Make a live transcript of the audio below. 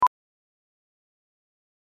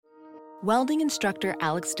Welding instructor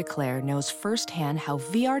Alex DeClaire knows firsthand how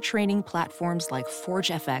VR training platforms like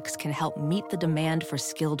ForgeFX can help meet the demand for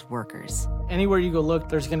skilled workers. Anywhere you go look,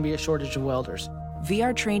 there's going to be a shortage of welders.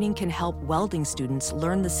 VR training can help welding students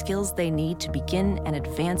learn the skills they need to begin and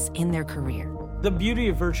advance in their career. The beauty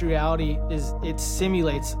of virtual reality is it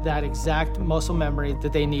simulates that exact muscle memory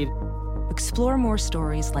that they need. Explore more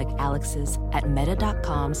stories like Alex's at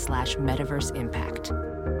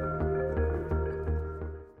meta.com/metaverseimpact.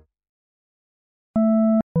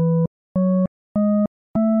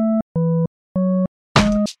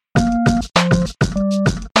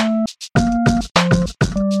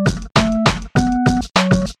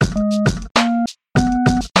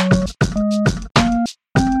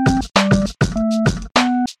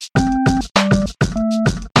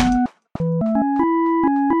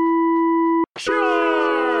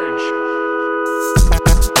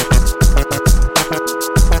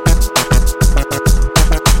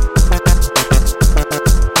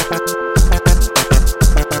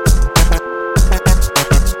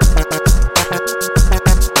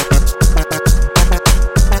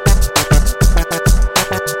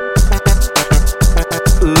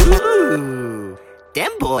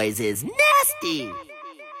 Is nasty.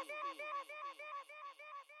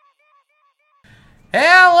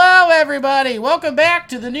 Hello, everybody. Welcome back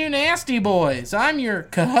to the new Nasty Boys. I'm your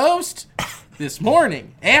co-host this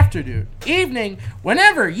morning, afternoon, evening,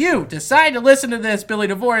 whenever you decide to listen to this, Billy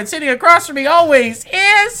DeVore. And sitting across from me always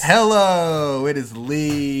is... Hello, it is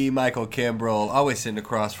Lee Michael Kimbrell, always sitting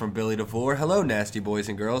across from Billy DeVore. Hello, Nasty Boys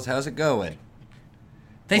and Girls. How's it going?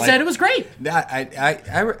 They said it was great.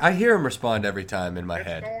 I hear him respond every time in my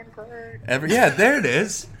head. Going great. Yeah, there it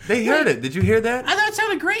is. They heard it. Did you hear that? I thought it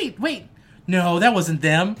sounded great. Wait, no, that wasn't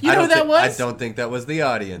them. You know who that was? I don't think that was the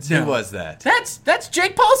audience. No. Who was that? That's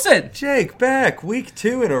Jake Paulson. Jake, back. Week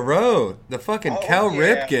 2 in a row. The fucking Cal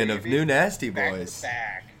Ripken of New Nasty Boys.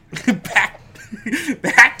 back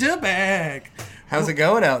to back. How's it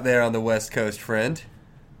going out there on the West Coast, friend?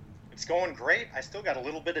 It's going great. I still got a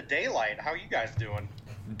little bit of daylight. How are you guys doing?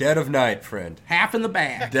 Dead of night, friend. Half in the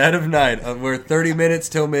bag. Dead of night. We're 30 minutes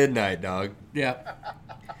till midnight, dog. Yep.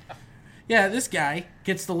 Yeah, this guy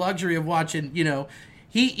gets the luxury of watching,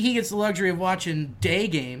 he gets the luxury of watching day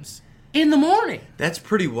games in the morning. That's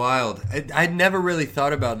pretty wild. I'd never really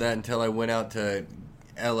thought about that until I went out to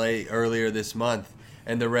L.A. earlier this month,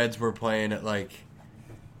 and the Reds were playing at like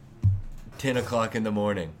 10 o'clock in the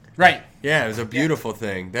morning. Right. Yeah, it was a beautiful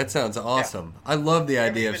thing. That sounds awesome. Yeah. I love the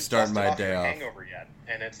idea of starting my day off. Hangover yet,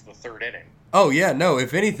 and it's the third inning. Oh yeah, no.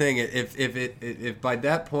 If anything, if by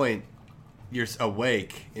that point you're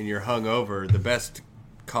awake and you're hungover, the best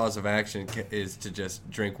cause of action is to just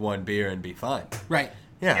drink one beer and be fine. Right.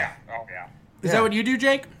 Yeah. Oh yeah. Is that what you do,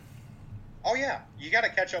 Jake? Oh yeah. You got to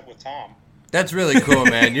catch up with Tom. That's really cool,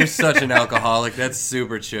 man. You're such an alcoholic. That's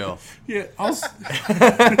super chill. Yeah.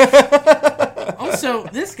 Also,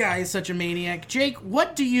 this guy is such a maniac. Jake,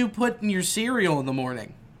 what do you put in your cereal in the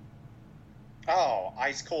morning? Oh,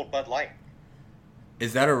 ice cold Bud Light.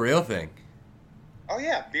 Is that a real thing? Oh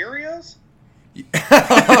yeah, Beerios?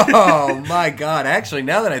 Oh my god. Actually,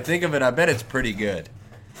 now that I think of it, I bet it's pretty good.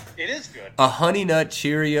 It is good. A Honey Nut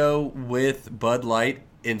Cheerio with Bud Light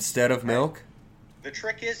instead of milk? The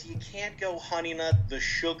trick is you can't go Honey Nut. The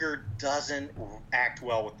sugar doesn't act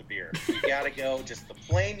well with the beer. You gotta go just the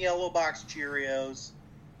plain yellow box Cheerios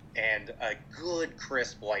and a good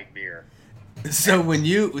crisp light beer. So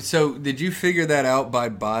did you figure that out by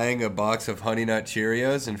buying a box of Honey Nut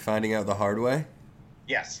Cheerios and finding out the hard way?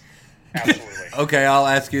 Yes, absolutely. Okay, I'll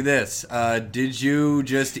ask you this. Did you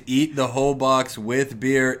just eat the whole box with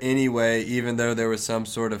beer anyway, even though there was some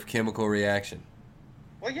sort of chemical reaction?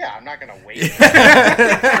 Well, yeah, I'm not going to wait.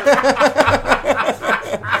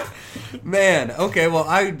 Man, okay, well,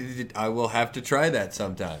 I will have to try that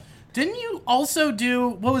sometime. Didn't you also do,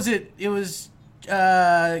 what was it? It was,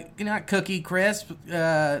 not Cookie Crisp.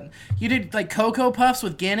 You did, like, Cocoa Puffs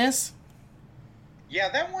with Guinness? Yeah,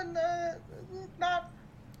 that one, not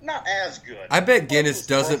as good. I bet Guinness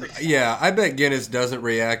doesn't, I bet Guinness doesn't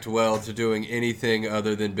react well to doing anything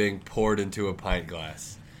other than being poured into a pint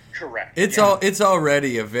glass. Correct. It's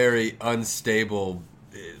already a very unstable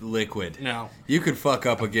liquid. No. You could fuck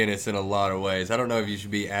up a Guinness in a lot of ways. I don't know if you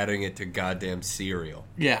should be adding it to goddamn cereal.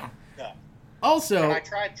 Yeah. Yeah. Also... And I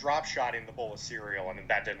tried drop-shotting the bowl of cereal, and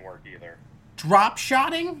that didn't work either.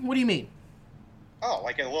 Drop-shotting? What do you mean? Oh,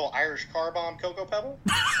 like a little Irish car bomb Cocoa Pebble?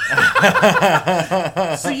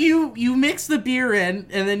 So you mix the beer in,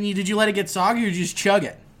 and then did you let it get soggy, or did you just chug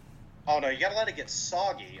it? Oh, no, you gotta let it get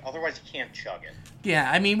soggy, otherwise you can't chug it.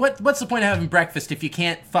 Yeah, I mean, what's the point of having breakfast if you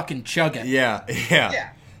can't fucking chug it? Yeah.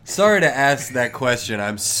 Sorry to ask that question.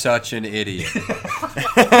 I'm such an idiot.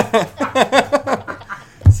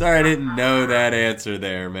 Sorry, I didn't know that answer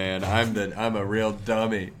there, man. I'm a real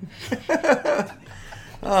dummy.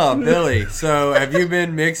 Oh, Billy. So, have you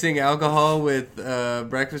been mixing alcohol with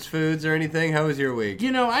breakfast foods or anything? How was your week?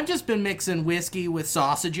 I've just been mixing whiskey with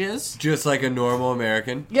sausages. Just like a normal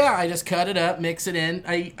American. Yeah, I just cut it up, mix it in.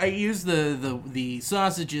 I use the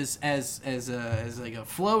sausages as like a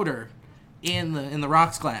floater in the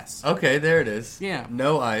rocks glass. Okay, there it is. Yeah.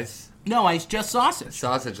 No ice. No ice, just sausage.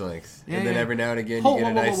 Sausage links. Yeah, and then yeah. every now and again Whoa, you get whoa,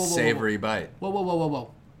 a whoa, nice whoa, whoa, whoa. savory bite.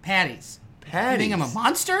 Whoa. Patties. Patties. You think I'm a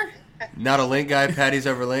monster? Not a link guy, patties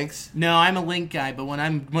over links? No, I'm a link guy, but when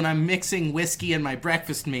I'm mixing whiskey in my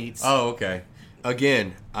breakfast meats. Oh, okay.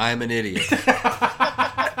 Again, I'm an idiot.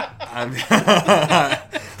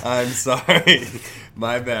 I'm sorry.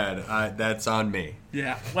 My bad. That's on me.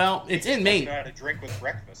 Yeah. Well, it's in me. Know how to drink with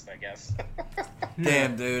breakfast, I guess.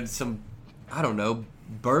 Damn, dude. I don't know.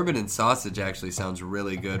 Bourbon and sausage actually sounds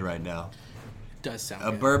really good right now. Does sound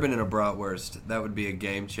A good. bourbon and a bratwurst. That would be a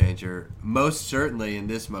game changer. Most certainly in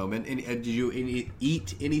this moment. Did you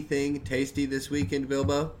eat anything tasty this weekend,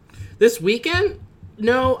 Bilbo? This weekend?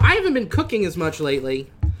 No, I haven't been cooking as much lately,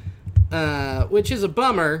 which is a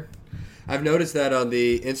bummer. I've noticed that on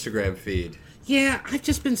the Instagram feed. Yeah, I've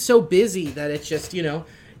just been so busy that it's just,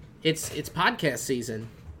 it's podcast season.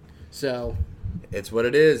 So, It's what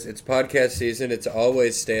it is. It's podcast season. It's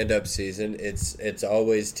always stand-up season. It's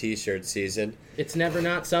always T-shirt season. it's never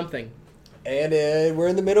not something. And we're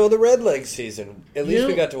in the middle of the Red Leg season. At least You-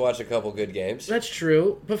 we got to watch a couple good games. That's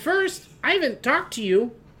true. But first, I haven't talked to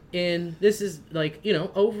you this is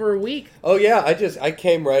over a week. Oh yeah, I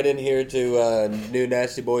came right in here to New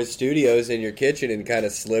Nasty Boys Studios in your kitchen and kind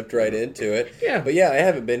of slipped right into it. Yeah. But yeah, I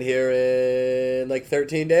haven't been here in like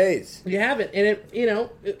 13 days. You haven't, and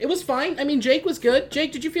it was fine. I mean, Jake was good.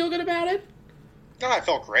 Jake, did you feel good about it? No, I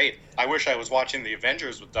felt great. I wish I was watching The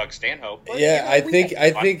Avengers with Doug Stanhope. But, Yeah, I we think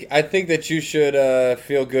had fun. I think that you should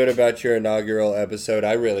feel good about your inaugural episode.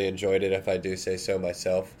 I really enjoyed it, if I do say so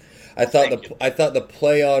myself. I thought the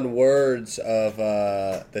play on words of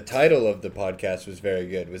the title of the podcast was very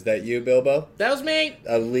good. Was that you, Bilbo? That was me.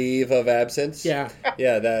 A leave of absence. Yeah.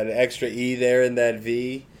 Yeah, that extra E there in that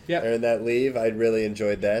V. Yep. Or in that leave. I really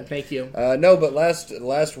enjoyed that. Thank you. No, but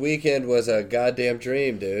last weekend was a goddamn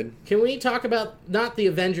dream, dude. Can we talk about not the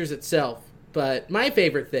Avengers itself, but my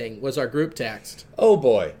favorite thing was our group text. Oh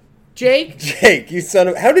boy. Jake, Jake, you son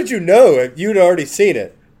of... How did you know? You'd already seen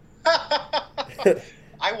it.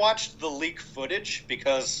 I watched the leak footage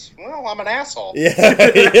because, well, I'm an asshole.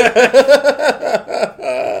 Yeah.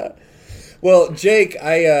 Well, Jake,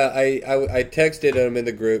 I texted him in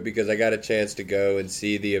the group because I got a chance to go and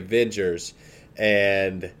see the Avengers,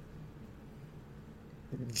 and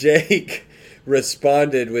Jake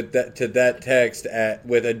responded to that text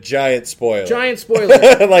with a giant spoiler. giant spoiler.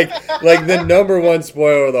 like the number one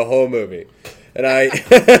spoiler of the whole movie. And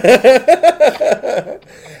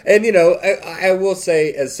and I will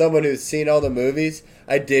say, as someone who's seen all the movies,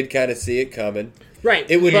 I did kind of see it coming. Right.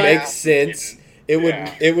 It would but- make sense.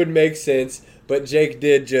 It would make sense, but Jake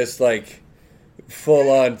did just like full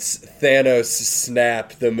on Thanos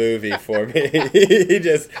snap the movie for me. He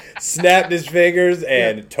just snapped his fingers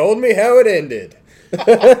and told me how it ended.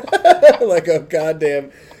 Like a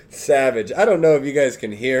goddamn savage. I don't know if you guys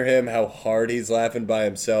can hear him, how hard he's laughing by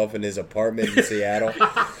himself in his apartment in Seattle.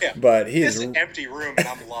 Yeah. But This he's is an empty room, and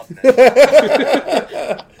I'm loving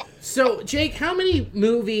it. So, Jake, how many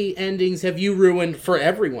movie endings have you ruined for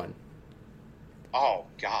everyone? Oh,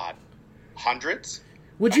 God. Hundreds?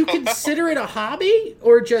 Would you consider it a hobby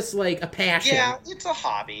or just like a passion? Yeah, it's a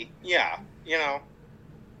hobby. Yeah,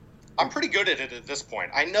 I'm pretty good at it at this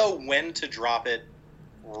point. I know when to drop it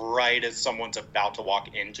right as someone's about to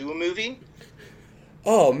walk into a movie.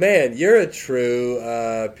 oh man, you're a true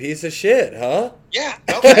piece of shit, huh? Yeah,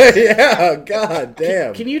 okay. Yeah, god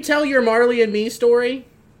damn. Can you tell your Marley and Me story?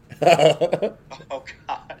 Oh,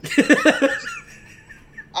 God.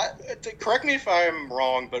 Correct me if I'm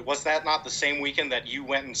wrong, but was that not the same weekend that you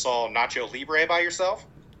went and saw Nacho Libre by yourself?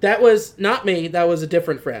 That was not me. That was a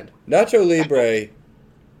different friend. Nacho Libre,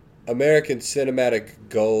 American cinematic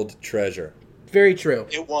gold treasure. Very true.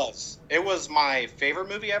 It was. It was my favorite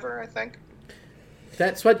movie ever, I think.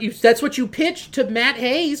 That's what you pitched to Matt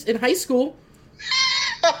Hayes in high school.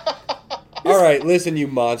 All right, listen, you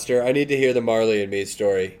monster. I need to hear the Marley and Me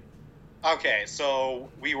story. Okay, so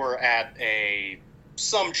we were at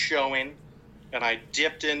some showing, and I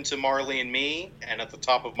dipped into Marley and Me, and at the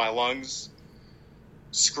top of my lungs,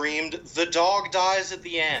 screamed, "The dog dies at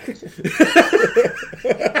the end,"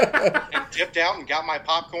 and dipped out and got my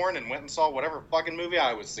popcorn and went and saw whatever fucking movie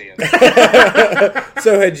I was seeing.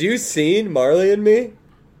 So had you seen Marley and Me?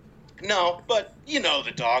 No, but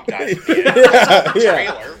the dog dies at the end. I saw the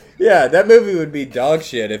trailer. Yeah, that movie would be dog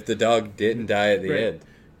shit if the dog didn't die at the Right. end.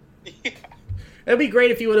 Yeah. That'd be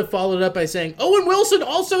great if you would have followed up by saying, Owen Wilson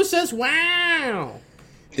also says, wow.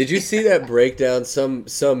 Did you see that breakdown? Some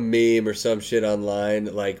meme or some shit online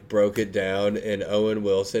like broke it down, and Owen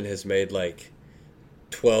Wilson has made like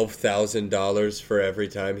 $12,000 for every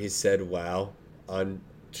time he said "wow" on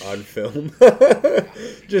film.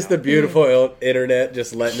 Just the beautiful internet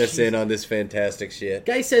just letting us in on this fantastic shit.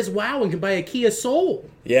 Guy says, wow, and can buy a Kia Soul.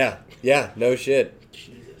 Yeah, no shit.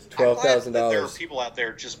 I'm glad that there are $12,000. people out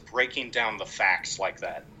there just breaking down the facts like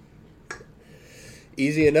that.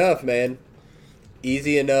 Easy enough, man.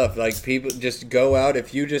 Easy enough. Like, people just go out.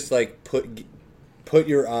 If you just like put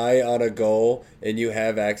your eye on a goal and you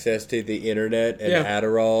have access to the internet and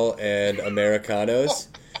Adderall and Americanos,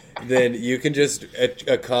 then you can just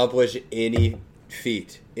accomplish any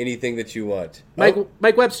feat, anything that you want.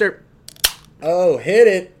 Mike Webster. Oh, hit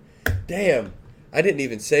it. Damn. I didn't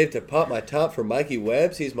even save to pop my top for Mikey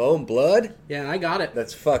Webbs. He's my own blood. Yeah, I got it.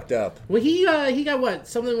 That's fucked up. Well, he got what?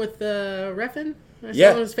 Something with Reffin? I saw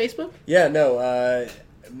Yeah. on his Facebook? Yeah, no,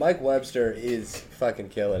 Mike Webster is fucking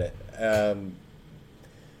killing it.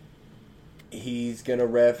 He's gonna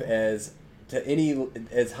ref as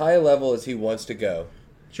high a level as he wants to go.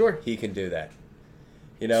 Sure. He can do that.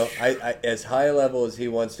 I as high a level as he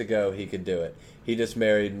wants to go, he can do it. He just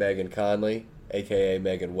married Megan Conley, a.k.a.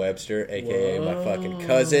 Megan Webster, a.k.a. my fucking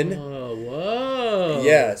cousin. Whoa.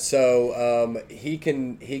 Yeah, so he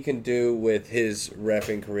can do with his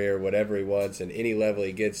reffing career whatever he wants, and any level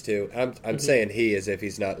he gets to. I'm saying he as if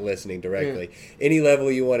he's not listening directly. Yeah. Any level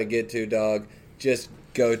you want to get to, dog, just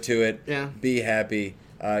go to it. Yeah. Be happy.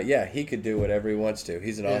 He could do whatever he wants to.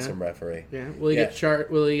 He's an awesome referee. Yeah. Will he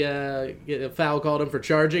get a foul called him for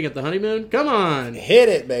charging at the honeymoon? Come on. Hit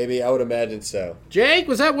it, baby. I would imagine so. Jake,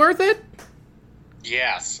 was that worth it?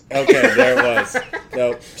 Yes. Okay, there it was.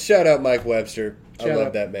 No, shout out Mike Webster. I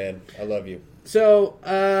love that man. I love you. So,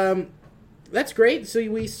 that's great. So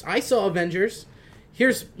I saw Avengers.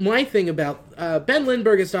 Here's my thing about Ben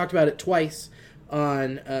Lindbergh has talked about it twice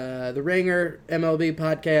on the Ringer MLB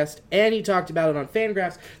podcast, and he talked about it on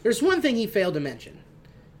Fangraphs. There's one thing he failed to mention.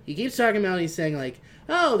 He keeps talking about, he's saying like,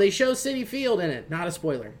 oh, they show Citi Field in it. Not a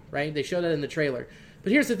spoiler, right? They show that in the trailer.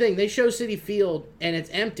 But here's the thing. They show Citi Field, and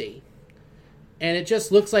it's empty. And it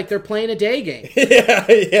just looks like they're playing a day game.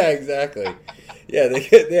 Yeah, exactly.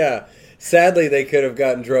 Yeah, Sadly, they could have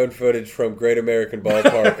gotten drone footage from Great American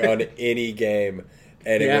Ballpark on any game,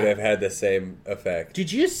 and it would have had the same effect.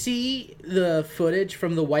 Did you see the footage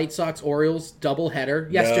from the White Sox-Orioles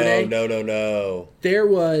doubleheader yesterday? No. There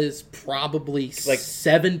was probably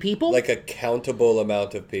 7 people. Like a countable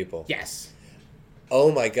amount of people. Yes.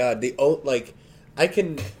 Oh my God! I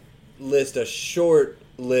can list a short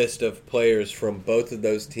list of players from both of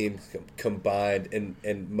those teams combined,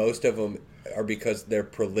 and most of them are because they're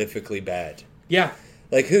prolifically bad. Yeah.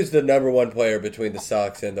 Like, who's the number one player between the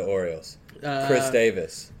Sox and the Orioles? Chris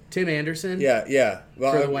Davis. Tim Anderson. Yeah.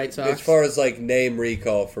 Well, for the White Sox. As far as name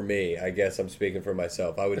recall for me, I guess I'm speaking for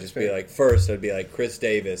myself. I would just be first I'd be like Chris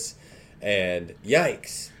Davis, and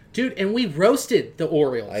yikes, dude. And we roasted the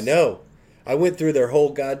Orioles. I know. I went through their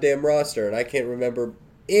whole goddamn roster, and I can't remember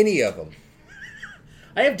any of them.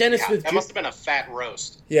 I have Dennis Smith. That must have been a fat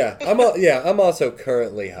roast. Yeah, I'm also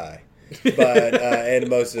currently high, but and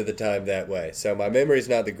most of the time that way. So my memory's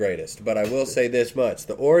not the greatest. But I will say this much: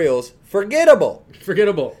 the Orioles, forgettable.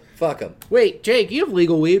 Fuck them. Wait, Jake, you have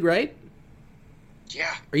legal weed, right?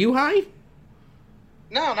 Yeah. Are you high?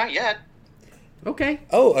 No, not yet. Okay.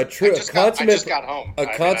 Oh, I just got home. A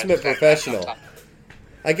consummate professional.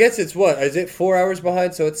 I guess it's what? Is it 4 hours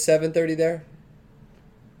behind? So it's 7:30 there.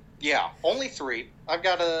 Yeah, only 3. I've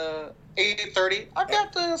got 8:30. I've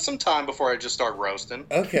got some time before I just start roasting.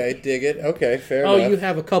 Okay, dig it. Okay, fair enough. Oh, you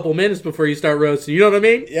have a couple minutes before you start roasting. You know what I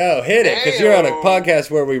mean? Yo, hit it, because you're on a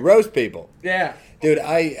podcast where we roast people. Yeah. Dude,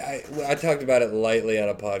 I talked about it lightly on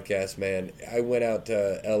a podcast, man. I went out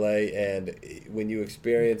to L.A., and when you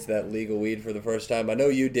experience that legal weed for the first time, I know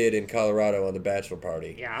you did in Colorado on the bachelor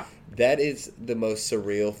party. Yeah. That is the most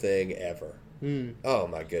surreal thing ever. Oh,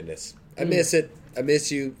 my goodness. I miss it. I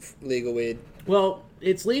miss you, legal weed. Well,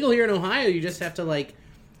 it's legal here in Ohio. You just have to,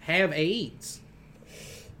 have AIDS.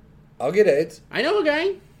 I'll get AIDS. I know a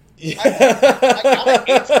guy.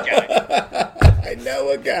 I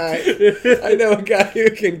know a guy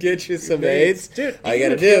who can get you some AIDS. Dude, all you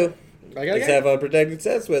gotta do, I got a Just guy. have unprotected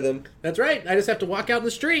sex with him. That's right. I just have to walk out in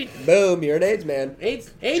the street. Boom, you're an AIDS man.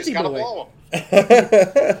 AIDS Just gotta boy. blow 'em.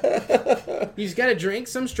 You just got to drink.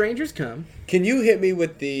 Some strangers come. Can you hit me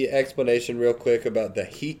with the explanation real quick about the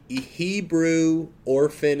Hebrew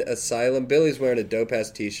Orphan Asylum? Billy's wearing a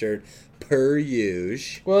dope-ass t-shirt, per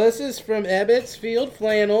usual. Well, this is from Ebbets Field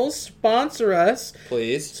Flannels. Sponsor us.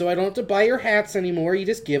 Please. So I don't have to buy your hats anymore. You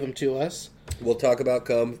just give them to us. We'll talk about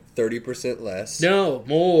cum 30% less. No,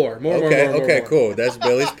 more. Okay, more. cool. That's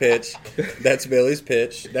Billy's pitch. That's Billy's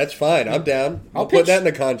pitch. That's fine. I'm down. I'll put pitch- that in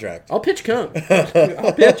the contract. I'll pitch cum.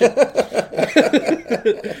 I'll pitch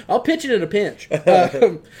it. I'll pitch it in a pinch.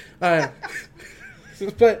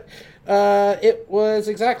 But it was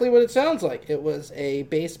exactly what it sounds like. It was a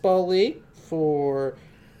baseball league for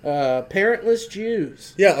parentless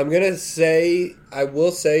Jews. Yeah, I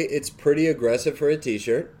will say it's pretty aggressive for a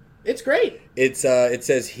t-shirt. It's great. It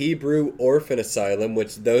says Hebrew Orphan Asylum,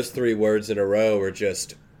 which those 3 words in a row are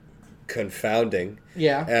just confounding.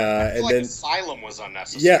 Yeah. I feel And then asylum was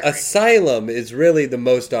unnecessary. yeah, asylum is really the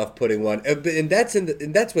most off-putting one, and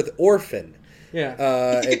that's with orphan. Yeah.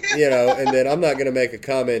 And then I'm not going to make a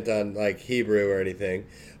comment on like Hebrew or anything,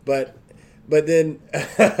 but then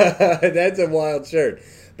that's a wild shirt.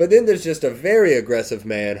 But then there's just a very aggressive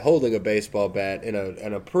man holding a baseball bat in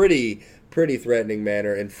a pretty threatening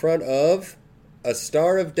manner in front of a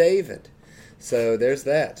Star of David. So there's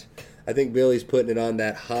that. I think Billy's putting it on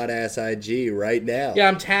that hot ass IG right now. Yeah,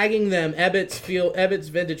 I'm tagging them. Ebbets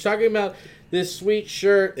Vintage. Talking about this sweet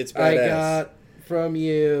shirt It's I badass. got from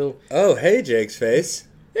you. Oh, hey, Jake's face.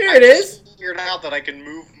 There it is. Figured out that I can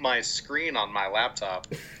move my screen on my laptop.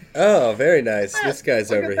 Oh, very nice. This guy's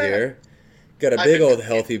look over at that. here. Got a big old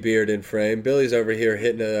healthy beard in frame. Billy's over here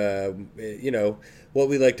hitting what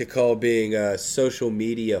we like to call being social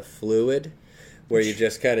media fluid, where you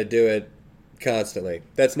just kind of do it constantly.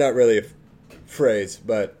 That's not really a phrase,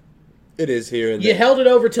 but it is here and You there. held it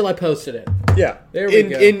over till I posted it. Yeah. There we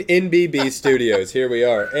go. In BB Studios, here we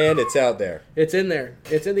are, and it's out there. It's in there.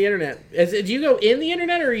 It's in the internet. Do you go in the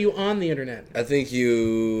internet or are you on the internet? I think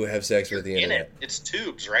you have sex with the In internet. it. It's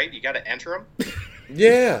tubes, right? You got to enter them.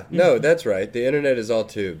 Yeah, no, that's right. The internet is all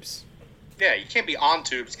tubes. Yeah, you can't be on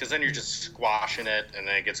tubes because then you're just squashing it and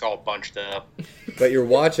then it gets all bunched up. But you're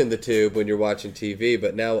watching the tube when you're watching TV,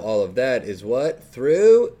 but now all of that is what?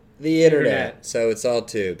 Through the internet. So it's all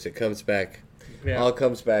tubes. It comes back. Yeah. All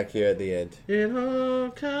comes back here at the end. It's all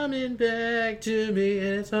coming back to me,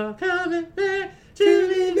 and it's all coming back to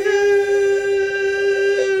me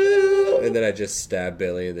now. And then I just stab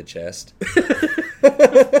Billy in the chest.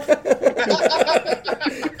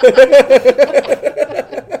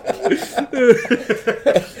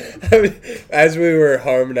 As we were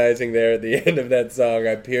harmonizing there at the end of that song,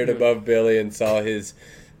 I peered above Billy and saw his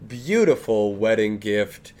beautiful wedding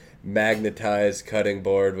gift magnetized cutting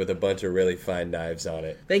board with a bunch of really fine knives on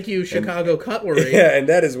it. Thank you, Chicago Cutlery. Yeah, and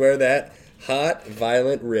that is where that hot,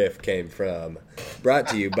 violent riff came from. Brought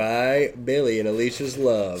to you by Billy and Alicia's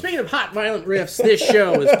Love. Speaking of hot, violent riffs, this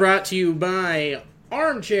show is brought to you by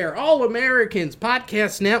Armchair All Americans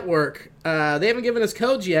Podcast Network. They haven't given us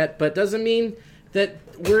codes yet, but doesn't mean that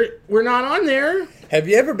we're not on there. Have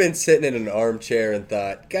you ever been sitting in an armchair and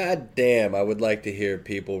thought, God damn, I would like to hear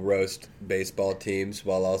people roast baseball teams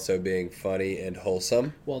while also being funny and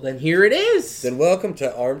wholesome? Well, then here it is. Then welcome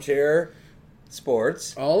to Armchair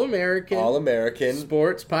Sports. All American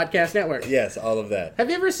Sports Podcast Network. Yes, all of that. Have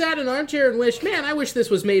you ever sat in an armchair and wished, man, I wish this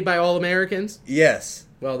was made by All Americans? Yes.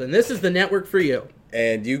 Well, then this is the network for you.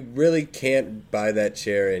 And you really can't buy that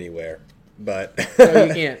chair anywhere. But No,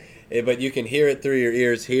 you can't. But you can hear it through your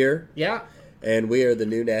ears here. Yeah. And we are the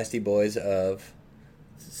new Nasty Boys of...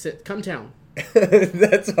 Come town.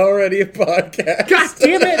 That's already a podcast. God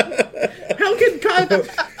damn it! How can...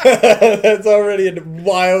 That's already a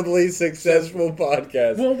wildly successful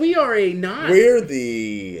podcast. Well, we are a not... We're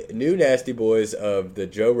the new Nasty Boys of the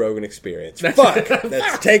Joe Rogan Experience. Fuck!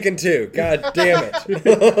 That's taken two. God damn it.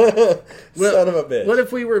 Son of a bitch. What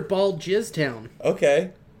if we were Bald Jizz Town?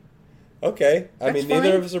 Okay. I mean, neither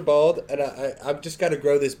fine. of us are bald, and I've just got to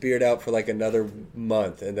grow this beard out for like another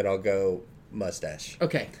month, and then I'll go mustache.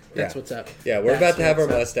 Okay, that's Yeah. what's up. Yeah, we're That's about to have our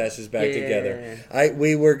what's up. mustaches back Yeah. together.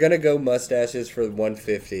 We were gonna go mustaches for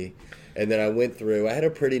 150, and then I went through. I had a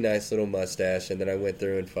pretty nice little mustache, and then I went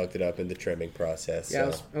through and fucked it up in the trimming process.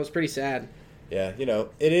 Yeah, So, I was pretty sad. yeah,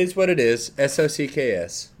 it is what it is.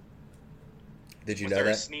 SOCKS. Did you Was know there a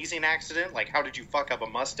that? sneezing accident? Like, how did you fuck up a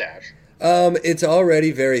mustache? It's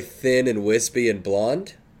already very thin and wispy and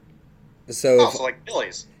blonde. So, Oh, so like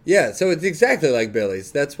Billy's. yeah, so it's exactly like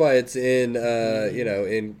Billy's. That's why it's in.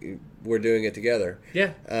 We're doing it together.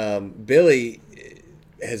 Yeah. Billy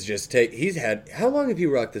has just he's had, how long have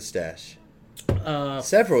you rocked the stash?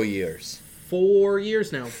 Several years. 4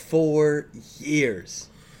 years now. 4 years.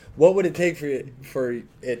 What would it take for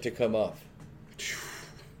it to come off?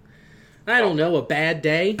 I don't know, a bad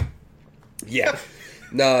day. Yeah.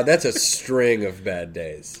 Nah, that's a string of bad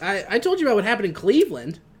days. I told you about what happened in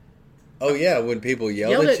Cleveland. Oh, yeah, when people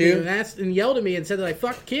yelled at me you? and yelled at me and said that I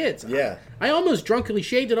fucked kids. Yeah. I almost drunkenly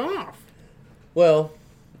shaved it off. Well,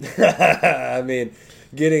 I mean,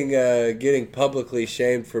 getting publicly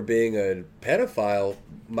shamed for being a pedophile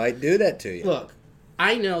might do that to you. Look,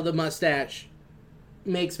 I know the mustache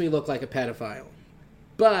makes me look like a pedophile,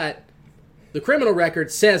 but the criminal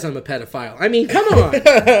record says I'm a pedophile. I mean, come on.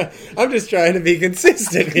 I'm just trying to be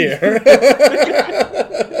consistent here.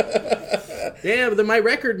 Yeah, but my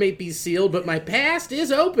record may be sealed, but my past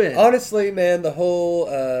is open. Honestly, man, the whole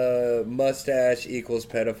mustache equals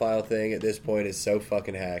pedophile thing at this point is so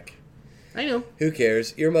fucking hack. I know. Who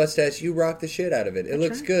cares? Your mustache, you rock the shit out of it. It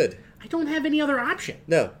looks right. good. I don't have any other option.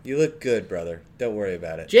 No, you look good, brother. Don't worry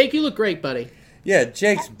about it. Jake, you look great, buddy. Yeah,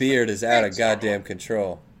 Jake's beard is out of goddamn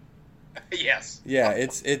control. Yes. Yeah,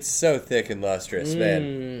 it's so thick and lustrous,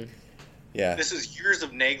 man. Yeah. This is years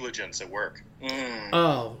of negligence at work.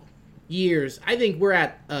 Oh, years. I think we're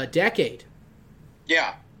at a decade.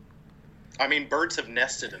 Yeah. I mean, birds have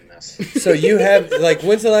nested in this. So you have, like,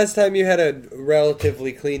 when's the last time you had a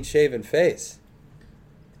relatively clean-shaven face?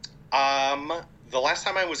 The last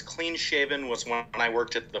time I was clean-shaven was when I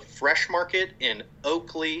worked at the Fresh Market in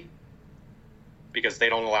Oakley, because they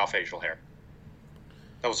don't allow facial hair.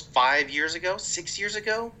 That was 5 years ago? 6 years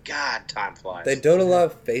ago? God, time flies. They don't allow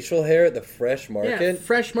facial hair at the Fresh Market? Yeah,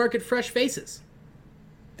 Fresh Market, fresh faces.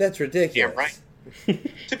 That's ridiculous. Yeah, right.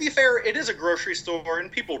 To be fair, it is a grocery store,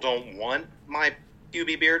 and people don't want my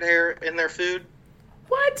pubic beard hair in their food.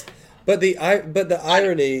 What? But the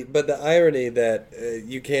irony that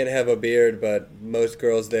you can't have a beard, but most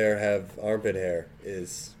girls there have armpit hair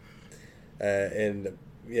is, and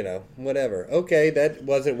you know, whatever. Okay, that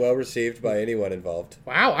wasn't well received by anyone involved.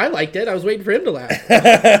 Wow, I liked it. I was waiting for him to laugh.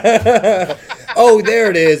 Oh, there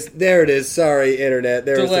it is. There it is. Sorry, internet.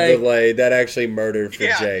 There was a delay. That actually murdered for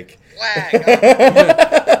Jake.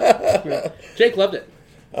 Jake loved it.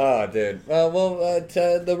 Oh, dude.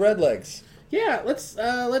 The red legs. Yeah,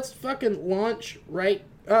 let's fucking launch right.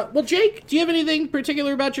 Well, Jake, do you have anything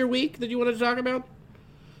particular about your week that you wanted to talk about?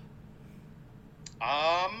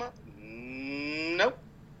 Nope.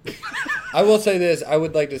 I will say this. I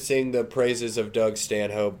would like to sing the praises of Doug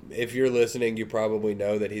Stanhope. If you're listening, you probably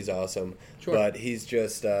know that he's awesome. Sure. But he's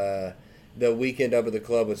just, the weekend up at the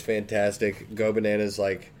club was fantastic. Go Bananas,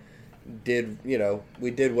 we did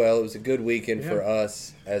well. It was a good weekend for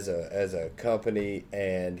us as a company,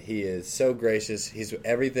 and he is so gracious. He's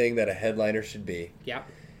everything that a headliner should be. Yeah.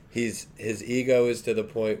 His ego is to the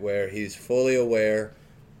point where he's fully aware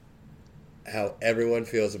how everyone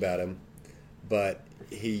feels about him, but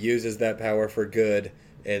he uses that power for good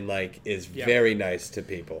and is very nice to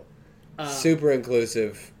people. Super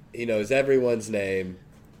inclusive. He knows everyone's name.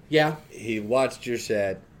 Yeah. He watched your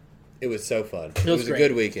set. It was so fun. It was a great.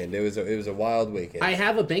 good weekend. It was a wild weekend. I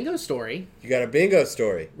have a bingo story. You got a bingo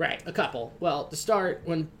story. Right, a couple. Well, to start,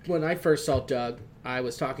 when I first saw Doug, I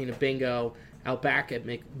was talking to Bingo out back at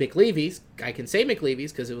McLeavy's. I can say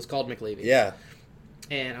McLeavy's because it was called McLeavy's. Yeah.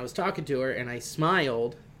 And I was talking to her, and I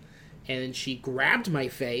smiled, and then she grabbed my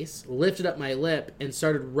face, lifted up my lip, and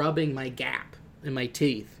started rubbing my gap in my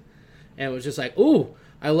teeth. And it was just like, ooh,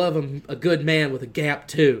 I love a good man with a gap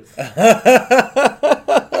tooth.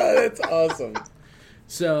 That's awesome.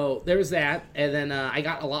 So there was that, and then I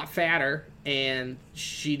got a lot fatter, and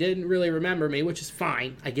she didn't really remember me, which is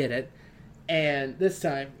fine. I get it. And this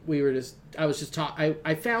time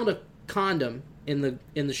I found a condom in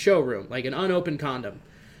the showroom, like an unopened condom,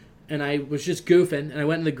 and I was just goofing, and I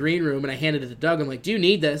went in the green room and I handed it to Doug. I'm like, "Do you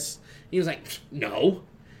need this?" He was like, "No."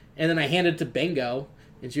 And then I handed it to Bingo,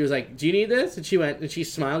 and she was like, "Do you need this?" And she went and she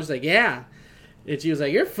smiled. She's like, "Yeah." And she was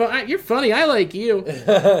like, "You're funny. I like you."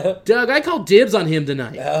 Doug, I called dibs on him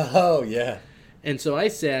tonight. Oh, yeah. And so I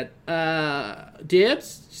said,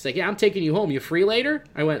 dibs? She's like, "Yeah, I'm taking you home. You free later?"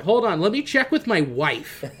 I went, "Hold on. Let me check with my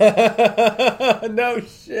wife." No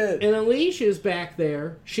shit. And Alicia's back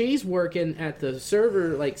there. She's working at the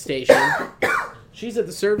server, station. She's at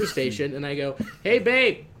the server station. And I go, "Hey,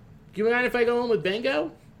 babe, do you mind if I go home with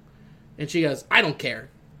Bingo?" And she goes, "I don't care."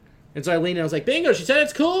 And so I leaned in. I was like, "Bingo, she said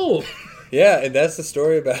it's cool." Yeah, and that's the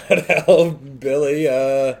story about how Billy,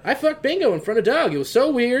 I fucked Bingo in front of Doug. It was so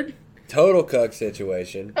weird. Total cuck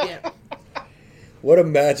situation. Yeah. What a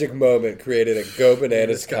magic moment created at Go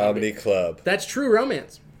Bananas Comedy Club. That's true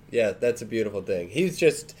romance. Yeah, that's a beautiful thing. He's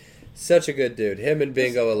just Such a good dude. Him and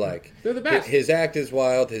Bingo alike. They're the best. His act is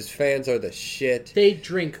wild. His fans are the shit. They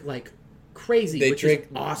drink like crazy, which is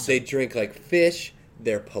awesome. They drink like fish.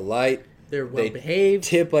 They're polite. They're well behaved.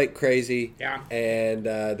 Tip like crazy. Yeah. And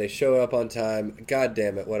they show up on time. God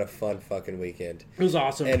damn it! What a fun fucking weekend. It was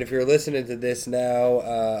awesome. And if you're listening to this now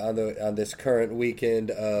on this current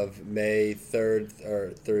weekend of May 3rd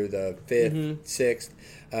or through the 5th,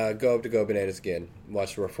 6th, go up to Go Bananas again.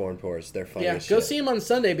 Watch the Reform Tours. They're fun as shit. Go see them on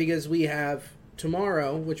Sunday because we have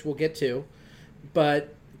tomorrow, which we'll get to.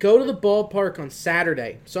 But go to the ballpark on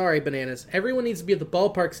Saturday. Sorry, Bananas. Everyone needs to be at the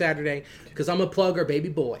ballpark Saturday because I'm going to plug our baby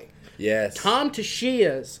boy. Yes. Tom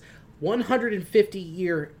Tashia's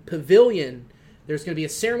 150-year pavilion. There's going to be a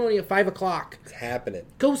ceremony at 5 o'clock. It's happening.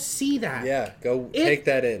 Go see that. Yeah, take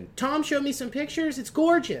that in. Tom showed me some pictures. It's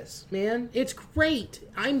gorgeous, man. It's great.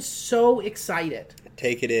 I'm so excited.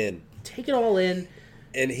 Take it in. Take it all in.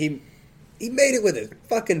 And he made it with his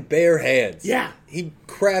fucking bare hands. Yeah. He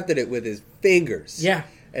crafted it with his fingers. Yeah.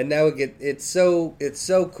 And now it's so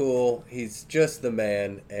cool. He's just the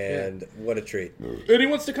man, and what a treat. And he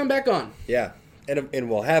wants to come back on. Yeah. And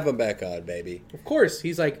we'll have him back on, baby. Of course.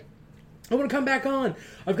 He's like, I want to come back on.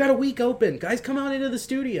 I've got a week open. Guys, come on into the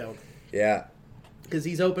studio. Yeah. Because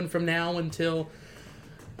he's open from now until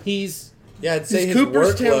he's... Yeah, I'd say his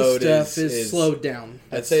Cooperstown workload stuff is slowed down.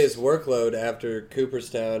 I'd say his workload after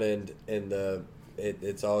Cooperstown and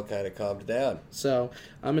it's all kind of calmed down. So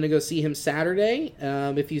I'm going to go see him Saturday.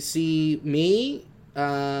 If you see me,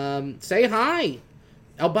 say hi.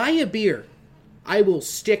 I'll buy you a beer. I will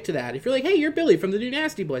stick to that. If you're like, hey, you're Billy from the New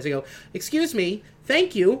Nasty Boys, I go, excuse me,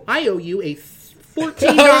 thank you. I owe you a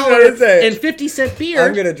 $14.50 beer.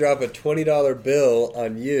 I'm going to drop a $20 bill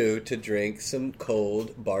on you to drink some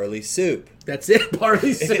cold barley soup. That's it,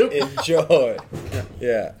 barley soup. Enjoy.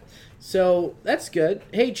 Yeah. So that's good.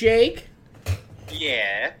 Hey, Jake.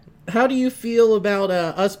 Yeah. How do you feel about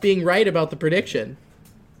us being right about the prediction?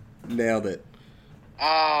 Nailed it.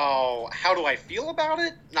 Oh, how do I feel about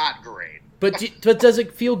it? Not great. But does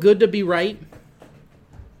it feel good to be right?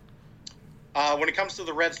 When it comes to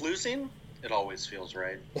the Reds losing, it always feels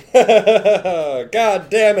right. God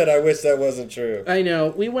damn it! I wish that wasn't true. I know.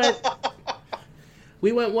 We went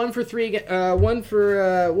 1 for 3, 1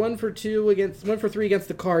 for 3 against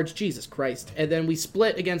the Cards. Jesus Christ! And then we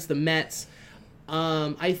split against the Mets.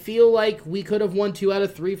 I feel like we could have won 2 out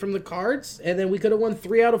of 3 from the Cards, and then we could have won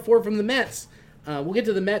 3 out of 4 from the Mets. We'll get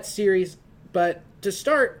to the Mets series, but to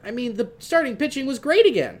start, I mean, the starting pitching was great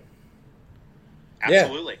again.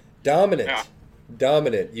 Absolutely. Yeah. Dominant. Yeah.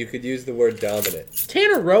 Dominant. You could use the word dominant.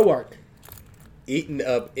 Tanner Roark. Eating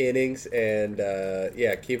up innings and,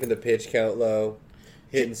 keeping the pitch count low,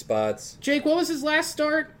 hitting spots. Jake, what was his last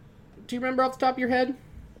start? Do you remember off the top of your head?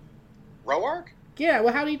 Roark? Yeah,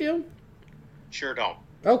 well, how'd he do? Sure don't.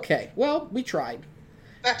 Okay, well, we tried.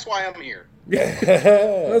 That's why I'm here.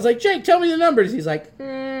 I was like, Jake, tell me the numbers. He's like,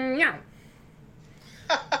 yeah.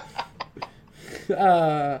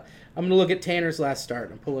 I'm going to look at Tanner's last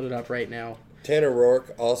start. I'm pulling it up right now. Tanner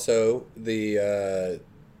Roark, also the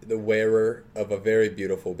wearer of a very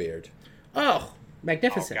beautiful beard. Oh,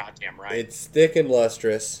 magnificent. Oh, goddamn right. It's thick and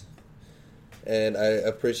lustrous, and I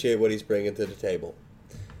appreciate what he's bringing to the table.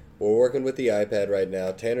 We're working with the iPad right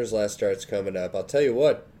now. Tanner's last start's coming up. I'll tell you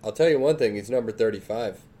one thing. He's number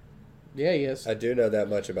 35. Yeah, he is. I do know that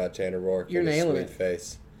much about Tanner Roark. You're nailing sweet it.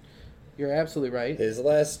 Face. You're absolutely right. His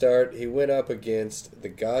last start, he went up against the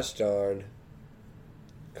gosh darn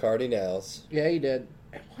Cardinals. Yeah, he did.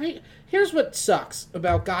 Here's what sucks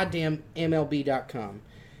about goddamn MLB.com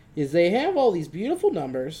is they have all these beautiful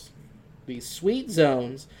numbers, these sweet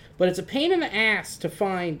zones, but it's a pain in the ass to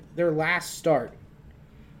find their last start.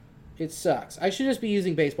 It sucks. I should just be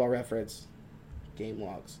using Baseball Reference. Game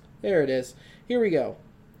logs. There it is. Here we go.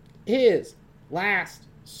 His last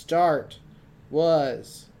start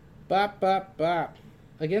was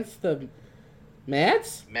against the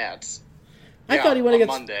Mets? Mets. I thought he went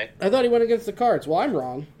against Monday. I thought he went against the Cards. Well, I'm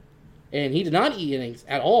wrong. And he did not eat innings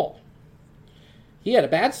at all. He had a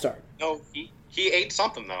bad start. No, he ate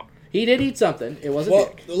something though. He did eat something. It wasn't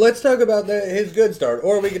Well, let's talk about his good start.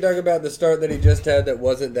 Or we can talk about the start that he just had that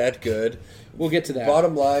wasn't that good. We'll get to that.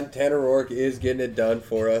 Bottom line, Tanner Roark is getting it done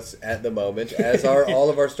for us at the moment, as are all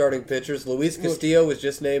of our starting pitchers. Luis Castillo was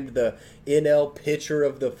just named the NL Pitcher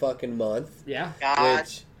of the fucking month. Yeah. God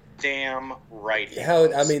damn right.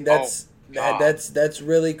 That's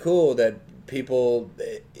really cool that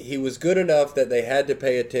he was good enough that they had to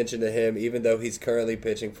pay attention to him, even though he's currently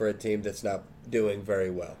pitching for a team that's not doing very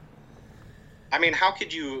well. I mean, how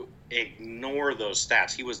could you ignore those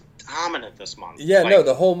stats? He was dominant this month. Yeah,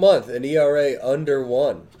 the whole month, an ERA under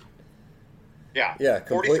 1. Yeah. Yeah,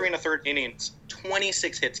 43 in the third innings,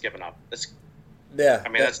 26 hits given up. That's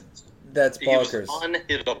that's he was bonkers.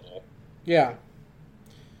 unhittable. Yeah.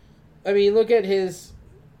 I mean, look at his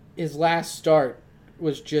last start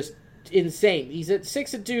was just insane. He's at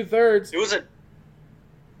 6 2/3.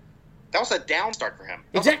 That was a down start for him.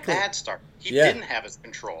 That Exactly. was a bad start. He Yeah. didn't have his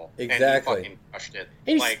control. Exactly. And he fucking crushed it.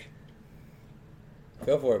 And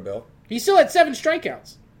Go for it, Bill. He still had 7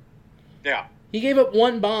 strikeouts. Yeah. He gave up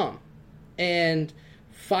 1 bomb and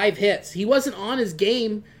 5 hits. He wasn't on his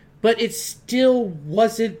game, but it still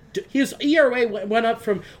wasn't. His ERA went up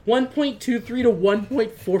from 1.23 to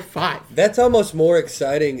 1.45. That's almost more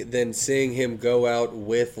exciting than seeing him go out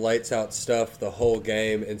with lights out stuff the whole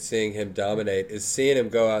game and seeing him dominate, is seeing him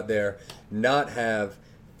go out there, not have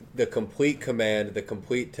the complete command, the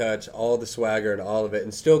complete touch, all the swagger and all of it,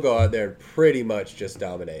 and still go out there and pretty much just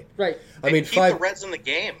dominate. Right. I mean, keep the Reds in the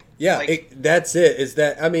game. Yeah, that's it. Is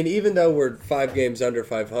that, I mean, even though we're 5 games under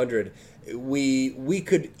 500, we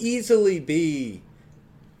could easily be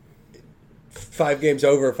 5 games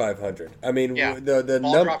over 500. I mean, the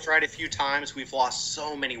ball drops right a few times. We've lost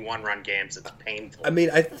so many 1-run games. It's painful. I mean,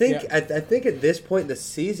 I think I think at this point in the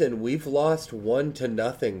season, we've lost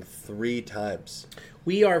 1-0 3 times.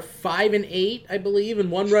 We are 5-8, I believe, in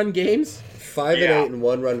 1-run games. 5-8 in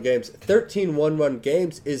 1-run games. 13 1-run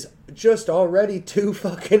games is just already too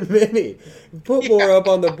fucking many. Put more up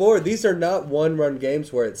on the board. These are not 1-run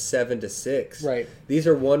games where it's 7-6. Right. These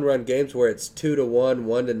are 1-run games where it's 2-1,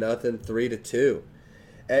 1-0,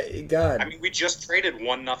 3-2. God. I mean, we just traded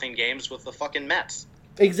 1-0 games with the fucking Mets.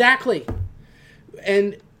 Exactly.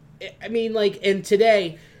 And I mean, like, and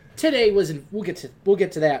today was we'll get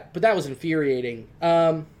to that, but that was infuriating.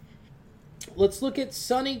 Let's look at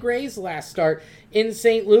Sonny Gray's last start in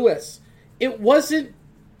St. Louis. It wasn't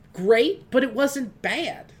great, but it wasn't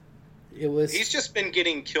bad. He's just been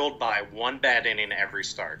getting killed by 1 bad inning every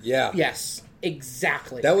start. Yeah. Yes,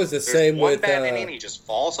 exactly. That was the same one with... bad inning, he just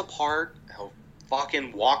falls apart. He'll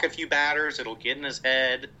fucking walk a few batters. It'll get in his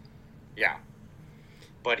head. Yeah.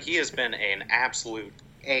 But he has been an absolute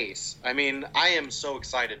ace. I mean, I am so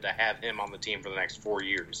excited to have him on the team for the next 4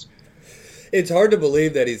 years. It's hard to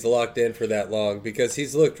believe that he's locked in for that long because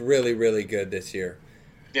he's looked really, really good this year.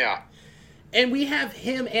 Yeah. And we have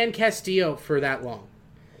him and Castillo for that long.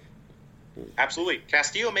 Absolutely.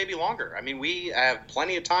 Castillo may be longer. I mean, we have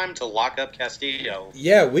plenty of time to lock up Castillo.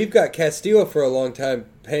 Yeah, we've got Castillo for a long time,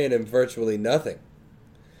 paying him virtually nothing.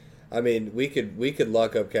 I mean, we could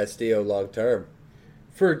lock up Castillo long term.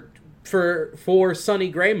 For Sonny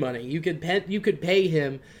Gray money, you could pay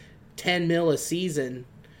him $10 million a season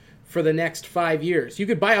for the next 5 years. You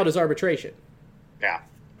could buy out his arbitration. Yeah.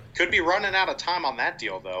 Could be running out of time on that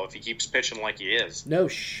deal, though, if he keeps pitching like he is. No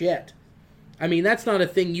shit. I mean, that's not a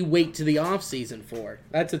thing you wait to the offseason for.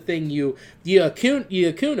 That's a thing you Acuna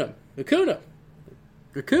him. Acuna.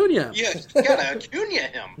 Yeah, you gotta Acuna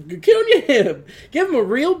him. Acuna him. Give him a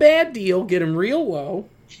real bad deal. Get him real low.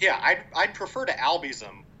 Yeah, I'd prefer to Albies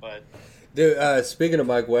him, but... Dude, speaking of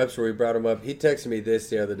Mike Webster, we brought him up. He texted me this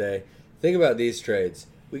the other day. Think about these trades.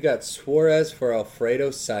 We got Suarez for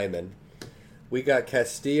Alfredo Simon. We got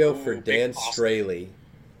Castillo for Dan Straley.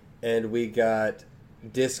 And we got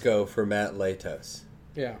Disco for Matt Latos.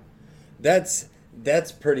 Yeah. That's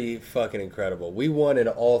pretty fucking incredible. We won in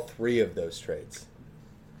all 3 of those trades.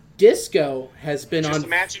 Disco has been Just on...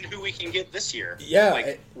 imagine who we can get this year. Yeah.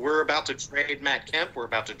 Like, we're about to trade Matt Kemp. We're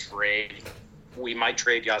about to trade... We might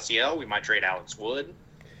trade Yasiel. We might trade Alex Wood.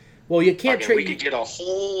 Well, you can't trade... We could get a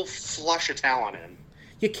whole flush of talent in.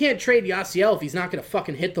 You can't trade Yasiel if he's not going to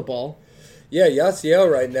fucking hit the ball. Yeah,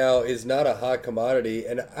 Yasiel right now is not a hot commodity,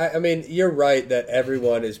 and I mean you're right that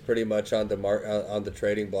everyone is pretty much on the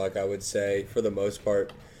trading block. I would say for the most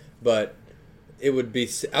part, but it would be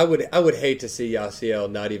I would hate to see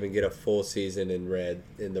Yasiel not even get a full season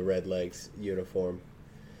in the Red Legs uniform.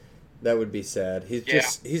 That would be sad. He's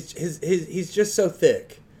just so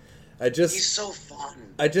thick. He's so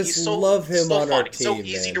fun. I just love him on our team.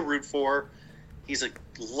 He's so easy to root for. He's a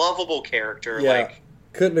lovable character. Yeah. Like,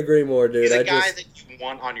 couldn't agree more, dude. He's a guy that you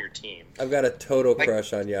want on your team. I've got a total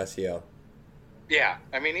crush on Yasiel. Yeah,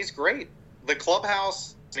 I mean, he's great. The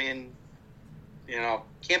clubhouse, I mean,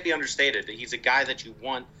 can't be understated. He's a guy that you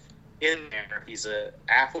want in there. He's an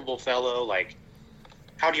affable fellow. Like,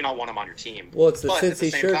 how do you not want him on your team? Well, it's the but Cincy at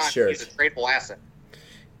the same time, shirt. He's a tradable asset.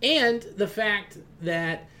 And the fact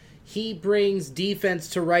that he brings defense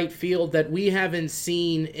to right field that we haven't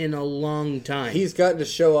seen in a long time. He's gotten to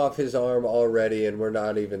show off his arm already, and we're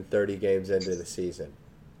not even 30 games into the season.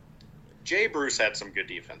 Jay Bruce had some good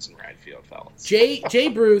defense in right field, fellas. Jay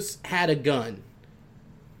Bruce had a gun.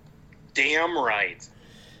 Damn right.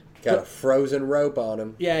 Got a frozen rope on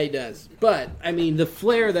him. Yeah, he does. But, I mean, the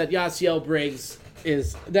flair that Yasiel brings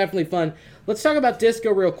is definitely fun. Let's talk about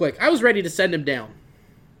Disco real quick. I was ready to send him down.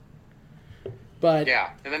 But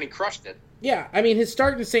Yeah, and then he crushed it. yeah, I mean, his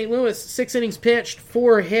start in St. Louis, 6 innings pitched,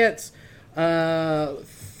 4 hits,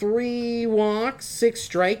 3 walks, 6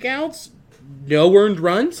 strikeouts, no earned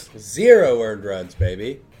runs. 0 earned runs,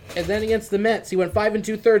 baby. And then against the Mets, he went 5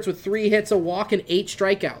 2/3 with 3 hits, a walk, and 8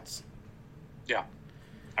 strikeouts. Yeah.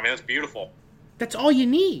 I mean, that's beautiful. That's all you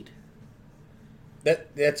need.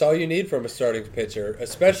 That's all you need from a starting pitcher,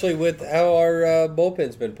 especially with how our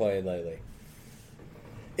bullpen's been playing lately.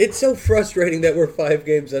 It's so frustrating that we're 5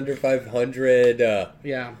 games under 500.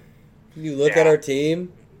 Yeah. You look at our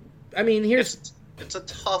team. I mean, here's... It's a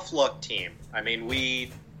tough luck team. I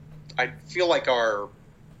mean, I feel like our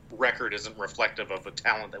record isn't reflective of the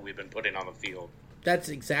talent that we've been putting on the field. That's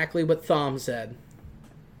exactly what Thom said.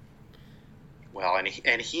 Well, and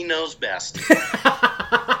he knows best.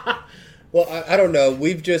 Well, I don't know.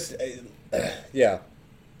 We've just... yeah.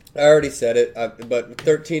 I already said it. But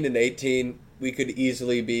 13 and 18... We could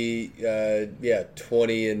easily be,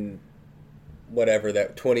 20 and whatever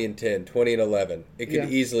that, 20 and 10, 20 and 11. It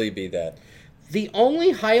could easily be that. The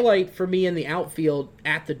only highlight for me in the outfield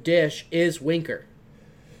at the dish is Winker.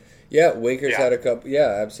 Yeah, Winker's had a couple.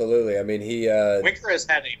 Yeah, absolutely. I mean, he. Winker has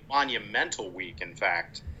had a monumental week, in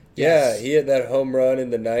fact. Yeah, he had that home run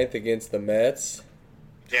in the 9th against the Mets.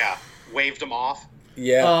 Yeah, waved him off.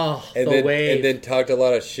 Yeah, Oh, and the then wave. and then talked a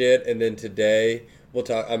lot of shit, and then today. We'll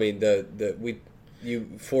talk. I mean,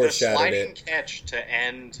 you foreshadowed the sliding it, catch to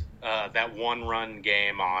end that 1-run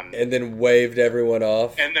game on, and then waved everyone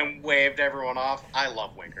off. I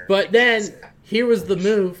love Winker. But then, here was the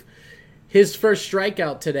move. His first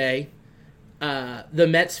strikeout today, the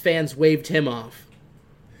Mets fans waved him off.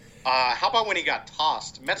 How about when he got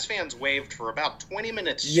tossed? Mets fans waved for about 20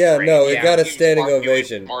 minutes straight. Yeah, no, it got a He was standing arguing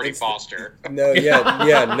ovation. with Marty Foster. No,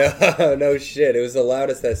 no shit. It was the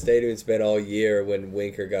loudest that stadium's been all year when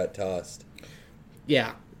Winker got tossed.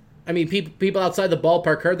 Yeah. I mean, people outside the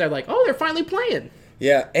ballpark heard that, like, oh, they're finally playing.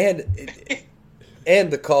 Yeah, and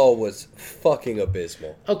the call was fucking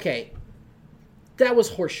abysmal. Okay. That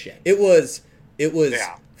was horseshit. It was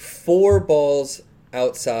 4 balls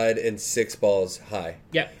outside and 6 balls high.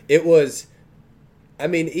 Yeah. It was. I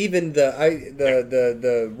mean, even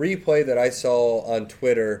the replay that I saw on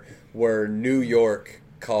Twitter were New York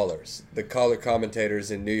callers, the color commentators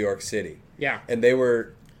in New York City. Yeah. And they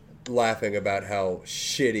were laughing about how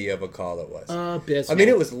shitty of a call it was. Abysmal. I mean,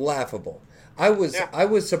 it was laughable. I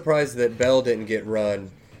was surprised that Bell didn't get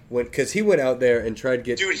run because he went out there and tried to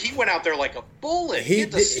get. Dude, he went out there like a bullet. He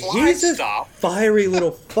had the slide He's a stop. fiery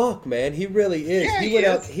little fuck, man. He really is.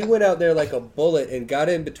 Yeah, He went out there like a bullet and got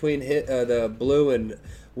in between the Blue and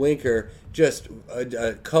Winker just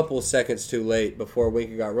a couple seconds too late before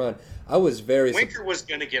Winker got run. I was very. Winker was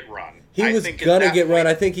going to get run. He was going to get run.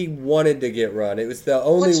 I think he wanted to get run. It was the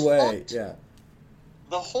only way. Fucked? Yeah.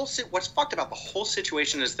 What's fucked about the whole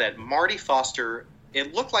situation is that Marty Foster.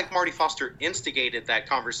 It looked like Marty Foster instigated that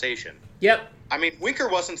conversation. Yep. I mean, Winker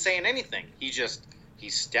wasn't saying anything. He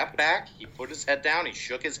stepped back, he put his head down, he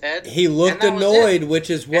shook his head. He looked and that was annoyed, it. which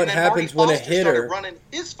is what And then happens Marty when a Foster started hitter. running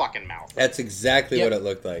his fucking mouth. That's exactly what it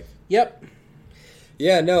looked like. Yep.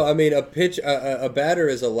 Yeah, no, I mean, a batter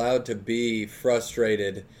is allowed to be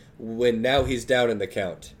frustrated when now he's down in the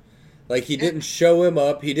count. Like, he didn't show him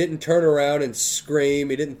up. He didn't turn around and scream.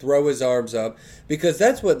 He didn't throw his arms up. Because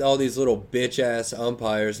that's what all these little bitch-ass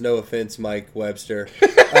umpires, no offense, Mike Webster,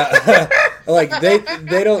 like, they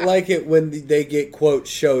don't like it when they get, quote,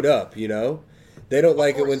 showed up, you know? They don't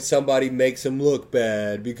like it when somebody makes them look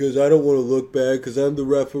bad because I don't want to look bad because I'm the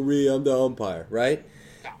referee, I'm the umpire, right?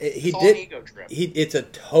 It's all an ego trip. It's a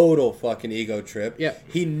total fucking ego trip. Yeah.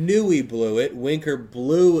 He knew he blew it. Winker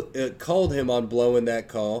called him on blowing that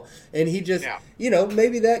call, and he just,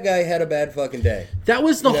 maybe that guy had a bad fucking day. That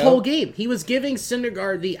was the whole game. He was giving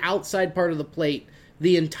Syndergaard the outside part of the plate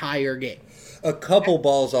the entire game. A couple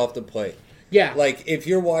balls off the plate. Yeah. Like, if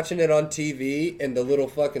you're watching it on TV and the little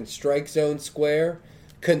fucking strike zone square,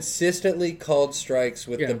 consistently called strikes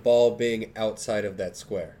with the ball being outside of that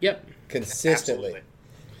square. Yep. Consistently. Absolutely.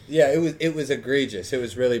 Yeah, it was egregious. It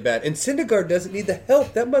was really bad. And Syndergaard doesn't need the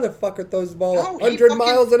help. That motherfucker throws the ball 100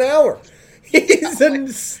 miles an hour. He's a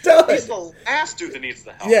stud. He's the last dude that needs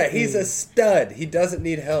the help. Yeah, he's a stud. He doesn't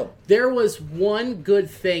need help. There was one good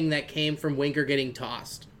thing that came from Winker getting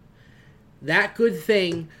tossed. That good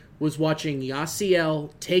thing was watching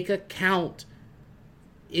Yasiel take a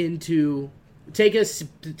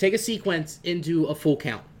sequence into a full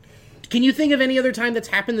count. Can you think of any other time that's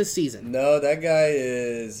happened this season? No, that guy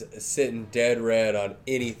is sitting dead red on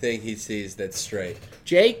anything he sees that's straight.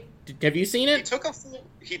 Jake, have you seen He it?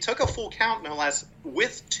 took a full count, no less,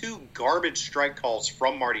 with 2 garbage strike calls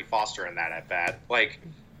from Marty Foster in that at bat. Like,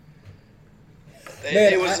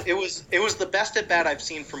 Man, it was the best at bat I've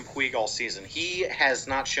seen from Puig all season. He has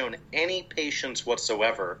not shown any patience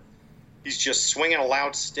whatsoever. He's just swinging a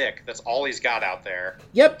loud stick. That's all he's got out there.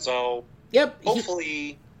 Yep. So Yep.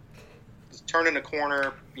 hopefully, he's turning a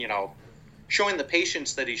corner. Showing the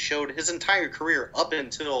patience that he showed his entire career up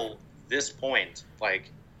until this point.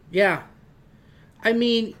 Like, Yeah. I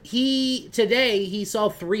mean, today he saw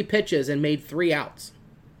 3 pitches and made 3 outs.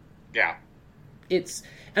 yeah.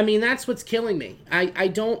 That's what's killing me. I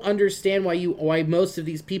don't understand why most of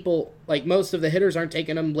these people, like most of the hitters, aren't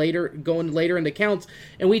taking them going later into counts.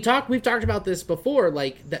 And we've talked about this before,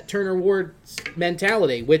 like that Turner Ward's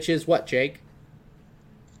mentality, which is what, Jake?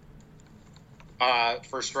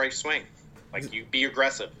 First strike swing. Like, you be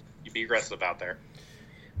aggressive. You be aggressive out there.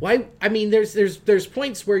 Why? I mean, there's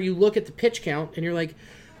points where you look at the pitch count and you're like,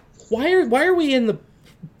 why are we in the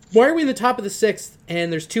top of the 6th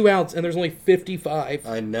and there's 2 outs and there's only 55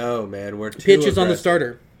 I know, man. We're too pitches on the aggressive.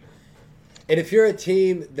 starter? And if you're a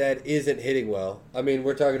team that isn't hitting well, I mean,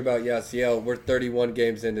 we're talking about Yasiel. We're 31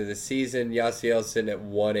 games into the season. Yasiel's sitting at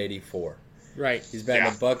 184. Right. He's batting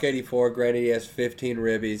a .184. Granted, he has 15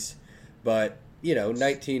 ribbies, but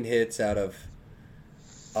 19 hits out of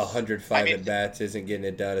 105 at bats isn't getting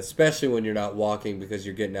it done, especially when you're not walking because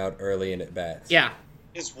you're getting out early in at bats. Yeah.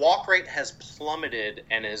 His walk rate has plummeted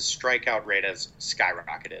and his strikeout rate has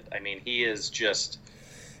skyrocketed. I mean, he is just.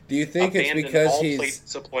 Do you think it's abandoned because all he's plate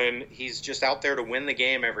discipline? He's just out there to win the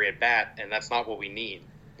game every at bat, and that's not what we need.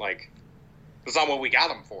 Like, that's not what we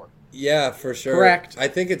got him for. Yeah, for sure. Correct. I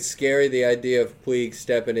think it's scary, the idea of Puig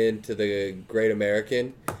stepping into the Great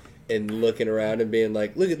American and looking around and being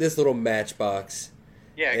like, look at this little matchbox.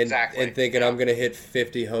 Yeah, And, exactly. and thinking, I'm going to hit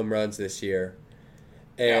 50 home runs this year.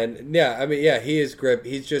 And, he is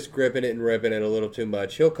he's just gripping it and ripping it a little too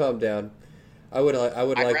much. He'll calm down. I would like to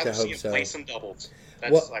hope so. I'd rather see him play some doubles.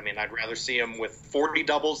 I'd rather see him with 40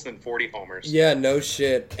 doubles than 40 homers. Yeah, no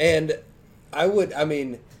shit. And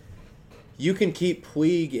you can keep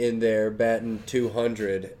Puig in there batting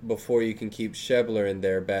 200 before you can keep Schebler in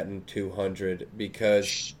there batting 200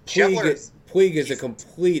 because Puig is a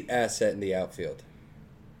complete asset in the outfield.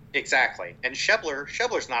 Exactly. And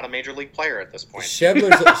Schebler's not a major league player at this point.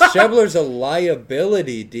 Schebler's a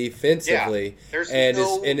liability defensively and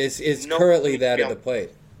is currently that at the plate.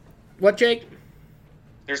 What, Jake?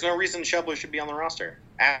 There's no reason Schebler should be on the roster.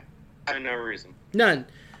 No reason. None.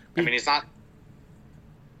 I mean, he's not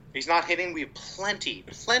hitting. We have plenty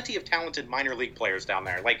of talented minor league players down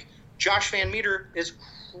there. Like, Josh Van Meter is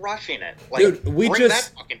crushing it. Like, dude,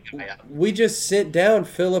 that fucking guy up. We just sent down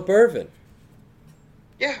Phillip Ervin.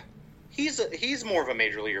 Yeah, he's more of a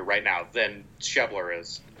major leaguer right now than Schebler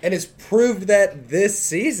is. And has proved that this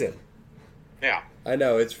season. Yeah. I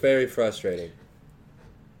know, it's very frustrating.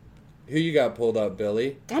 Who you got pulled up,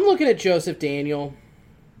 Billy? I'm looking at Joseph Daniel.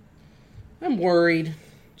 I'm worried.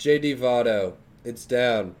 J.D. Votto. It's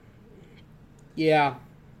down. Yeah.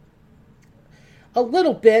 A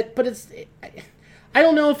little bit, but I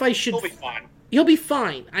don't know if I should... He'll be fine. He'll be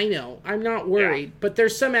fine, I know. I'm not worried. But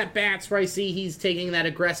there's some at-bats where I see he's taking that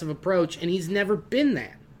aggressive approach, and he's never been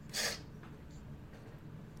that.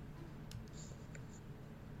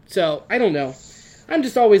 So, I don't know. I'm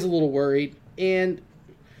just always a little worried, and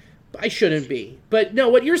I shouldn't be. But, no,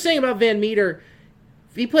 what you're saying about Van Meter,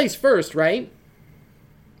 he plays first, right?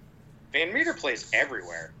 Van Meter plays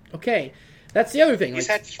everywhere. Okay. That's the other thing. He's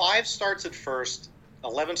had 5 starts at first,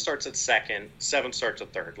 11 starts at second, 7 starts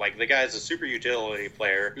at third. Like, the guy's a super utility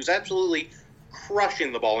player who's absolutely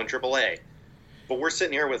crushing the ball in AAA. But we're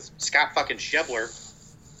sitting here with Scott fucking Schebler,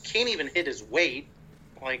 can't even hit his weight.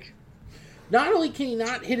 Like, not only can he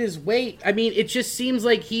not hit his weight, I mean, it just seems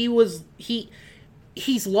like he's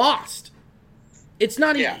lost. It's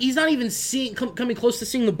not. Yeah. He's not even coming close to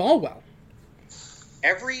seeing the ball well.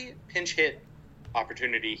 Every pinch hit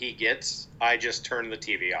opportunity he gets, I just turn the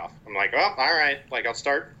TV off. I'm like, oh, all right. Like, I'll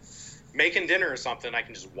start making dinner or something. I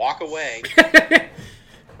can just walk away.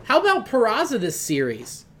 How about Peraza this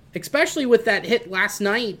series? Especially with that hit last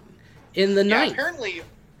night in the ninth. Apparently,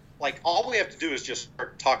 like, all we have to do is just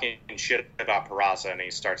start talking shit about Peraza and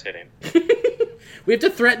he starts hitting. We have to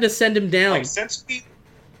threaten to send him down. Like, since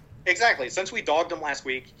we dogged him last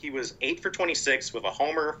week, he was 8 for 26 with a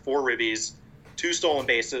homer, 4 ribbies, 2 stolen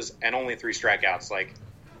bases, and only 3 strikeouts. Like,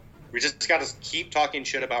 we just got to keep talking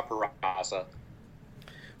shit about Peraza.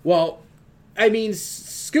 Well, I mean,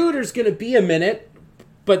 Scooter's going to be a minute,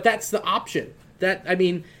 but that's the option.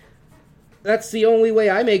 That's the only way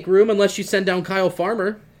I make room, unless you send down Kyle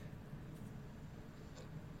Farmer.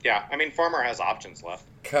 Yeah, I mean, Farmer has options left.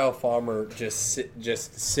 Kyle Farmer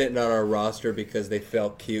just sitting on our roster because they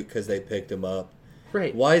felt cute because they picked him up.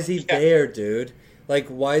 Right. Why is he there, dude? Like,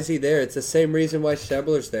 why is he there? It's the same reason why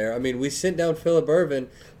Schebler's there. I mean, we sent down Phillip Ervin,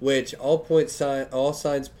 which all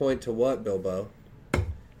signs point to what, Bilbo?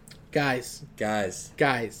 Guys.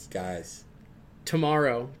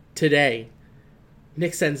 Tomorrow, today,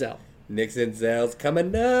 Nick Senzel. Nick Senzel's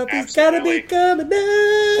coming up. Absolutely. He's got to be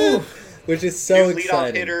coming up. Which is so New leadoff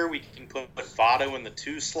exciting. hitter. We can put Votto in the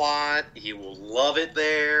 2 slot. He will love it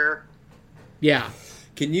there. Yeah.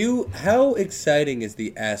 How exciting is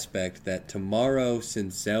the aspect that tomorrow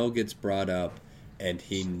Senzel gets brought up and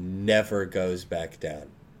he never goes back down?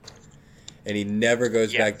 And he never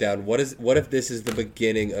goes back down. What if this is the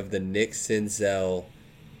beginning of the Nick Senzel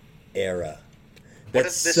era?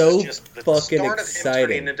 That's so fucking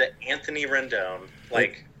exciting. Him turning into Anthony Rendon,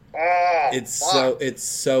 it's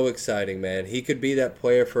so exciting, man. He could be that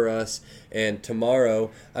player for us. And tomorrow,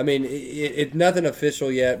 I mean, it's nothing official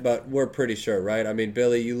yet, but we're pretty sure, right? I mean,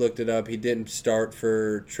 Billy, you looked it up. He didn't start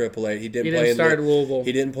for AAA. He didn't start at Louisville.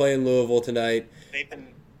 He didn't play in Louisville tonight. They've been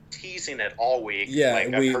teasing it all week. Yeah,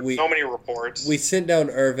 I've heard so many reports. We sent down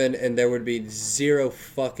Ervin, and there would be zero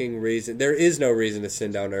fucking reason. There is no reason to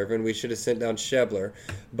send down Ervin. We should have sent down Schebler,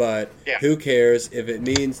 but who cares if it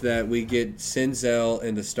means that we get Senzel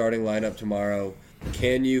in the starting lineup tomorrow?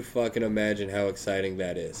 Can you fucking imagine how exciting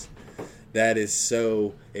that is? That is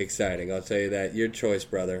so exciting. I'll tell you that. Your choice,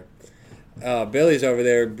 brother. Billy's over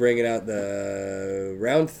there bringing out the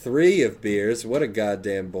round 3 of beers. What a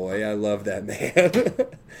goddamn boy. I love that man.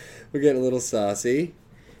 We're getting a little saucy.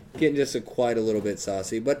 Getting just quite a little bit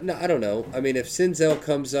saucy. But no, I don't know. I mean, if Senzel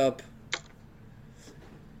comes up,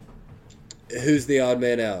 who's the odd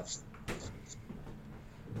man out?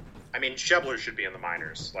 I mean, Schebler should be in the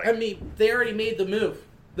minors. I mean, they already made the move.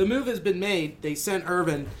 The move has been made. They sent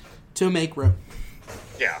Ervin to make room.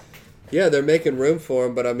 Yeah. Yeah, they're making room for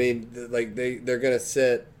him, but I mean, like they're gonna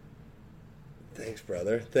sit. Thanks,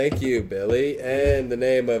 brother. Thank you, Billy. And the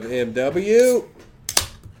name of MW.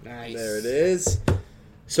 Nice. There it is.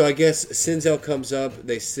 So I guess Senzel comes up.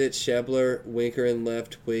 They sit Schebler, Winker in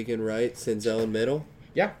left, Puig in right, Senzel in middle.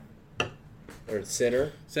 Yeah. Or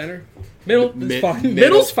center. Middle is fine.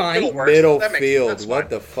 Middle's fine. Middle That's field. fine. What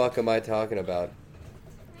the fuck am I talking about?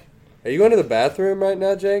 Are you going to the bathroom right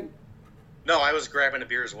now, Jake? No, I was grabbing a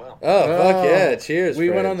beer as well. Oh, fuck yeah. Cheers, We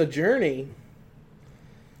went friend. on the journey.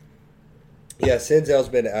 Yeah, Senzel's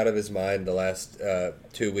been out of his mind the last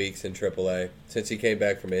 2 weeks in AAA since he came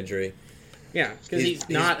back from injury. Yeah, because he's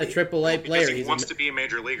not a AAA player. Because he wants to be a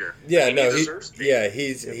major leaguer. Yeah, He deserves to be.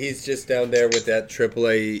 he's just down there with that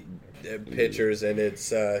AAA pitchers, and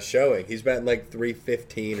it's showing. He's batting like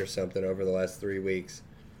 315 or something over the last 3 weeks.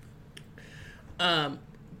 I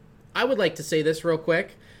would like to say this real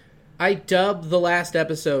quick. I dubbed the last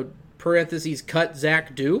episode, parentheses, cut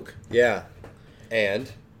Zach Duke. Yeah,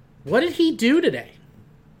 and What did he do today?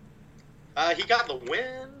 He got the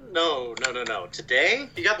win. No. Today?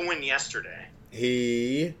 He got the win yesterday.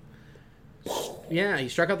 he Yeah, he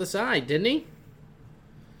struck out the side, didn't he?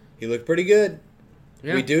 looked pretty good.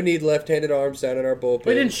 Yeah. We do need left-handed arms down in our bullpen.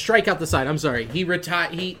 We didn't strike out the side. I'm sorry. He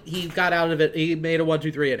retired. He got out of it. He made a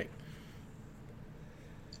 1-2-3 inning.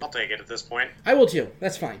 I'll take it at this point. I will too.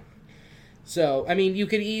 That's fine. So, I mean, you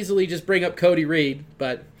could easily just bring up Cody Reed,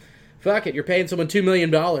 but fuck it. You're paying someone $2 million.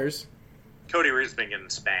 Cody Reed's been getting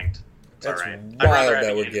spanked. It's That's all right. I'd rather wild have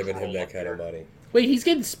that him we're get giving him control that up kind of there. money. Wait, he's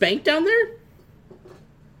getting spanked down there?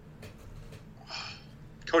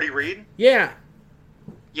 Cody Reed? Yeah.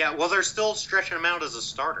 Yeah, well, they're still stretching him out as a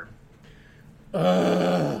starter.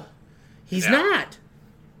 He's Yeah. not.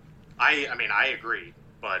 I mean, I agree,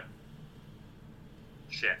 but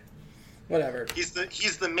shit. Whatever. He's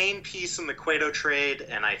the main piece in the Cueto trade,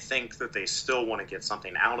 and I think that they still want to get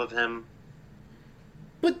something out of him.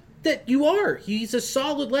 But that you are. He's a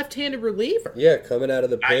solid left-handed reliever. Yeah, coming out of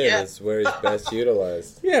the pen yet. is where he's best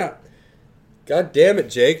utilized. Yeah. God damn it,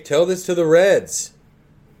 Jake. Tell this to the Reds.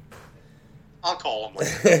 I'll call him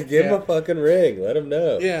later. Give him a fucking ring. Let him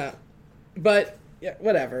know. Yeah. But, yeah,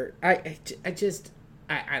 whatever. I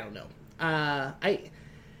don't know.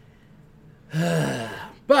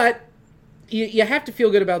 But you have to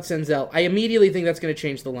feel good about Senzel. I immediately think that's going to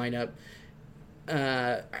change the lineup.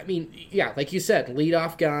 I mean, yeah, like you said,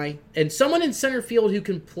 leadoff guy. And someone in center field who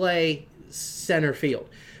can play center field.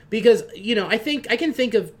 Because, you know, I can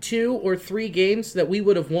think of 2 or 3 games that we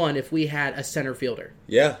would have won if we had a center fielder.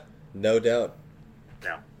 Yeah, no doubt.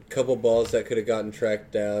 No. Couple balls that could have gotten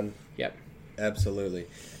tracked down. Yep. Absolutely.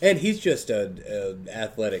 And he's just an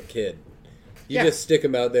athletic kid. You Yeah. just stick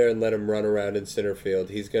him out there and let him run around in center field.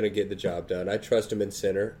 He's going to get the job done. I trust him in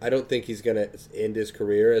center. I don't think he's going to end his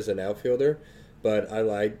career as an outfielder, but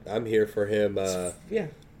I'm here for him Yeah,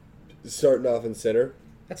 starting off in center.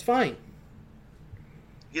 that's fine.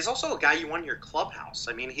 He's also a guy you want in your clubhouse.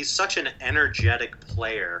 I mean, he's such an energetic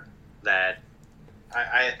player that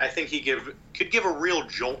I think he could give a real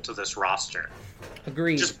jolt to this roster.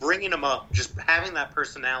 Agreed. Just bringing him up, just having that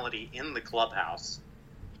personality in the clubhouse.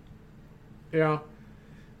 Yeah.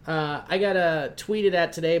 I got tweeted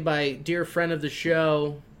at today by dear friend of the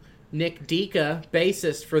show, Nick Dika,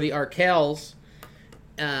 bassist for the Arkells,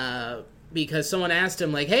 because someone asked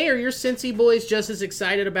him, like, hey, are your Cincy boys just as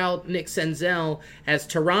excited about Nick Senzel as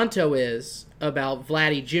Toronto is about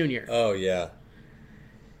Vladdy Jr.? Oh, yeah.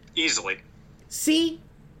 Easily. See,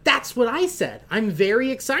 that's what I said. I'm very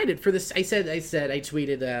excited for this. I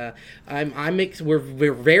tweeted,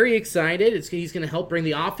 we're very excited. He's going to help bring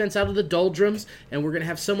the offense out of the doldrums, and we're going to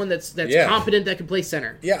have someone that's Yeah. competent that can play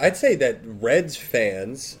center. Yeah, I'd say that Reds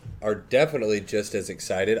fans are definitely just as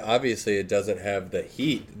excited. Obviously, it doesn't have the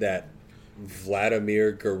heat that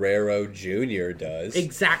Vladimir Guerrero Jr. does.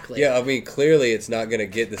 Exactly. Yeah, I mean, clearly it's not going to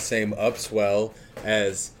get the same upswell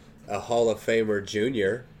as a Hall of Famer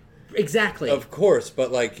Jr. Exactly. Of course,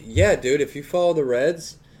 but like, yeah, dude, if you follow the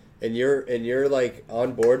Reds and you're like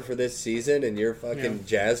on board for this season and you're fucking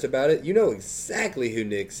jazzed about it, you know exactly who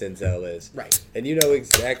Nick Senzel is. Right. And you know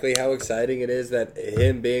exactly how exciting it is that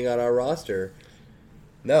him being on our roster.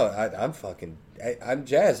 No, I'm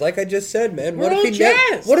jazzed. Like I just said, man. We're all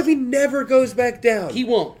jazzed. What if he never goes back down? He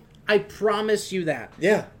won't. I promise you that.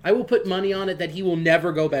 Yeah. I will put money on it that he will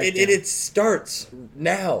never go back And down. it starts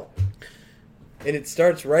now. And it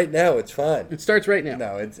starts right now. It's fine. It starts right now.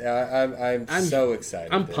 No, it's I'm so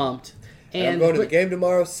excited. I'm man. pumped. And I'm going to the game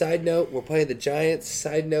tomorrow. Side note, we're playing the Giants.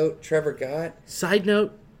 Side note, Trevor Gott. Side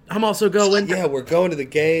note, I'm also going. Yeah, we're going to the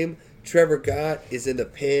game. Trevor Gott is in the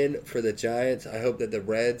pin for the Giants. I hope that the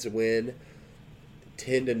Reds win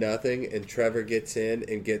 10-0, and Trevor gets in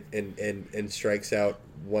and strikes out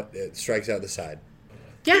the side.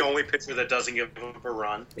 Yeah. The only pitcher that doesn't give up a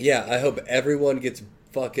run. Yeah, I hope everyone gets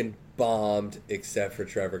fucking bombed except for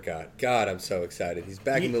Trevor Gott. God, I'm so excited. He's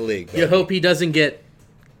back in the league. You hope he doesn't get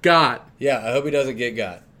got. Yeah, I hope he doesn't get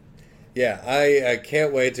got. Yeah, I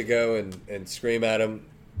can't wait to go and scream at him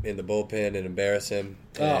in the bullpen and embarrass him,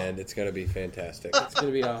 and it's going to be fantastic. It's going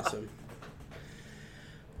to be awesome.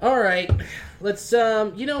 All right. Let's,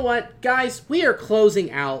 you know what, guys? We are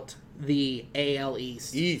closing out the AL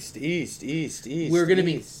East. East. We're going to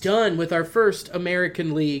be done with our first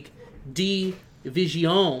American League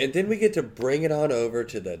Division. And then we get to bring it on over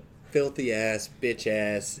to the filthy ass, bitch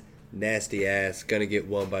ass, nasty ass, gonna get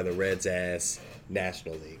won by the Reds ass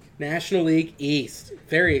National League. National League East.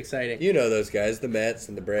 Very exciting. You know those guys, the Mets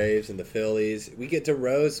and the Braves and the Phillies. We get to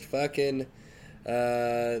roast fucking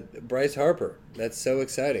Bryce Harper. That's so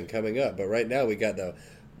exciting coming up. But right now we got the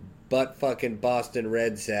butt fucking Boston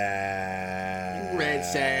Red Sox.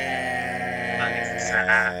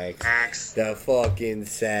 The fucking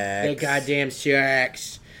Sox. The goddamn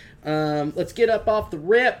Sox. Let's get up off the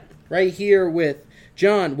rip right here with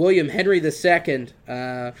John William Henry II.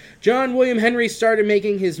 John William Henry started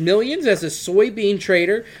making his millions as a soybean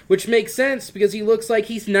trader, which makes sense because he looks like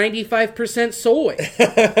he's 95% soy.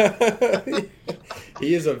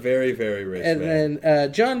 He is a very, very rich man. And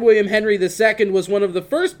then John William Henry II was one of the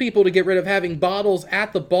first people to get rid of having bottles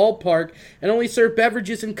at the ballpark and only serve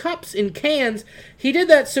beverages in cups, in cans. He did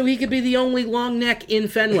that so he could be the only long neck in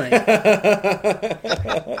Fenway.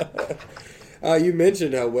 You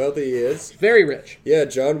mentioned how wealthy he is. Very rich. Yeah,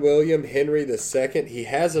 John William Henry II. He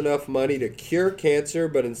has enough money to cure cancer,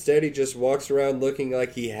 but instead he just walks around looking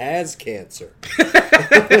like he has cancer.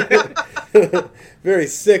 Very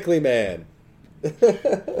sickly man.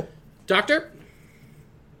 Doctor?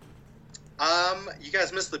 You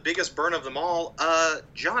guys missed the biggest burn of them all.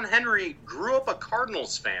 John Henry grew up a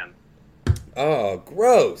Cardinals fan. Oh,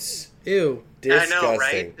 gross. Ew. Disgusting. I know,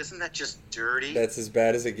 right? Isn't that just dirty? That's as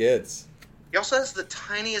bad as it gets. He also has the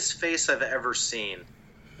tiniest face I've ever seen.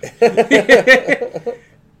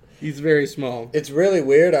 He's very small. It's really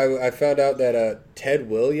weird. I found out that Ted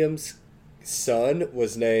Williams' son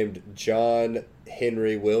was named John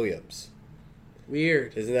Henry Williams.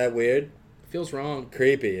 Weird. Isn't that weird? Feels wrong.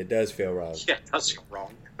 Creepy. It does feel wrong. Yeah, that's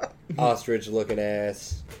wrong. Ostrich-looking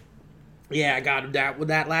ass. Yeah, I got that with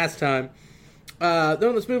that last time.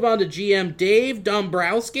 Then let's move on to GM Dave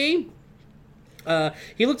Dombrowski.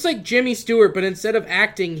 He looks like Jimmy Stewart, but instead of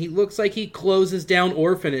acting, he looks like he closes down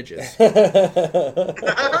orphanages.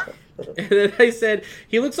 And then I said,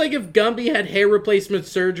 he looks like if Gumby had hair replacement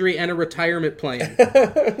surgery and a retirement plan.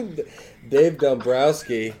 Dave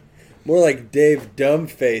Dombrowski. More like Dave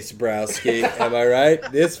Dumbface Browski. Am I right?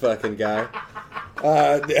 This fucking guy.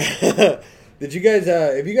 Did you guys,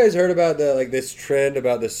 have you guys heard about this trend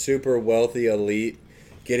about the super wealthy elite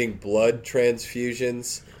getting blood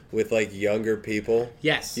transfusions with like younger people?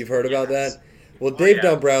 Yes. You've heard about that? Well, Dave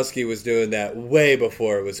Dombrowski was doing that way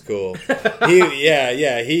before it was cool. When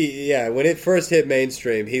it first hit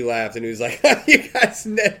mainstream, he laughed and he was like,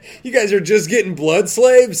 "You guys are just getting blood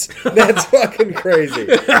slaves? That's fucking crazy.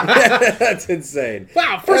 That's insane.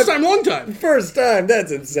 Wow, first time, long time. First time.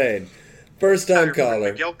 That's insane. First time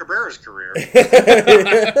caller. Miguel Cabrera's career.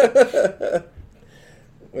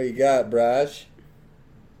 What you got, Brash?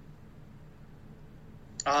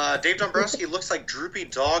 Dave Dombrowski looks like Droopy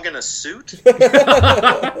Dog in a suit. Oh,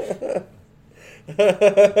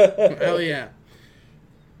 yeah.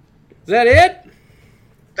 Is that it?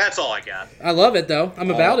 That's all I got. I love it, though.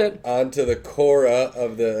 I'm about it. On to the Cora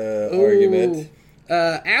of the argument.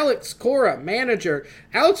 Alex Cora, manager.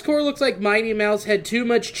 Alex Cora looks like Mighty Mouse had too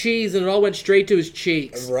much cheese and it all went straight to his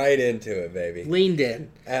cheeks. Right into it, baby. Leaned in.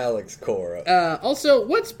 Alex Cora. Also,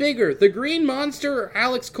 what's bigger, the green monster or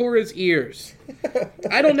Alex Cora's ears?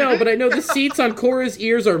 I don't know, but I know the seats on Cora's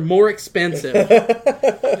ears are more expensive.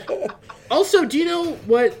 Also, do you know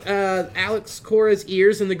what Alex Cora's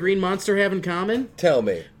ears and the green monster have in common? Tell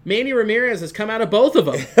me. Manny Ramirez has come out of both of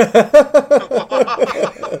them.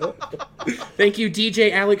 Thank you,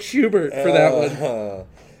 DJ Alex Schubert, for that one.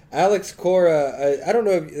 Alex Cora, I don't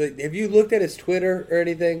know, have you looked at his Twitter or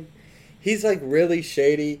anything? He's like really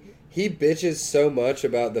shady. He bitches so much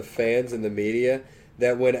about the fans and the media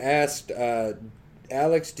that when asked,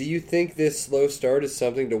 Alex, do you think this slow start is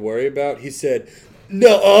something to worry about? He said,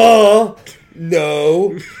 no.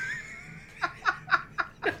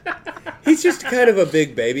 He's just kind of a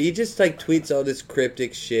big baby. He just like tweets all this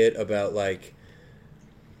cryptic shit about like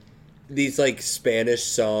these like Spanish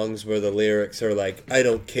songs where the lyrics are like, I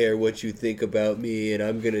don't care what you think about me and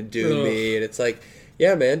I'm gonna do me, and it's like,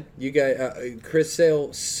 yeah, man, you guys, Chris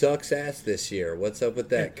Sale sucks ass this year. What's up with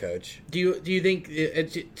that, Coach? Do you think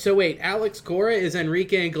so? Wait, Alex Cora is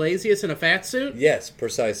Enrique Iglesias in a fat suit? Yes,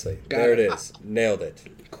 precisely. There it is. Nailed it.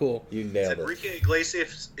 Cool. You nailed it. Enrique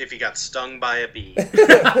Iglesias if he got stung by a bee.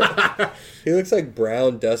 He looks like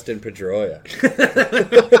brown Dustin Pedroia.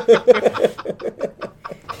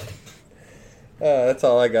 That's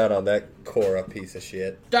all I got on that Cora piece of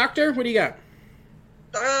shit. Doctor, what do you got?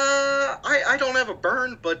 I don't have a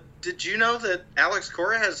burn, but did you know that Alex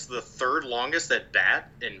Cora has the third longest at bat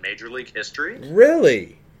in Major League history?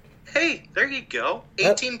 Really? Hey, there you go.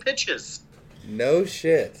 18 pitches. No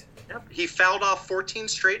shit. Yep. He fouled off 14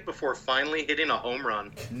 straight before finally hitting a home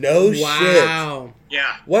run. No shit. Wow.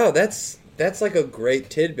 Yeah. Wow, that's like a great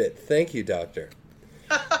tidbit. Thank you, Doctor.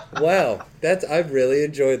 Wow, I really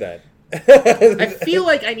enjoy that. I feel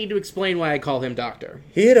like I need to explain why I call him Doctor.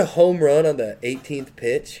 He hit a home run on the 18th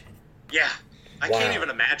pitch. Yeah. I can't even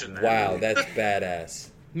imagine that. Wow, that's badass.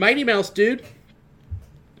 Mighty Mouse, dude.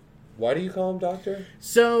 Why do you call him Doctor?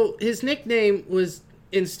 So, his nickname was,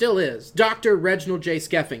 and still is, Dr. Reginald J.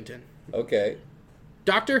 Skeffington. Okay.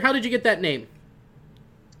 Doctor, how did you get that name?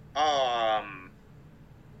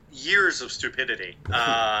 Years of stupidity.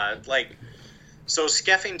 So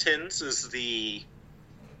Skeffington's is the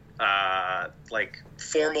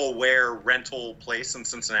formal wear rental place in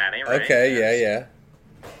Cincinnati, right? Okay, yeah.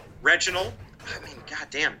 Reginald, I mean,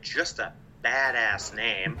 goddamn, just a badass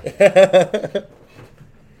name.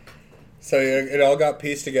 So it all got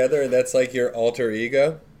pieced together, and that's like your alter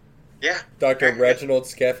ego? Yeah. Dr. Reginald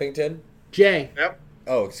Skeffington? J. Yep.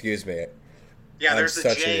 Oh, excuse me. Yeah, I'm there's a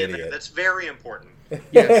such J an in there. idiot. That's very important.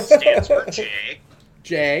 Yes. It stands for J.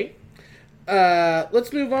 J.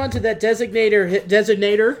 Let's move on to that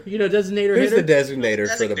designator. You know, designator Who's hitter? the designator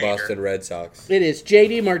for the Designator. Boston Red Sox? It is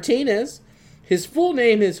J.D. Martinez. His full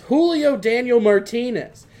name is Julio Daniel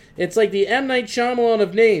Martinez. It's like the M. Night Shyamalan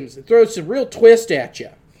of names. It throws some real twist at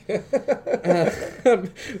you.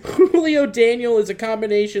 Julio Daniel is a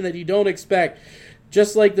combination that you don't expect,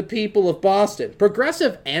 just like the people of Boston.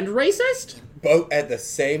 Progressive and racist? Both at the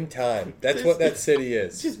same time. That's what that city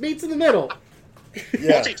is. Just meets in the middle.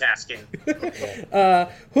 Yeah. Multitasking.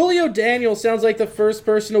 Julio Daniel sounds like the first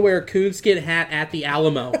person to wear a coonskin hat at the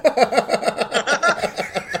Alamo.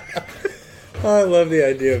 I love the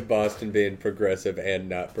idea of Boston being progressive and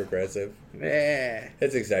not progressive.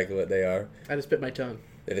 That's exactly what they are. I just bit my tongue.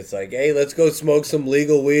 And it's like, hey, let's go smoke some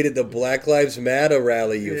legal weed at the Black Lives Matter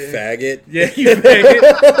rally, you faggot. Yeah, you faggot.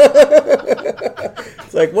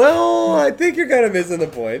 It's like, well, I think you're kind of missing the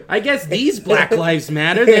point. I guess these Black Lives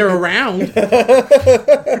Matter. They're around.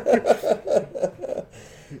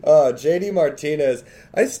 JD Martinez.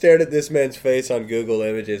 I stared at this man's face on Google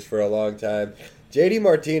Images for a long time. JD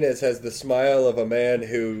Martinez has the smile of a man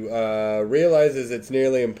who realizes it's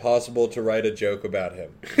nearly impossible to write a joke about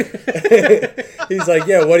him. He's like,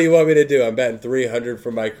 yeah, what do you want me to do? I'm batting 300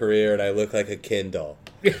 for my career and I look like a Ken doll.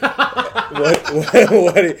 what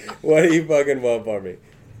do you fucking want from me?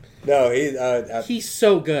 No, he's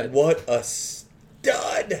so good. What a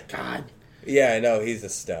stud. God. Yeah, I know, he's a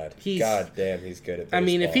stud. God damn, he's good at baseball. I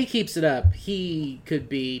mean, if he keeps it up, he could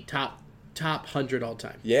be top 100 all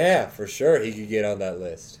time. Yeah, for sure. He could get on that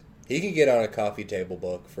list. He could get on a coffee table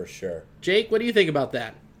book for sure. Jake, what do you think about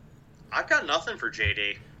that? I've got nothing for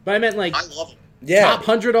JD. But I meant I love him. Yeah. Top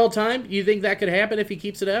 100 all time? You think that could happen if he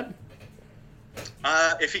keeps it up?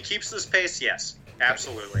 If he keeps this pace, yes.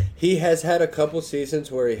 Absolutely. He has had a couple seasons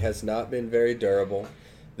where he has not been very durable.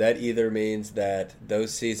 That either means that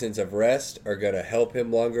those seasons of rest are going to help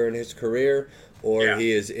him longer in his career, or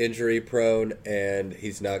he is injury prone and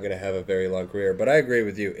he's not going to have a very long career. But I agree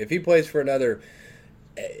with you. If he plays for another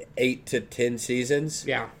 8 to 10 seasons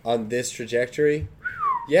on this trajectory,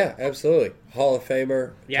 yeah, absolutely. Hall of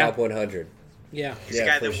Famer, top 100. Yeah. He's a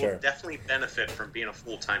guy that will definitely benefit from being a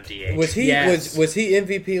full-time DH. Was he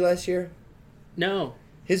MVP last year? No.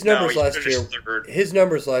 His numbers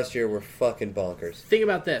last year were fucking bonkers. Think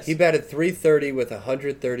about this. He batted .330 with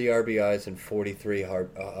 130 RBIs and 43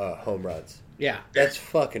 home runs. Yeah. That's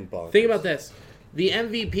fucking bonkers. Think about this. The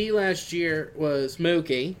MVP last year was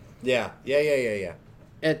Mookie. Yeah.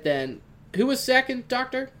 And then, who was second,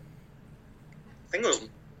 Doctor? I think it was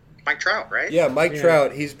Mike Trout, right? Yeah, Mike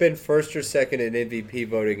Trout. He's been first or second in MVP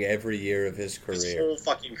voting every year of his career. His whole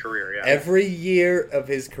fucking career, yeah. Every year of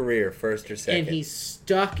his career, first or second. And he's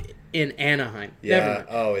stuck in Anaheim. Yeah. Never mind.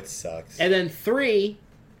 Oh, it sucks. And then 3,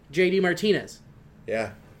 JD Martinez.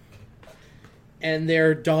 Yeah. And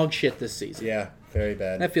they're dog shit this season. Yeah, very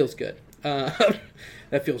bad. That feels good.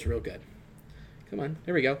 That feels real good. Come on,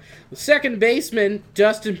 there we go. The second baseman,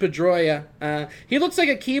 Dustin Pedroia. He looks like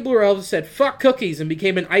a Keebler elf said, fuck cookies, and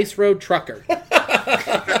became an ice road trucker.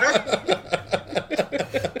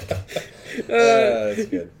 That's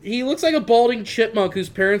good. He looks like a balding chipmunk whose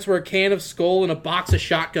parents were a can of Skull and a box of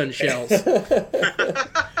shotgun shells.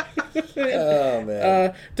 Oh,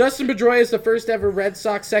 man. Dustin Pedroia is the first ever Red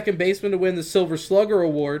Sox second baseman to win the Silver Slugger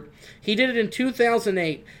Award. He did it in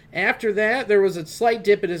 2008. After that, there was a slight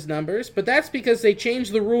dip in his numbers, but that's because they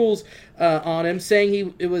changed the rules on him,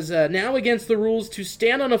 saying it was now against the rules to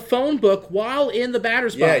stand on a phone book while in the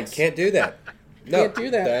batter's box. Yeah, you can't do that. No, can't do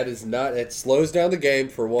that. That is not. It slows down the game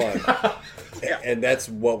for one, and that's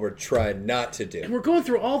what we're trying not to do. And we're going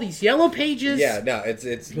through all these yellow pages. Yeah, no,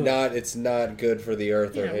 it's not good for the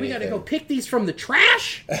earth or anything. We got to go pick these from the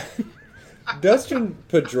trash. Dustin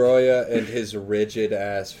Pedroia and his rigid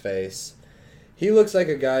ass face. He looks like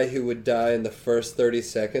a guy who would die in the first 30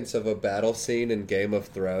 seconds of a battle scene in Game of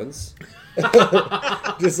Thrones.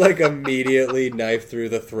 Just like immediately knife through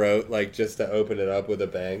the throat, like just to open it up with a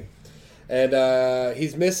bang. And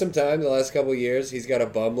he's missed some time the last couple of years. He's got a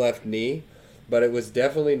bum left knee, but it was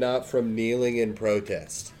definitely not from kneeling in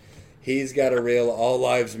protest. He's got a real all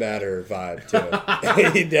lives matter vibe to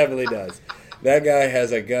him. He definitely does. That guy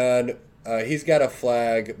has a gun. He's got a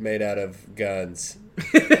flag made out of guns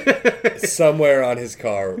somewhere on his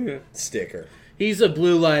car sticker. He's a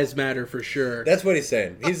Blue Lives Matter for sure. That's what he's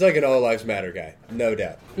saying. He's like an all lives matter guy, no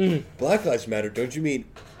doubt. Black Lives Matter, don't you mean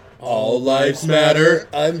all lives matter?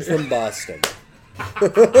 I'm from Boston.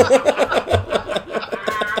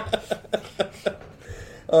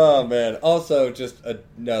 Oh man! Also, just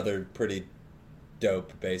another pretty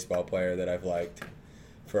dope baseball player that I've liked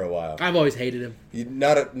for a while. I've always hated him.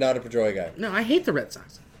 Not a Pedroia guy. No, I hate the Red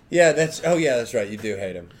Sox. Yeah, that's right. You do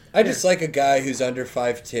hate him. I just like a guy who's under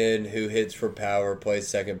 5'10", who hits for power, plays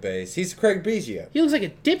second base. He's Craig Biggio. He looks like a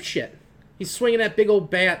dipshit. He's swinging that big old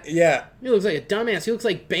bat. Yeah. He looks like a dumbass. He looks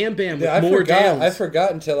like Bam Bam with I more downs. I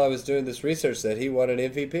forgot until I was doing this research that he won an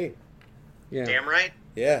MVP. Yeah. Damn right.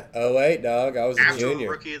 Yeah. 08, dog. I was a After junior.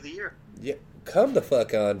 Rookie of the Year. Yeah. Come the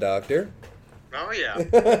fuck on, doctor. Oh,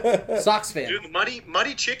 yeah. Sox fan. Dude,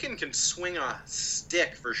 Muddy Chicken can swing a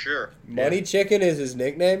stick for sure. Muddy Chicken is his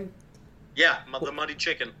nickname? Yeah, the Muddy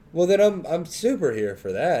Chicken. Well, then I'm super here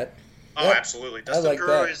for that. Oh, Yeah, absolutely. I Dustin like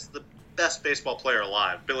Pedroia that. is the best baseball player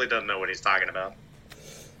alive. Billy doesn't know what he's talking about.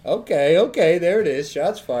 Okay, there it is.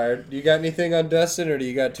 Shots fired. You got anything on Dustin, or do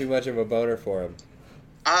you got too much of a boner for him?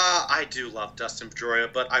 I do love Dustin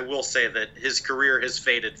Pedroia, but I will say that his career has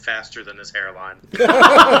faded faster than his hairline.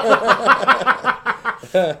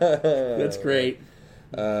 That's great.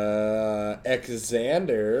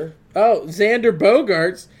 Xander. Oh, Xander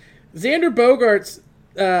Bogaerts. Xander Bogaerts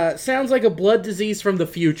sounds like a blood disease from the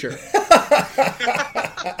future.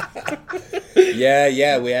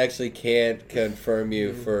 Yeah, we actually can't confirm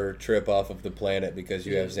you for trip off of the planet because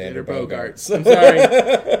you have Xander Bogaerts. I'm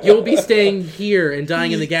sorry. You'll be staying here and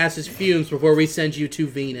dying in the gaseous fumes before we send you to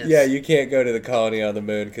Venus. Yeah, you can't go to the colony on the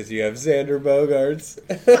moon because you have Xander Bogaerts.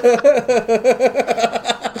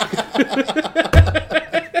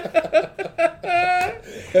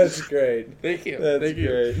 That's great. Thank you. That's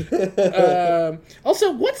great.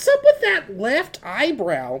 Also, what's up with that left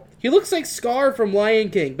eyebrow? He looks like Scar from Lion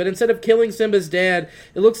King, but instead of killing Simba's dad,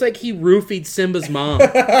 it looks like he roofied Simba's mom.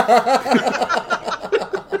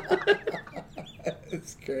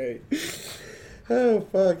 That's great. Oh,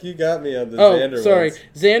 fuck, you got me on the Xander ones.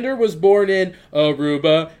 Xander was born in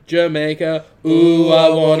Aruba, Jamaica. Ooh, I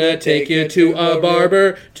wanna take you to a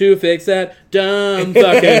barber to fix that dumb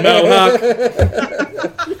fucking mohawk.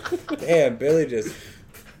 Damn, Billy just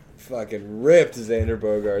fucking ripped Xander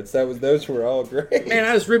Bogaerts. Those were all great. Man,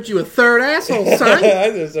 I just ripped you a third asshole, son. I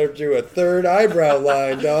just ripped you a third eyebrow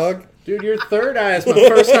line, dog. Dude, your third eye is my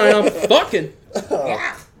first time I'm fucking.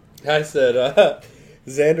 I said,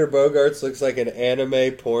 Xander Bogaerts looks like an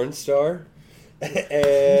anime porn star.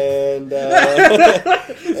 And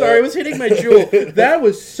sorry, I was hitting my jewel. That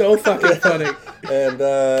was so fucking funny. And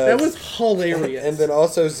that was hilarious. And then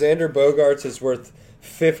also Xander Bogaerts is worth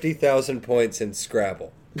 50,000 points in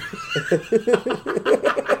Scrabble.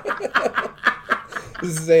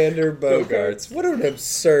 Xander Bogaerts. What an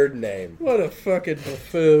absurd name. What a fucking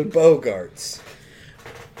buffoon. Bogaerts.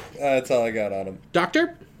 That's all I got on him.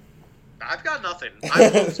 Doctor? I've got nothing. I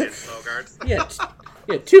love Xander Bogaerts.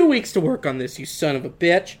 Yeah, 2 weeks to work on this, you son of a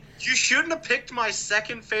bitch. You shouldn't have picked my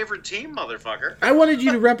second favorite team, motherfucker. I wanted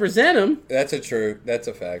you to represent him. That's a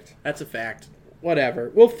fact. That's a fact.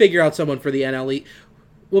 Whatever. We'll figure out someone for the NL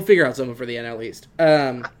East.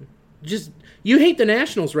 Just, you hate the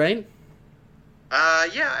Nationals, right?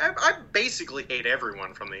 Yeah, I basically hate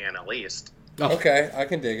everyone from the NL East. Oh, okay, I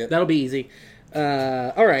can dig it. That'll be easy.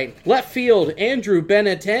 All right. Left field, Andrew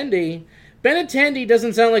Benintendi. Benintendi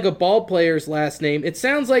doesn't sound like a ball player's last name. It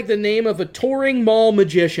sounds like the name of a touring mall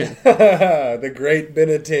magician. The great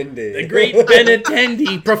Benintendi. The great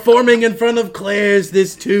Benintendi performing in front of Claire's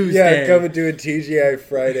this Tuesday. Yeah, coming to a TGI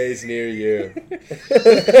Fridays near you.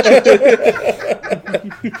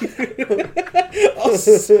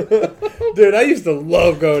 Dude, I used to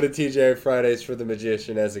love going to TGI Fridays for the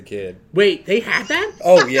magician as a kid. Wait, they had that?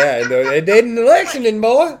 Oh, yeah. No, they did in Lexington,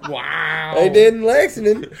 boy. Wow. They did in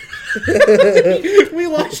Lexington. We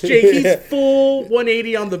watched Jakey's full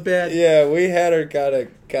 180 on the bed. Yeah, we had her got a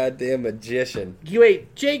goddamn magician.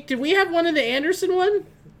 Wait, Jake, did we have one of the Anderson one?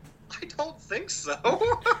 I don't think so.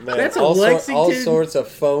 Man, that's a Lexington. All Lexington. sorts of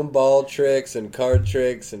foam ball tricks and card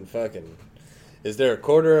tricks and fucking... Is there a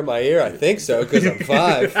quarter in my ear? I think so, because I'm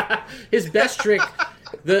 5. His best trick...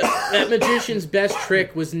 That magician's best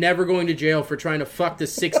trick was never going to jail for trying to fuck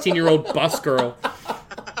this 16-year-old bus girl.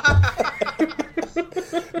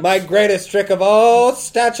 My greatest trick of all,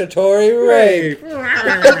 statutory rape.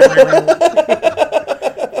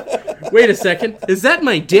 Wait a second. Is that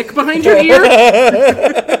my dick behind your ear?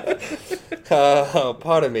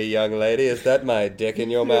 Pardon me, young lady. Is that my dick in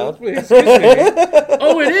your mouth? Excuse me.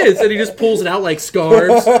 Oh, it is. And he just pulls it out like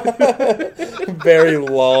scarves. Very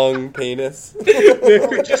long penis.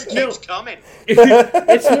 It just keeps coming.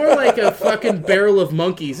 It's more like a fucking barrel of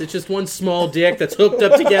monkeys. It's just one small dick that's hooked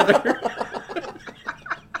up together.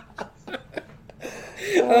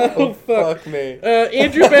 Oh, fuck me.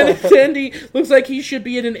 Andrew Benintendi looks like he should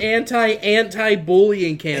be in an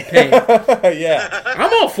anti-bullying campaign. Yeah.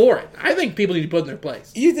 I'm all for it. I think people need to put in their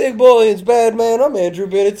place. You think bullying's bad, man? I'm Andrew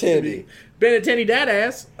Benintendi. Benintendi dad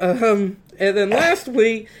ass. And then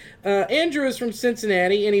lastly, Andrew is from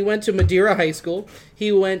Cincinnati, and he went to Madeira High School.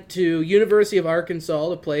 He went to University of Arkansas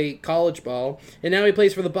to play college ball, and now he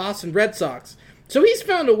plays for the Boston Red Sox. So he's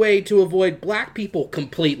found a way to avoid black people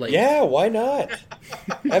completely. Yeah, why not?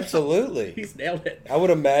 Absolutely. He's nailed it. I would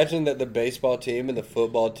imagine that the baseball team and the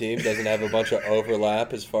football team doesn't have a bunch of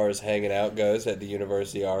overlap as far as hanging out goes at the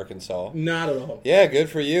University of Arkansas. Not at all. Yeah, good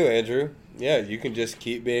for you, Andrew. Yeah, you can just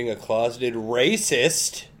keep being a closeted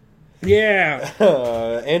racist. Yeah.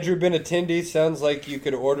 Andrew Benintendi sounds like you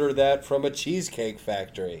could order that from a cheesecake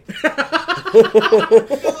factory.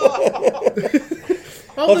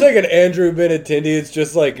 I'll take an Andrew Benintendi. It's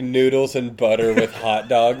just like noodles and butter with hot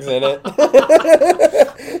dogs in it.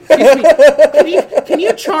 Can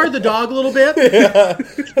you char the dog a little bit? Yeah,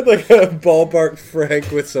 like a ballpark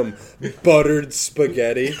Frank with some buttered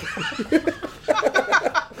spaghetti.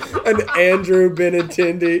 An Andrew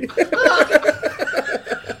Benintendi.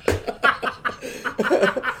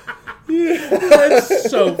 That's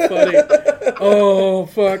so funny. Oh,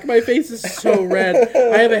 fuck. My face is so red.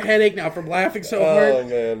 I have a headache now from laughing so hard. Oh,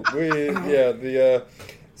 man. The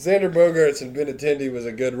Xander Bogaerts and Benintendi was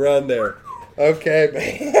a good run there. Okay,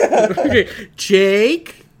 man. Okay,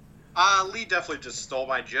 Jake? Lee definitely just stole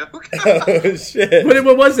my joke. Oh, shit.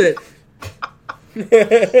 What was it?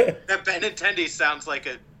 That Benintendi sounds like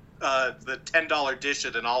the $10 dish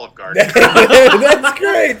at an Olive Garden. That's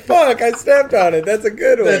great. Fuck, I stepped on it. That's a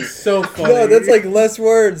good one. That's so funny. No, that's like less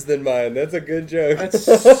words than mine. That's a good joke.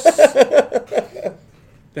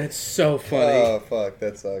 That's so funny. Oh, fuck,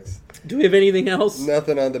 that sucks. Do we have anything else?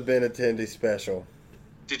 Nothing on the Benintendi special.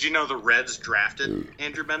 Did you know the Reds drafted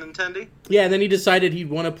Andrew Benintendi? Yeah, and then he decided he'd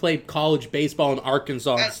want to play college baseball in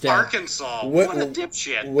Arkansas At instead. Arkansas. What a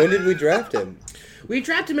dipshit. When did we draft him? We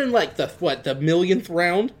drafted him in like the millionth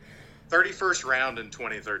round? 31st round in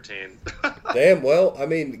 2013. Damn, well, I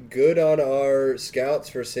mean, good on our scouts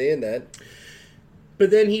for seeing that.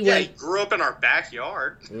 But then he Yeah, he went... grew up in our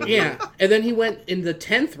backyard. Yeah, and then he went in the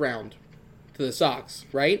 10th round to the Sox,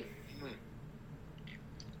 right?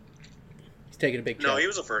 He's taking a big No, chunk. he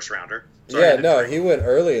was a first rounder. Yeah, no, he went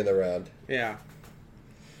early in the round. Yeah.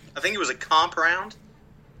 I think it was a comp round.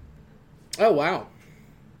 Oh, wow.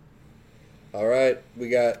 All right, we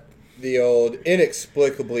got the old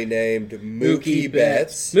inexplicably named Mookie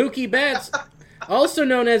Betts. Mookie Betts, also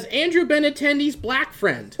known as Andrew Benintendi's black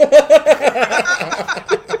friend.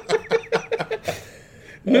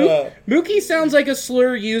 Mookie sounds like a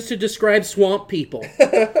slur used to describe swamp people.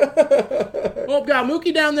 Oh, got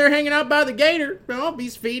Mookie down there hanging out by the gator. Oh,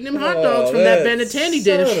 he's feeding him hot dogs from that Benintendi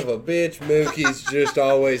dish. Son of a bitch, Mookie's just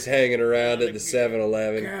always hanging around at the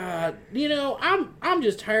 7-Eleven. God, I'm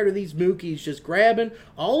just tired of these Mookies just grabbing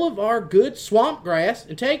all of our good swamp grass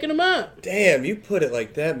and taking them up. Damn, you put it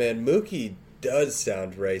like that, man. Mookie does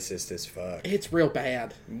sound racist as fuck. It's real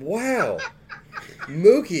bad. Wow.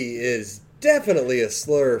 Mookie is definitely a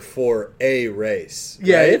slur for a race.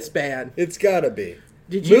 Yeah, right? it's bad. It's gotta be.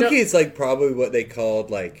 Did you know- Mookie's like probably what they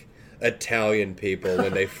called like Italian people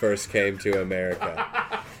when they first came to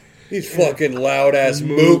America. These fucking loud ass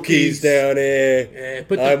Mookies down here.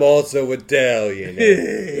 I'm also Italian.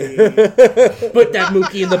 Put that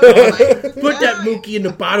Mookie in the bottom. Put that Mookie in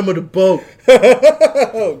the bottom of the boat.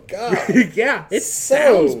 Oh God. Yeah, it So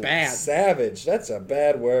sounds bad. savage. That's a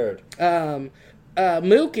bad word.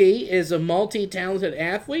 Mookie is a multi-talented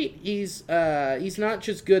athlete. He's not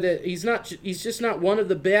just good at he's just not one of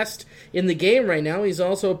the best in the game right now. He's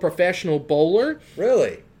also a professional bowler.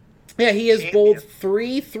 Really? Yeah, he has bowled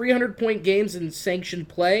 300-point games in sanctioned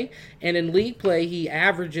play, and in league play he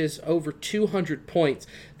averages over 200 points.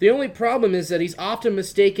 The only problem is that he's often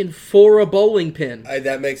mistaken for a bowling pin.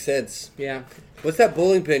 That makes sense. Yeah. What's that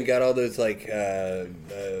bowling pin got all those like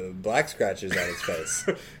black scratches on his face?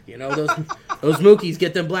 You know, those Mookies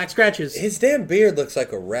get them black scratches. His damn beard looks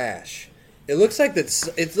like a rash. It looks like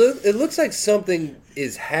it looks like something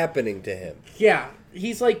is happening to him. Yeah,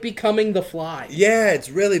 he's like becoming the Fly. Yeah, it's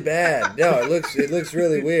really bad. No, it looks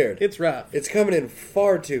really weird. It's rough. It's coming in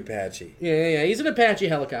far too patchy. Yeah. He's an Apache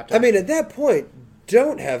helicopter. I mean, at that point,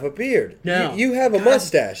 don't have a beard. No. You have a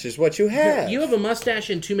mustache is what you have. You have a mustache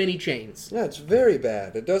and too many chains. No, it's very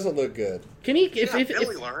bad. It doesn't look good. Can he?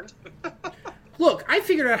 Billy learned. Look, I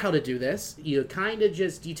figured out how to do this. You kind of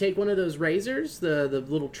you take one of those razors, the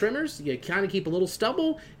little trimmers. You kind of keep a little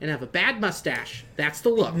stubble and have a bad mustache. That's the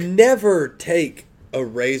look. Never take a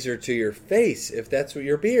razor to your face if that's what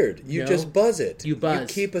your beard. You No. just buzz it. You buzz. You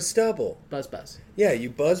keep a stubble. Buzz buzz. Yeah, you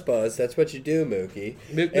buzz. That's what you do, Mookie.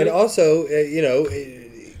 Mook. And also,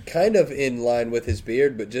 kind of in line with his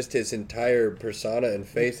beard, but just his entire persona and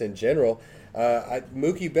face in general.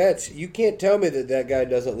 Mookie Betts, you can't tell me that guy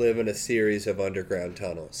doesn't live in a series of underground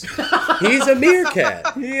tunnels. He's a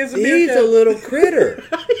meerkat. He is a He's meerkat. a little critter.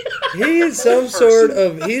 He is some sort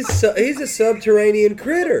of he's a subterranean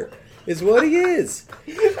critter. Is what he is.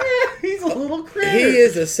 He's a little critter. He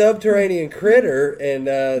is a subterranean critter, and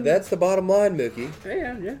that's the bottom line, Mookie.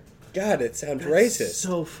 Yeah. God, it sounds racist.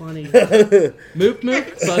 So funny. Mook,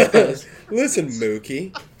 buzz, buzz. Listen,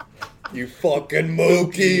 Mookie. You fucking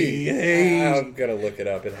Mookie. I'm going to look it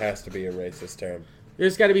up. It has to be a racist term.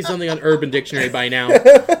 There's got to be something on Urban Dictionary by now.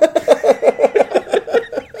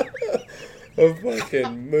 A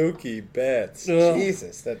fucking Mookie Betts. Ugh.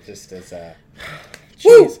 Jesus, that just is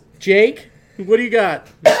Jeez. Jake, what do you got?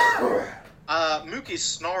 Mookie's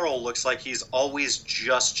snarl looks like he's always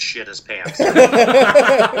just shit his pants.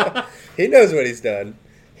 He knows what he's done.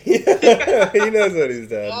 He knows what he's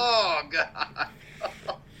done. Oh, God.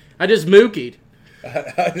 I just mookied.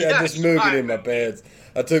 I just mookied in my pants.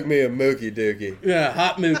 I took me a mookie dookie. Yeah,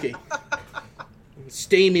 hot mookie.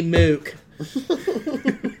 Steamy mook.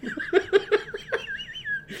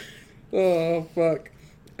 Oh, fuck.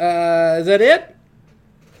 Is that it?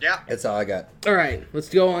 Yeah. That's all I got. All right, let's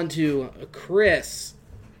go on to Chris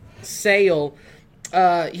Sale.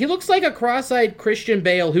 He looks like a cross-eyed Christian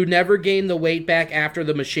Bale who never gained the weight back after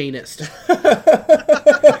The Machinist.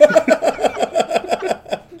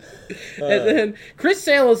 And then Chris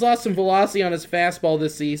Sale has lost some velocity on his fastball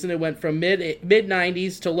this season. It went from mid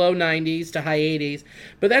 90s to low 90s to high 80s.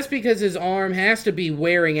 But that's because his arm has to be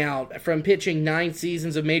wearing out from pitching 9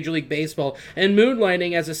 seasons of Major League Baseball and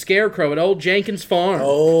moonlighting as a scarecrow at Old Jenkins Farm.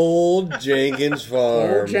 Old Jenkins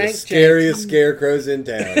Farm. Old The scariest scarecrows in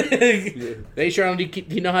town. They sure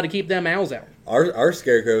know how to keep them owls out. Our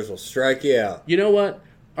scarecrows will strike you out. You know what?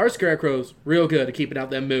 Our scarecrow's real good at keeping out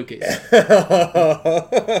them mookies.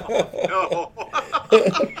 No.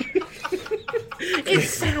 It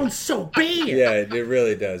sounds so bad. Yeah, it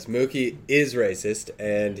really does. Mookie is racist,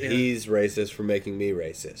 and he's racist for making me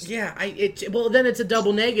racist. Yeah, well, then it's a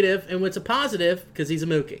double negative, and it's a positive because he's a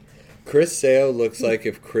mookie. Chris Sale looks like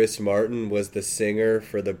if Chris Martin was the singer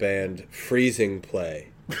for the band Freezing Play.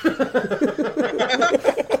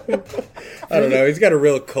 I don't know. He's got a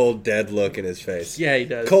real cold, dead look in his face. Yeah, he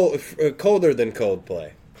does. Colder than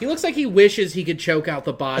Coldplay. He looks like he wishes he could choke out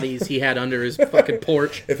the bodies he had under his fucking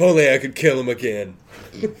porch. If only I could kill him again.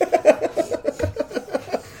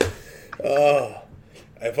 Oh,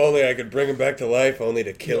 if only I could bring him back to life, only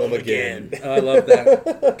to kill him again. Oh, I love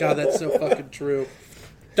that. God, that's so fucking true.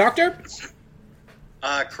 Doctor?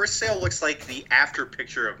 Chris Sale looks like the after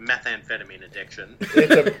picture of methamphetamine addiction.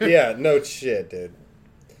 Yeah, no shit, dude.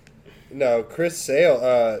 No, Chris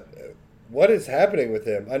Sale, what is happening with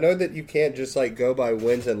him? I know that you can't just go by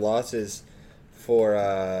wins and losses for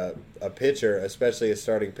a pitcher, especially a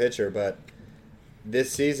starting pitcher, but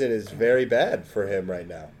this season is very bad for him right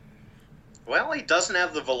now. Well, he doesn't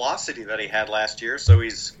have the velocity that he had last year, so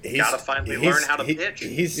he's got to finally learn how to pitch.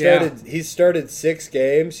 He's started 6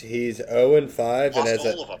 games. He's 0-5 and has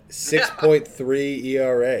a 6.3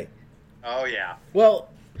 ERA. Oh, yeah. Well,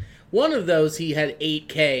 one of those he had 8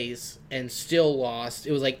 Ks and still lost.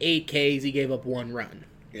 It was 8 Ks, he gave up 1 run.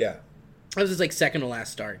 Yeah. That was his second to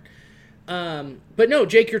last start. But no,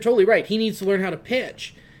 Jake, you're totally right. He needs to learn how to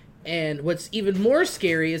pitch. And what's even more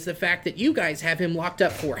scary is the fact that you guys have him locked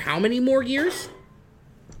up for how many more years?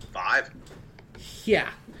 5. Yeah.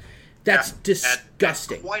 That's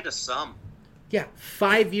disgusting. That's quite a sum. Yeah.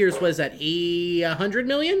 5 years, was that 100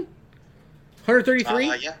 million?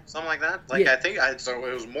 133? Yeah, something like that. Yeah. I think so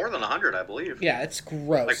it was more than 100, I believe. Yeah, it's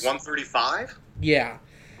gross. 135? Yeah.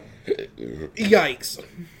 Yikes.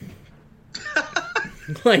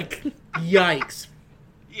 Yikes.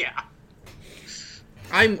 Yeah.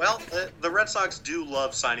 Well, the Red Sox do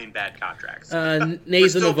love signing bad contracts. Nathan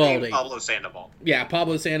Eovaldi. Eovaldi. Pablo Sandoval. Yeah,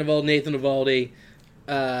 Pablo Sandoval, Nathan Eovaldi.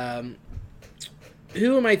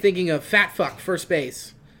 Who am I thinking of? Fat fuck, first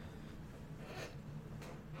base.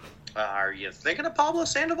 Are you thinking of Pablo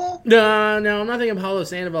Sandoval? No, I'm not thinking of Pablo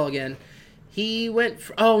Sandoval again. He went.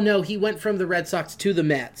 He went from the Red Sox to the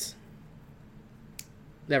Mets.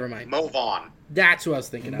 Never mind. Mo Vaughn. That's who I was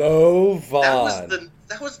thinking of. Mo Vaughn.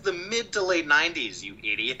 That was the mid to late 90s, you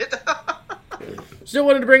idiot. Still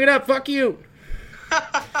wanted to bring it up. Fuck you.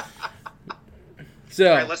 So,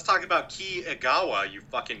 all right, let's talk about Ki Igawa, you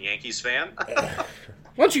fucking Yankees fan. Why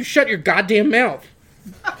don't you shut your goddamn mouth?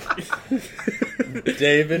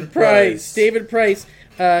 David Price. David Price.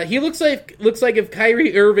 He looks like if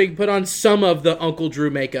Kyrie Irving put on some of the Uncle Drew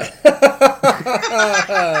makeup.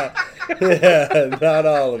 Yeah, not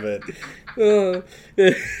all of it.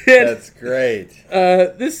 That's great.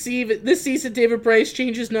 This season, David Price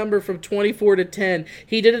changed his number from 24 to 10.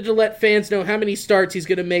 He did it to let fans know how many starts he's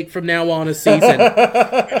going to make from now on a season.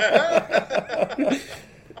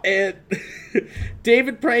 And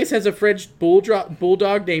David Price has a French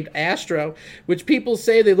bulldog named Astro, which people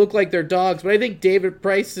say they look like their dogs, but I think David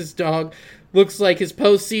Price's dog looks like his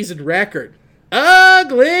postseason record.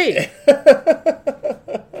 Ugly!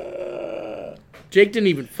 Jake didn't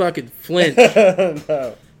even fucking flinch.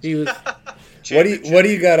 No. He was. What do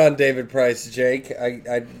you got on David Price, Jake?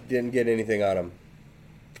 I didn't get anything on him.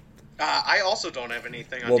 I also don't have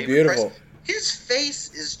anything on Well, David beautiful. Price. His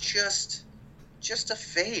face is just a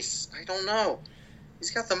face. I don't know.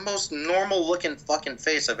 He's got the most normal looking fucking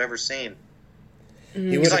face I've ever seen.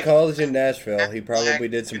 He went to college in Nashville. He probably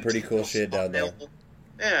did some pretty cool shit down there.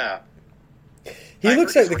 Yeah. He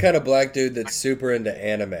looks like the kind of black dude that's super into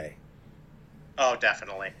anime. Oh,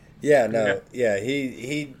 definitely. Yeah, no, yeah,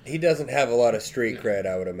 he doesn't have a lot of street cred,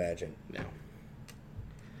 I would imagine. No.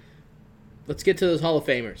 Let's get to those Hall of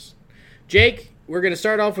Famers. Jake, we're going to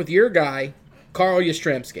start off with your guy, Carl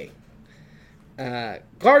Yastrzemski.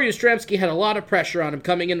 Carl Yastrzemski had a lot of pressure on him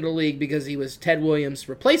coming into the league because he was Ted Williams'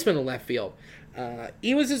 replacement in left field.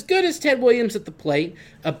 He was as good as Ted Williams at the plate,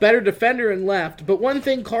 a better defender in left, but one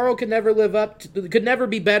thing Carl could never could never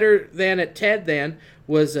be better than at Ted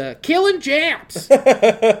was killing Japs. Carl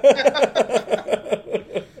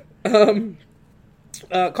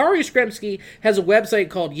Yastrzemski has a website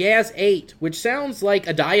called Yaz8, which sounds like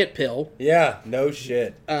a diet pill. Yeah, no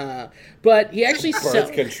shit. But he actually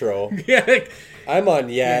Birth control. Yeah. I'm on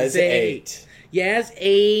Yaz8.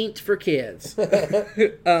 Yaz8 for kids. But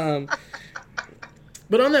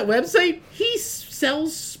on that website, he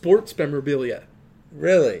sells sports memorabilia.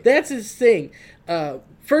 Really? That's his thing.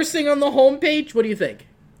 First thing on the homepage, what do you think?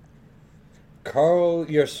 Carl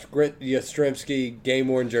Yastrzemski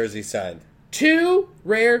game-worn jersey signed. 2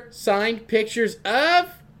 rare signed pictures of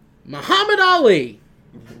Muhammad Ali.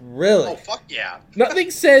 Really? Oh, fuck yeah.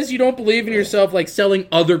 Nothing says you don't believe in yourself like selling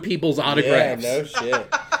other people's autographs. Yeah, no shit.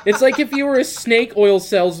 It's like if you were a snake oil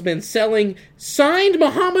salesman selling signed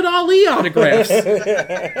Muhammad Ali autographs.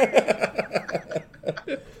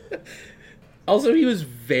 Also, he was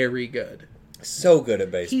very good. So good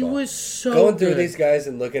at baseball. He was so Going good. through these guys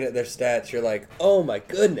and looking at their stats, you're like, oh my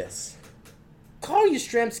goodness. Carl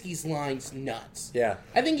Yastrzemski's line's nuts. Yeah.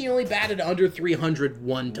 I think he only batted under 300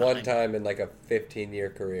 one time. One time in like a 15-year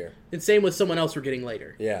career. And same with someone else we're getting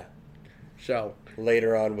later. Yeah. So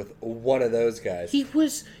Later on with one of those guys. he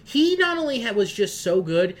not only was just so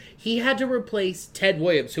good, he had to replace Ted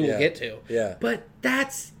Williams, who we'll get to. Yeah. But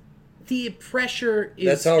the pressure is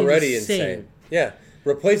That's already insane. Yeah.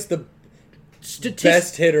 Replace the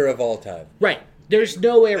best hitter of all time. Right. There's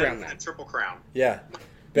no way around And that. Triple Crown. Yeah.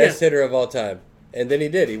 Best hitter of all time. And then he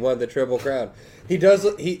did. He won the Triple Crown. He does.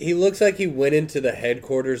 He looks like he went into the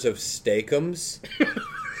headquarters of Steakums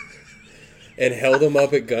and held him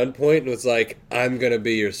up at gunpoint and was like, I'm going to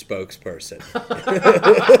be your spokesperson.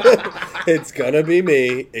 It's going to be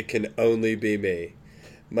me. It can only be me.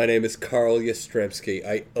 My name is Carl Yastrzemski.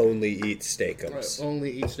 I only eat Steakums. Right,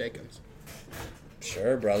 only eat Steakums.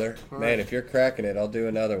 Sure, brother. Man, if you're cracking it, I'll do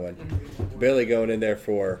another one. Billy going in there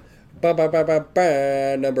for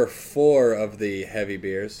number 4 of the heavy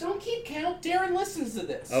beers. Don't keep count. Darren listens to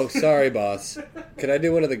this. Oh, sorry, boss. Could I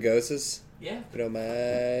do one of the Goses? Yeah. If you don't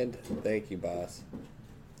mind. Thank you, boss.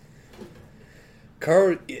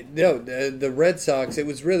 Carl, the Red Sox, it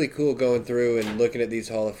was really cool going through and looking at these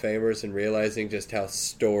Hall of Famers and realizing just how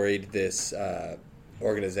storied this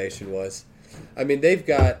organization was. I mean, they've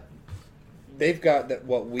got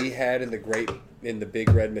what we had in the Big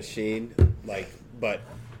Red Machine, but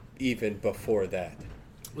even before that.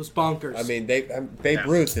 It was bonkers. I mean, Babe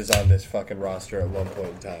Ruth is on this fucking roster at one point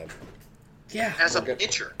in time. Yeah. As a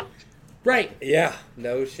pitcher. Right. Yeah,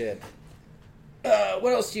 no shit.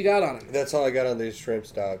 What else do you got on him? That's all I got on these shrimp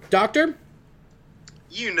stock. Doctor?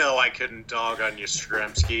 You know I couldn't dog on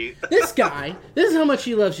Yastrzemski. This guy, this is how much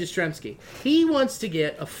he loves Yastrzemski. He wants to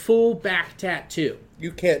get a full back tattoo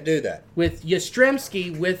You can't do that. with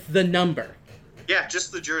Yastrzemski with the number. Yeah,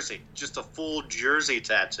 just the jersey. Just a full jersey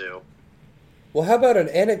tattoo. Well, how about an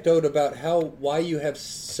anecdote about why you have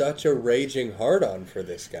such a raging hard-on for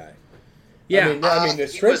this guy? Yeah. I mean,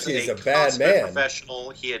 Yastrzemski is a bad consummate man. Professional.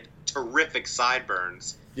 He had terrific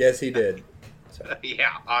sideburns. Yes, he did.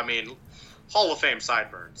 Yeah, I mean, Hall of Fame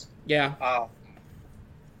sideburns. Yeah.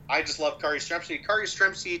 I just love Carl Yastrzemski. Carl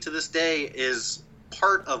Yastrzemski to this day is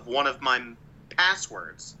part of one of my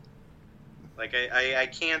passwords. Like, I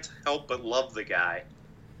can't help but love the guy.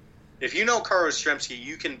 If you know Carl Yastrzemski,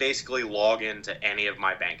 you can basically log into any of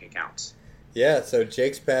my bank accounts. Yeah, so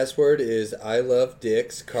Jake's password is I love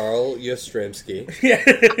dicks, Carl Yastrzemski.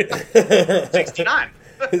 69.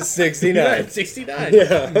 69. 69.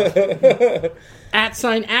 Yeah. At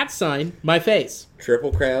sign, my face.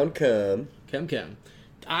 Triple Crown come. Come.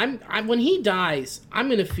 I'm when he dies, I'm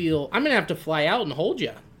gonna have to fly out and hold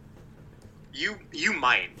you. You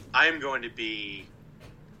might. I am going to be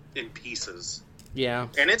in pieces. Yeah.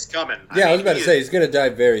 And it's coming. Yeah, I was about to say, he's going to die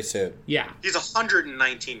very soon. Yeah. He's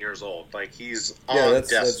 119 years old. Like, he's Yeah, on that's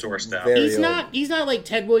death's doorstep. very- He's old. not like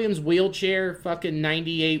Ted Williams' wheelchair fucking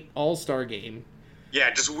 98 All-Star game.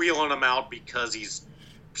 Yeah, just wheeling him out because he's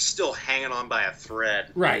still hanging on by a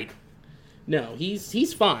thread. Right. No,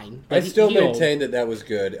 he's fine. I but still he old. maintain that was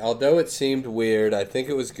good. Although it seemed weird, I think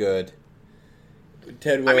it was good.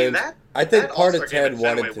 Ted Williams. I think that part of All-Star game Ted at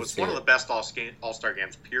wanted Fenway to was see one of it. the best All-Star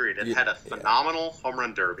games, period. It had a phenomenal home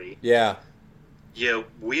run derby. Yeah. You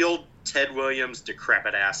wheeled Ted Williams'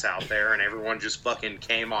 decrepit ass out there, and everyone just fucking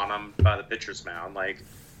came on him by the pitcher's mound. Like,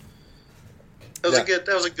 that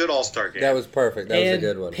was a good All-Star game. That was perfect. That was a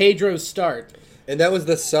good one. Pedro's start. And that was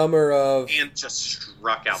the summer of and just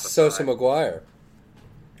struck out the Sosa side. McGuire.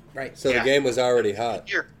 Right. So the game was already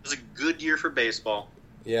hot. It was a good year for baseball.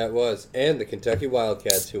 Yeah, it was. And the Kentucky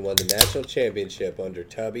Wildcats, who won the national championship under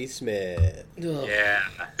Tubby Smith. Ugh. Yeah,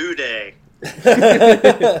 Hooday.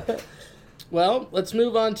 Well, let's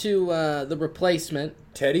move on to the replacement.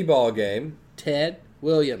 Teddy Ball Game. Ted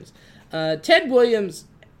Williams. Ted Williams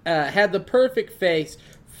had the perfect face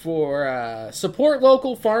for support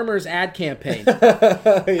local farmers ad campaign.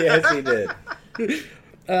 Yes, he did.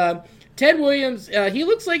 Ted Williams, he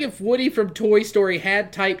looks like if Woody from Toy Story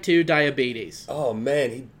had type 2 diabetes. Oh,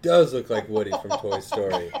 man, he does look like Woody from Toy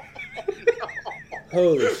Story.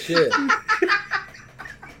 Holy shit.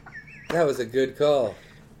 That was a good call.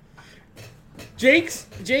 Jake's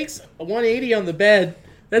 180 on the bed.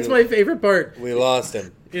 That's my favorite part. We lost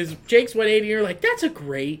him. Is Jake's 180, you're like, that's a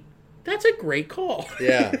great call.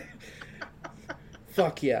 Yeah.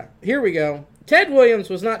 Fuck yeah. Here we go. Ted Williams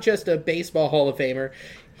was not just a baseball Hall of Famer.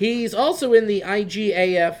 He's also in the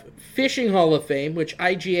IGAF Fishing Hall of Fame, which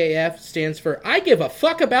IGAF stands for I Give a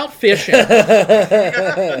Fuck About Fishing.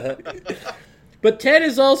 But Ted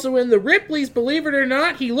is also in the Ripley's Believe It or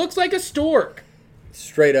Not, He Looks Like a Stork.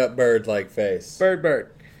 Straight up bird-like face. Bird.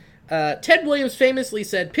 Ted Williams famously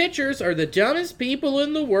said, pitchers are the dumbest people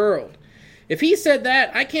in the world. If he said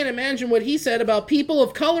that, I can't imagine what he said about people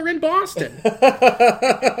of color in Boston.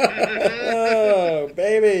 Oh,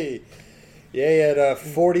 baby. Yeah, he had a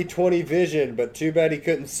 40-20 vision, but too bad he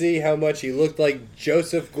couldn't see how much he looked like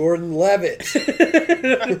Joseph Gordon-Levitt.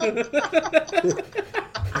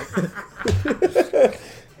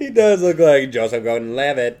 He does look like Joseph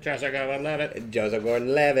Gordon-Levitt.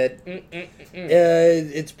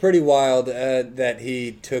 It's pretty wild that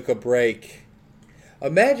he took a break.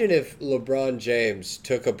 Imagine if LeBron James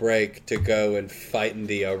took a break to go and fight in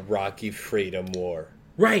the Iraqi Freedom War.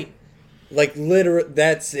 Right. Like, literally,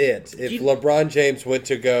 that's it. If LeBron James went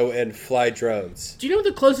to go and fly drones. Do you know what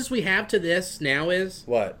the closest we have to this now is?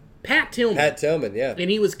 What? Pat Tillman. Pat Tillman, yeah. And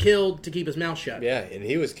he was killed to keep his mouth shut. Yeah, and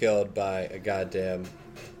he was killed by a goddamn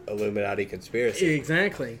Illuminati conspiracy.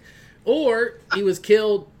 Exactly. Or he was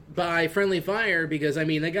killed by friendly fire because, I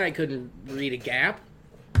mean, that guy couldn't read a gap.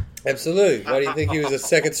 Absolutely. Why do you think he was a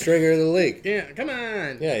second stringer in the league? Yeah, come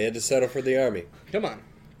on. Yeah, he had to settle for the Army. Come on.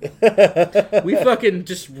 We fucking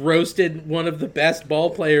just roasted one of the best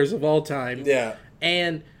ball players of all time. Yeah.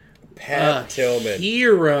 And Pat Tillman.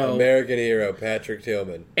 Hero. American hero, Patrick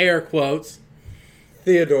Tillman. Air quotes.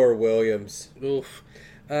 Theodore Williams. Oof.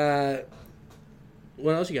 What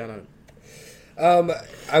else you got on?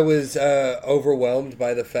 I was overwhelmed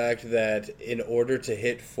by the fact that in order to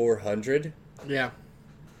hit 400... Yeah.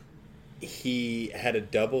 He had a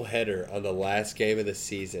doubleheader on the last game of the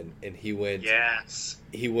season, and he went. Yes.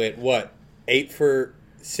 He went what?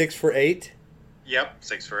 6 for 8. Yep,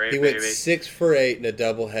 6 for 8. He baby. went 6 for 8 in a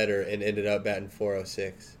doubleheader and ended up batting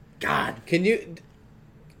 .406. God.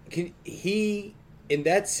 In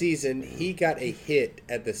that season he got a hit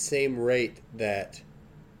at the same rate that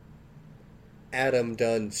Adam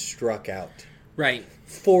Dunn struck out. Right.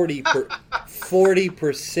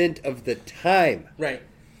 40% of the time. Right.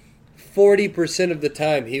 40% of the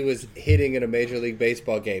time he was hitting in a Major League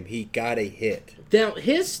Baseball game, he got a hit. Now,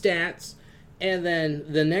 his stats, and then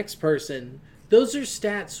the next person, those are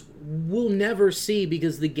stats we'll never see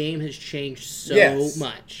because the game has changed so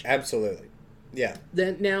much. Absolutely. Yeah.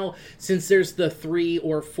 Then now, since there's the 3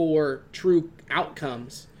 or 4 true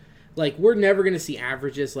outcomes, like, we're never going to see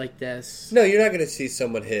averages like this. No, you're not going to see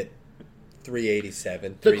someone hit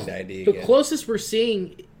 387, 390 The again. closest we're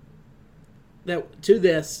seeing to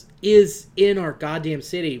this is in our goddamn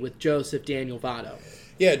city with Joseph Daniel Votto.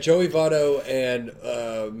 Yeah, Joey Votto and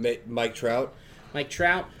Mike Trout. Mike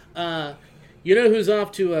Trout. You know who's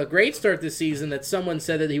off to a great start this season that someone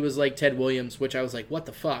said that he was like Ted Williams, which I was like, what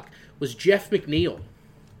the fuck? Was Jeff McNeil.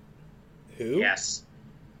 Who? Yes.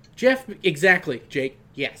 Exactly, Jake.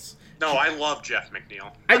 Yes. No, I love Jeff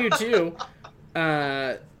McNeil. I do too.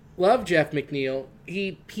 Love Jeff McNeil.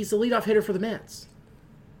 He's the leadoff hitter for the Mets.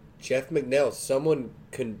 Jeff McNeil. Someone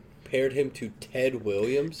compared him to Ted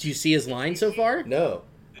Williams. Do you see his line so far? No.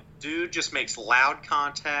 Dude just makes loud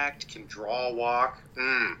contact, can draw a walk.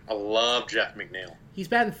 I love Jeff McNeil. He's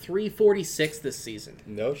batting .346 this season.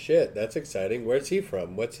 No shit. That's exciting. Where's he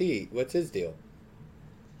from? What's his deal?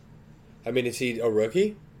 I mean, is he a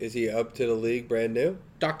rookie? Is he up to the league brand new?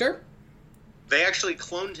 Doctor? They actually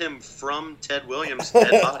cloned him from Ted Williams'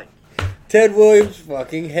 dead body. Ted Williams'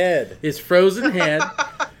 fucking head. His frozen head.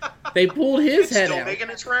 They pulled his It's head still out. making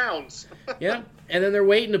its rounds. Yeah. And then they're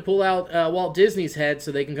waiting to pull out Walt Disney's head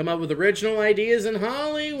so they can come up with original ideas in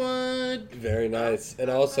Hollywood. Very nice. And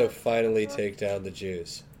also finally take down the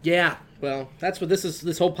Jews. Yeah. Well, that's what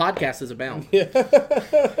this whole podcast is about.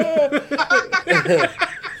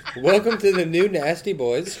 Welcome to the new Nasty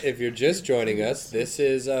Boys. If you're just joining us, this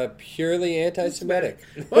is purely anti-Semitic.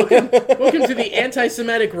 Welcome to the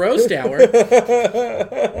anti-Semitic roast hour.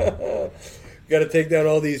 Got to take down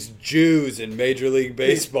all these Jews in Major League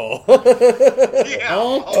Baseball. Yeah.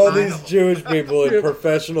 All these Jewish people in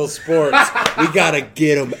professional sports. We got to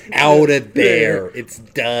get them out of there. It's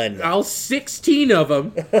done. All 16 of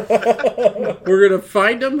them. We're going to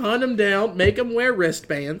find them, hunt them down, make them wear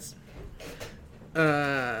wristbands.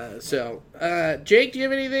 Jake, do you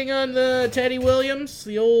have anything on the Teddy Williams,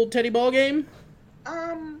 the old Teddy ball game?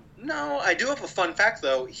 No, I do have a fun fact,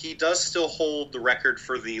 though. He does still hold the record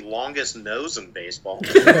for the longest nose in baseball.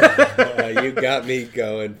 You got me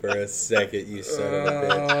going for a second, you son of a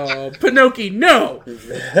bitch. Oh, Pinocchio, no!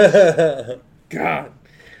 God.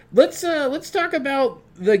 Let's talk about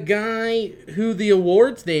the guy who the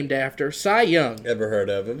award's named after, Cy Young. Ever heard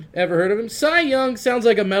of him? Ever heard of him? Cy Young sounds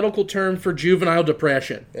like a medical term for juvenile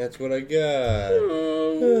depression. That's what I got.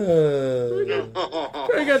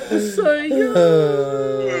 I got the Cy Young.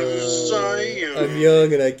 I'm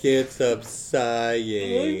young and I can't stop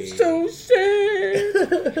sighing. I'm so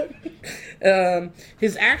sad.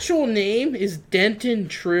 His actual name is Denton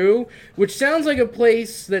True, which sounds like a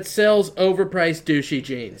place that sells overpriced douchey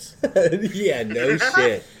jeans. Yeah, no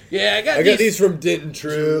shit. Yeah, I got these from Denton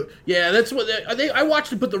True. Yeah, that's what I watched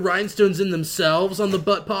them put the rhinestones in themselves on the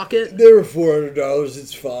butt pocket. They were $400.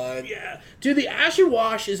 It's fine. Yeah. Dude, the Asher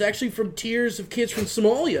Wash is actually from tears of kids from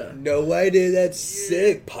Somalia. No way, dude. That's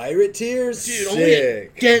sick. Pirate tears? Dude, sick. only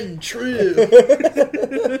at Denton True.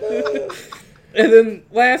 And then,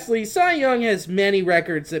 lastly, Cy Young has many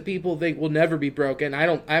records that people think will never be broken.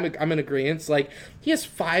 I'm in agreement. Like, he has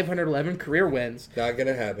 511 career wins, Not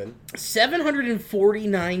gonna happen.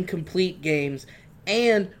 749 complete games,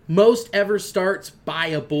 and most ever starts by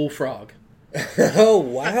a bullfrog. Oh,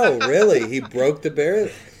 wow. Really? He broke the barrier?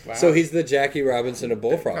 Wow. So he's the Jackie Robinson of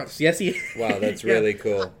bullfrogs. Yes, he is. Wow, that's really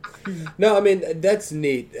cool. No, I mean, that's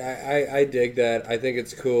neat. I dig that. I think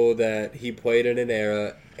it's cool that he played in an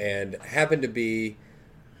era and happened to be,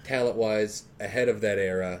 talent-wise, ahead of that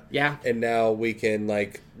era. Yeah. And now we can,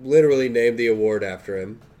 like, literally name the award after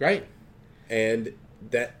him. Right. And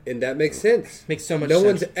that makes sense. Makes so much sense. No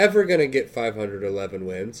sense. one's ever going to get 511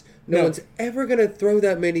 wins. No one's ever going to throw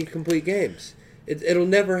that many complete games. It'll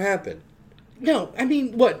never happen. No, I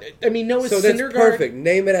mean, what? I mean, Noah Syndergaard... So that's perfect.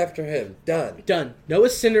 Name it after him. Done. Noah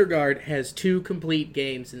Syndergaard has 2 complete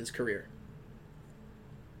games in his career.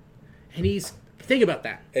 And he's... Think about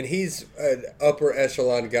that. And he's an upper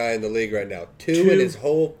echelon guy in the league right now. 2 in his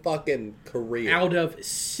whole fucking career. Out of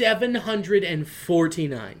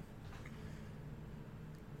 749.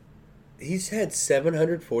 He's had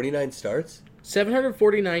 749 starts?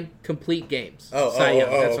 749 complete games. Okay.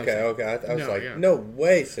 I was no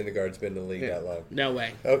way Syndergaard's been in the league that long. No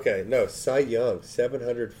way. Okay, no, Cy Young,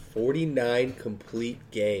 749 complete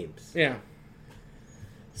games. Yeah.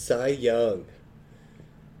 Cy Young.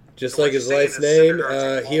 Just like his last name,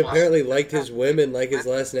 he apparently liked his women like his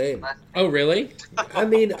last name. Oh, really? I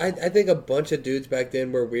mean, I think a bunch of dudes back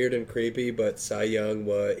then were weird and creepy, but Cy Young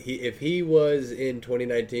was... If he was in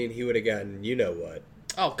 2019, he would have gotten you-know-what.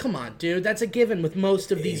 Oh, come on, dude. That's a given with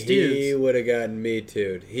most of these dudes. He would have gotten Me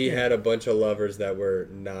Too'd. He had a bunch of lovers that were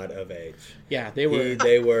not of age. Yeah, they were...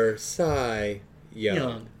 They were Cy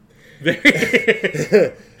Young. Very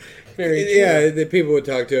true. Yeah, the people would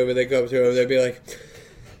talk to him, and they'd come to him, and they'd be like...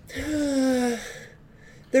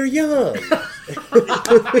 they're young.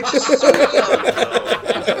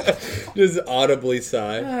 Just audibly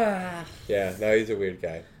sigh. Yeah, no, he's a weird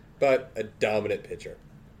guy. But a dominant pitcher.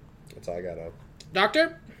 That's all I got on.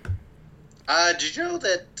 Doctor? Did you know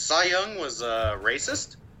that Cy Young was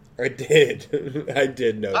racist? I did. I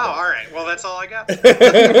did know that. Oh, all right. Well, that's all I got.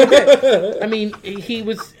 I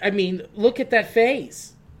mean, look at that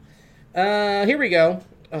face. Here we go.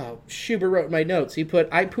 Oh, Schubert wrote in my notes. He put,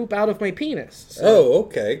 I poop out of my penis. So,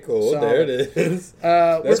 okay, cool. There it is.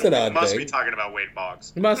 That's an odd thing. Must be talking about Wade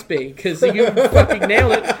Boggs. Must be, because you fucking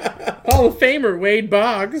nailed it. Hall of Famer, Wade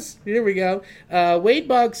Boggs. Here we go. Wade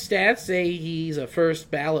Boggs' stats say he's a first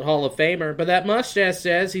ballot Hall of Famer, but that mustache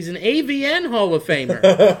says he's an AVN Hall of Famer.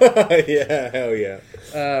 Yeah, hell yeah.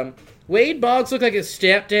 Wade Boggs looked like a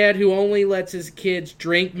stepdad who only lets his kids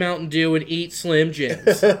drink Mountain Dew and eat Slim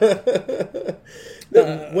Jims.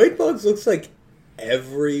 Wade Boggs looks like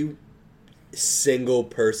every single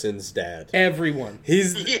person's dad. Everyone.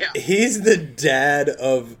 He's the dad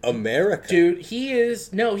of America. Dude, he's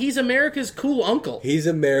America's cool uncle. He's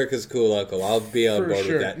America's cool uncle. I'll be on board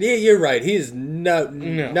sure. with that. Yeah, you're right. He is not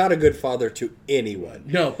a good father to anyone.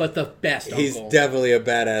 No, but the best He's uncle. definitely a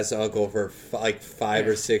badass uncle for like 5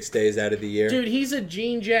 or 6 days out of the year. Dude, he's a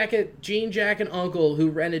jean jacket uncle who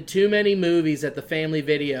rented too many movies at the family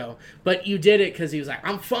video. But you did it because he was like,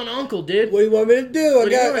 I'm fun uncle, dude. What do you want me to do?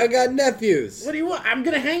 I want? got nephews. What do you want? I'm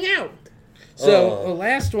going to hang out. So, the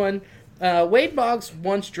last one, Wade Boggs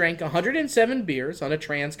once drank 107 beers on a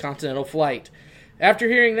transcontinental flight. After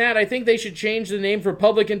hearing that, I think they should change the name for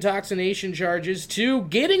public intoxication charges to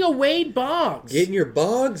Getting a Wade Boggs. Getting your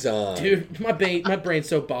bogs on. Dude, my brain's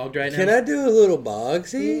so bogged right now. Can I do a little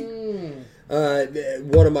Boggsy?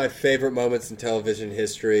 One of my favorite moments in television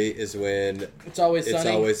history is when It's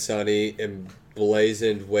Always Sunny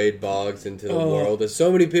emblazoned Wade Boggs into the world. There's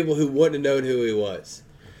so many people who wouldn't have known who he was.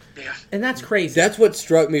 Yeah. And that's crazy. That's what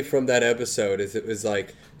struck me from that episode. Is it was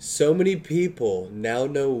like so many people now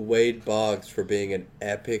know Wade Boggs for being an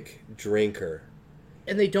epic drinker.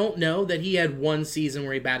 And they don't know that he had one season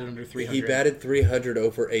where he batted under 300. He batted 300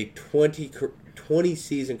 over a 20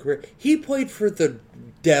 season career. He played for the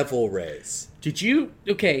Devil Rays. Did you?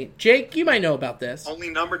 Okay, Jake, you might know about this. Only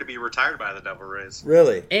number to be retired by the Devil Rays.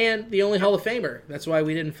 Really? And the only Hall of Famer. That's why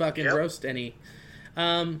we didn't fucking Yep. roast any.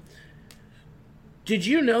 Did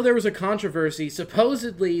you know there was a controversy?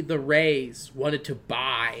 Supposedly the Rays wanted to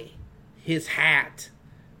buy his hat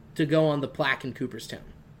to go on the plaque in Cooperstown.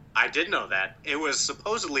 I did know that. It was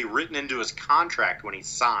supposedly written into his contract when he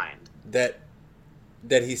signed. That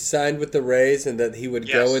he signed with the Rays and that he would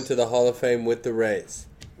go Yes. into the Hall of Fame with the Rays.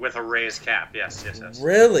 With a Rays cap, yes.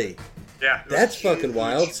 Really? Yeah. it was That's huge, fucking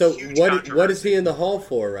wild. So huge what is controversy. he in the Hall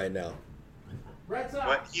for right now? Red Sox.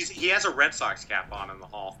 But he has a Red Sox cap on in the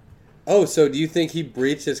Hall. Oh, so do you think he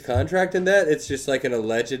breached his contract in that? It's just like an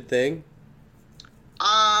alleged thing?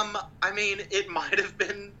 I mean, it might have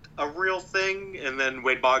been a real thing, and then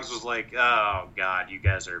Wade Boggs was like, oh, God, you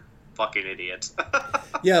guys are fucking idiots.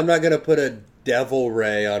 Yeah, I'm not going to put a Devil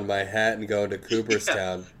Ray on my hat and go into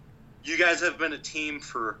Cooperstown. You guys have been a team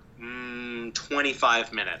for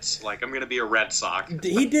 25 minutes. Like, I'm going to be a Red Sox.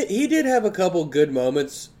 He did have a couple good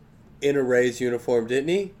moments in a Rays uniform, didn't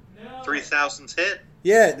he? 3,000th hit?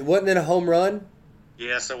 Yeah, wasn't it a home run?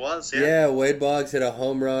 Yes, it was. Yeah, Wade Boggs hit a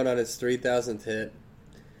home run on his 3,000th hit.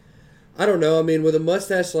 I don't know. I mean, with a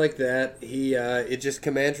mustache like that, it just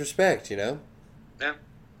commands respect, you know? Yeah.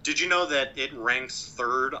 Did you know that it ranks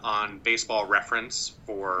third on Baseball Reference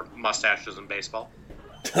for mustaches in baseball?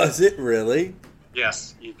 Does it really?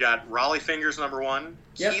 Yes. You've got Raleigh Fingers number 1,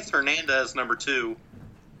 Yep. Keith Hernandez number 2,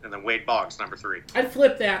 and then Wade Boggs number 3. I'd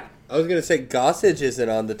flip that. I was going to say Gossage isn't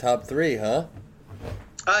on the top 3, huh?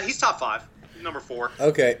 He's top 5. He's number 4.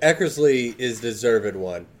 Okay, Eckersley is deserved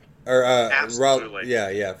one. Or Absolutely.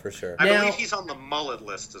 Yeah, for sure. I Now- believe he's on the mullet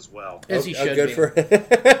list as well. As he should good be. for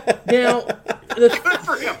Now, Good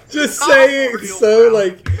for him. just I'm saying it real so proud.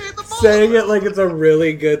 like He made the mullet saying it list. like it's a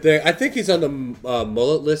really good thing. I think he's on the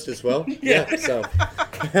mullet list as well. Yeah, so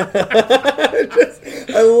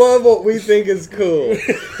I love what we think is cool.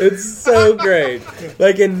 It's so great.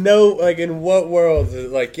 Like in what world is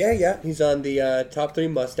it like? Yeah, he's on the top 3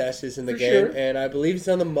 mustaches in the For game, sure. and I believe he's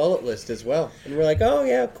on the mullet list as well. And we're like, oh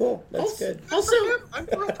yeah, cool, that's good. Also, I'm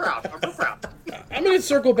real proud. I'm going to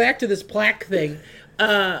circle back to this plaque thing.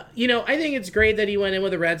 I think it's great that he went in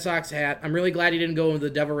with a Red Sox hat. I'm really glad he didn't go with the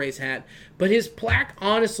Devil Rays hat. But his plaque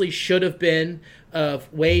honestly should have been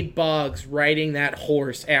of Wade Boggs riding that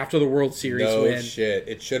horse after the World Series No win. shit,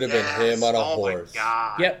 it should have been Yes. him on a Oh horse. my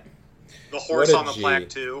God. Yep. The horse What a on the G. plaque,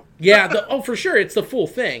 too. Yeah, for sure. It's the full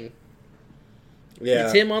thing. Yeah,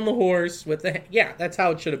 It's him on the horse with the... Yeah, that's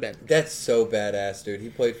how it should have been. that's so badass, dude. He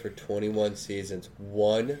played for 21 seasons.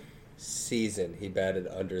 One season he batted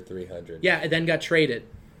under 300. Yeah, and then got traded.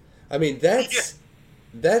 I mean, that's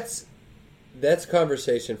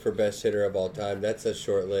conversation for best hitter of all time. That's a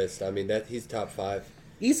short list. I mean, he's top 5.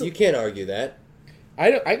 Easily. You can't argue that.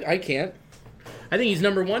 I can't. I think he's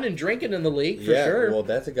number 1 in drinking in the league, for Yeah, sure. well,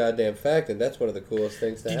 that's a goddamn fact, and that's one of the coolest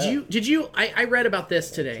things to have. Did you? I read about this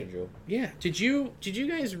today. Did you? Yeah. Did you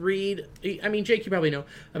guys read? I mean, Jake, you probably know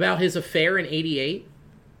about his affair in ¡88.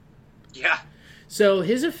 Yeah. So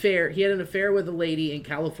his affair, he had an affair with a lady in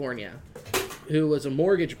California, who was a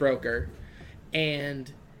mortgage broker,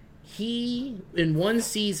 and he in one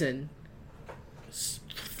season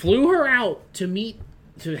flew her out to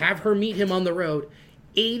have her meet him on the road,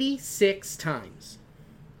 86 times.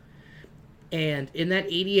 And in that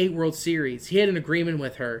 88 World Series, he had an agreement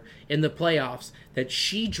with her in the playoffs that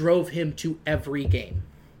she drove him to every game.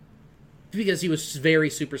 Because he was very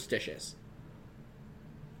superstitious.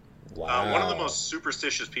 Wow. One of the most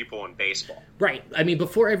superstitious people in baseball. Right. I mean,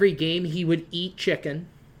 before every game, he would eat chicken.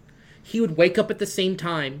 He would wake up at the same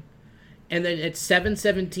time. And then at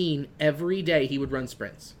 7:17 every day, he would run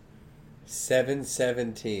sprints.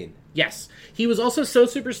 7:17. Yes. He was also so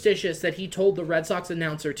superstitious that he told the Red Sox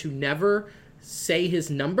announcer to never say his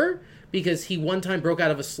number because he one time broke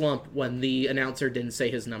out of a slump when the announcer didn't say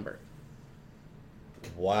his number.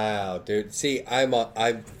 Wow, dude. See, I'm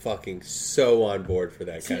fucking so on board for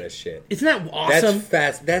that kind of shit. Isn't that awesome?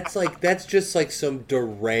 That's fast. That's just like some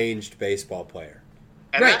deranged baseball player.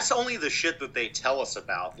 And Right. that's only the shit that they tell us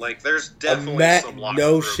about. Like, there's definitely some locker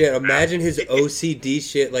No room shit. crap. Imagine his OCD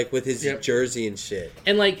shit, like with his Yep. jersey and shit.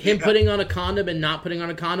 And like him putting on a condom and not putting on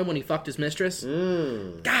a condom when he fucked his mistress.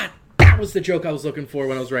 Mm. God, that was the joke I was looking for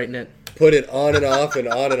when I was writing it. Put it on and off and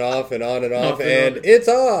on and off and on and off, Off and and on. it's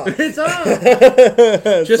off. It's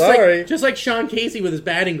on. Sorry. Just like Sean Casey with his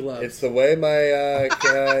batting gloves. It's the way my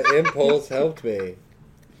impulse helped me.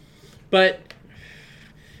 But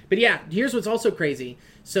yeah, here's what's also crazy.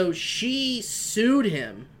 So she sued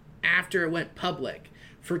him after it went public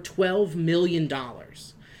for $12 million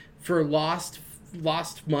for lost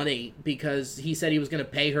money because he said he was going to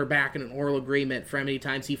pay her back in an oral agreement for how many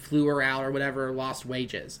times he flew her out or whatever, lost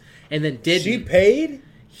wages, and then didn't. She paid?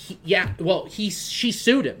 She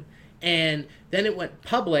sued him, and then it went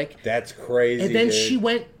public. That's crazy. And then dude. she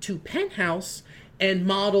went to Penthouse and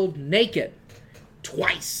modeled naked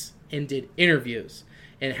twice and did interviews.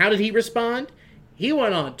 And how did he respond? He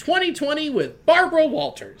went on 2020 with Barbara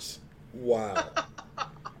Walters. Wow.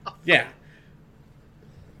 Yeah.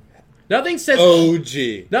 Nothing says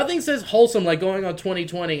OG. wholesome like going on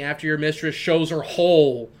 2020 after your mistress shows her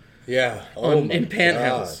hole Yeah. Oh my in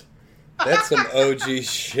Penthouse. God. That's some OG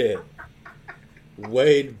shit.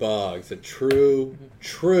 Wade Boggs, a true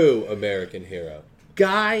American hero.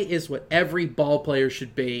 Guy is what every ball player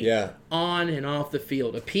should be. Yeah. On and off the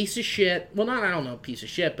field. A piece of shit. Well, I don't know, a piece of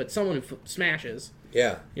shit, but someone who smashes.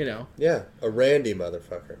 Yeah. You know. Yeah. A Randy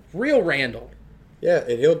motherfucker. Real Randall. Yeah,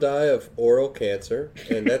 and he'll die of oral cancer,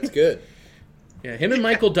 and that's good. Yeah, him and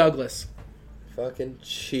Michael Douglas. Fucking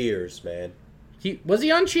cheers, man. Was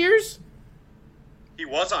he on Cheers? He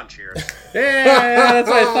was on Cheers. Yeah, that's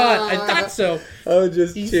what I thought. I thought so. Oh,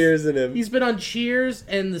 just cheersing him. He's been on Cheers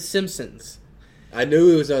and The Simpsons. I knew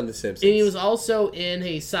he was on The Simpsons. And he was also in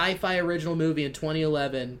a sci-fi original movie in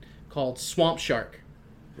 2011 called Swamp Shark.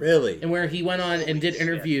 Really? And where he went on and did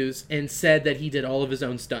interviews and said that he did all of his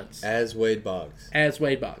own stunts. As Wade Boggs. As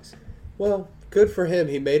Wade Boggs. Well, good for him.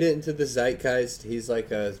 He made it into the zeitgeist. He's like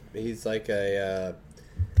a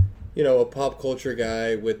a pop culture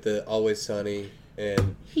guy with the Always Sunny,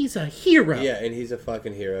 and he's a hero. Yeah, and he's a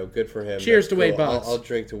fucking hero. Good for him. Cheers That's to Wade Boggs. I'll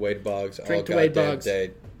drink to Wade Boggs. Drink to all Wade goddamn Boggs.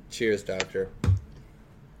 Day. Cheers, doctor.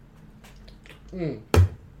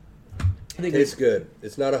 Tastes good.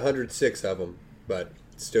 It's not 106 of them, but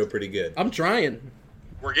it's still pretty good. I'm trying.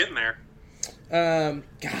 We're getting there.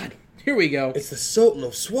 God, here we go. It's the Sultan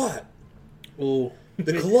of SWAT. Ooh.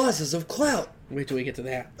 The Colossus of Clout. Wait till we get to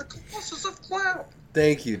that. The Colossus of Cloud.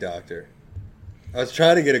 Thank you, doctor. I was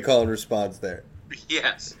trying to get a call and response there.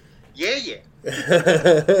 Yes. Yeah.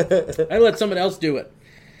 I let someone else do it.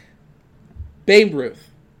 Babe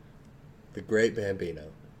Ruth. The Great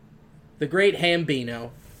Bambino. The Great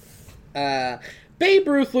Hambino. Babe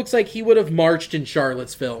Ruth looks like he would have marched in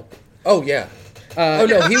Charlottesville. Oh yeah. Oh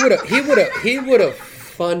no, he would have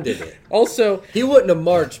funded it. Also, he wouldn't have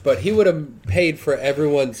marched, but he would have paid for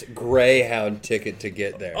everyone's Greyhound ticket to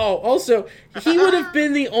get there. Also, he would have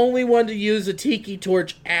been the only one to use a tiki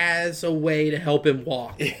torch as a way to help him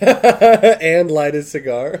walk. And light a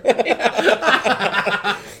cigar.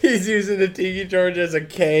 He's using a tiki torch as a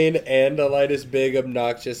cane and to light his big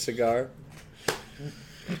obnoxious cigar.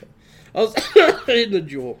 In the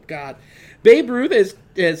jewel. God. Babe Ruth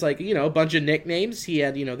is like, a bunch of nicknames. He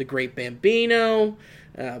had, the Great Bambino,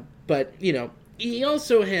 but, he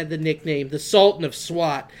also had the nickname the Sultan of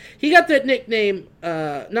SWAT. He got that nickname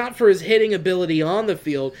not for his hitting ability on the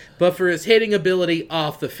field, but for his hitting ability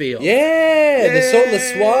off the field. Yeah, the Sultan of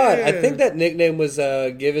SWAT. I think that nickname was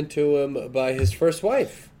given to him by his first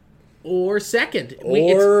wife. or second.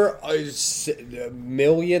 Or a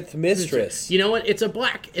millionth mistress. You know what? It's a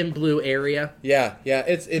black and blue area. Yeah,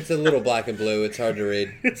 it's a little black and blue. It's hard to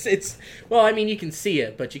read. It's well, I mean, you can see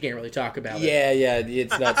it, but you can't really talk about it. Yeah,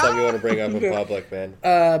 it's not something you want to bring up in public, man.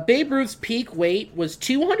 Babe Ruth's peak weight was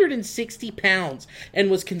 260 pounds and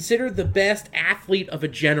was considered the best athlete of a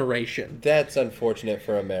generation. That's unfortunate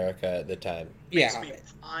for America at the time. Makes me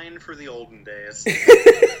fine for the olden days.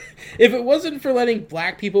 If it wasn't for letting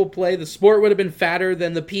black people play, the sport would have been fatter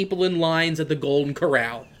than the people in lines at the Golden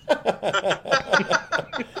Corral.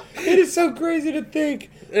 It is so crazy to think.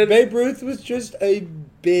 Babe Ruth was just a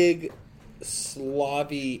big,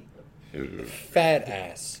 slobby, fat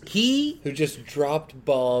ass. Who just dropped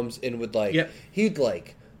bombs and would he'd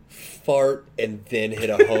fart and then hit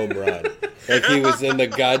a home run. Like he was in the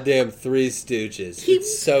goddamn Three Stooges.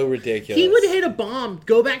 It's so ridiculous. He would hit a bomb,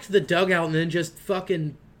 go back to the dugout, and then just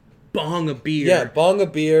fucking bong a beer. Yeah, bong a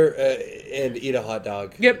beer and eat a hot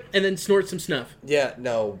dog. Yep, and then snort some snuff. Yeah,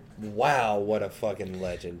 no, wow, what a fucking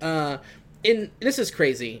legend. This is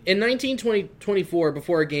crazy. In 1924,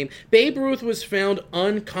 before a game, Babe Ruth was found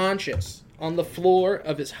unconscious on the floor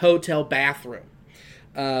of his hotel bathroom.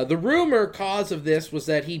 The rumor cause of this was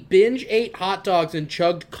that he binge ate hot dogs and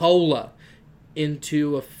chugged cola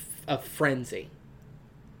into a frenzy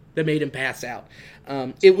that made him pass out.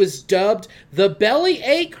 It was dubbed the belly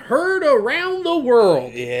ache heard around the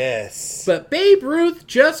world. Yes. But Babe Ruth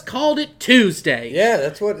just called it Tuesday. Yeah,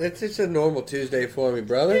 it's just a normal Tuesday for me,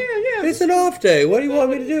 brother. Yeah. It's an off day. What do you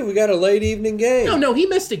want me to do? We got a late evening game. No, he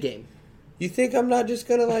missed a game. You think I'm not just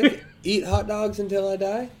gonna eat hot dogs until I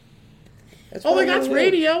die? Oh my God, it's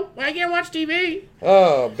radio. I can't watch TV.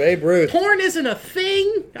 Oh, Babe Ruth. Porn isn't a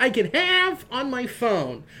thing I can have on my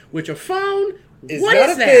phone. Which a phone... It's not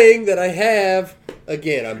a thing that I have.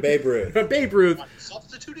 Again, I'm Babe Ruth. Babe Ruth. I'm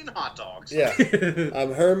substituting hot dogs. Yeah.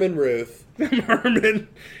 I'm Herman Ruth. Herman.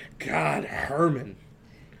 God, Herman.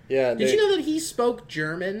 Yeah. Did you know that he spoke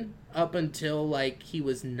German up until, he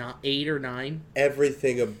was 8 or 9?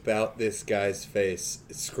 Everything about this guy's face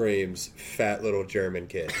screams fat little German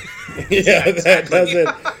kid. Yeah, that doesn't...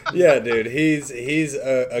 Yeah, dude, he's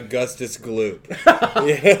Augustus Gloop.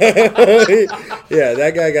 Yeah,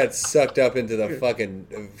 that guy got sucked up into the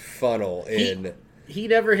fucking funnel in... He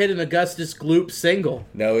never hit an Augustus Gloop single.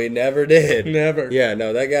 No, he never did. Never. Yeah,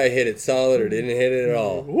 no, that guy hit it solid or didn't hit it at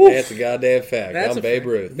all. Oof. That's a goddamn fact. I'm Babe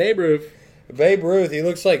Ruth. Babe Ruth. Babe Ruth, he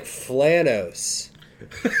looks like Flanos.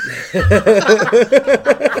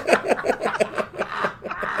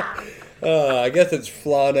 I guess it's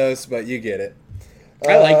Flanos, but you get it.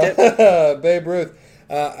 I liked it. Babe Ruth.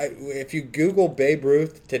 If you Google Babe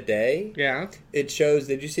Ruth today, it shows.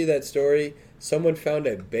 Did you see that story? Someone found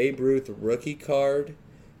a Babe Ruth rookie card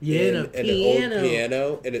in an old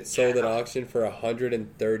piano, and it sold at auction for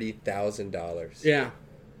 $130,000. Yeah,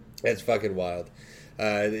 that's fucking wild.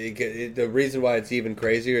 The reason why it's even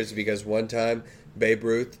crazier is because one time Babe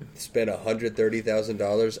Ruth spent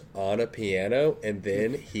 $130,000 on a piano, and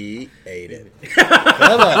then he ate it.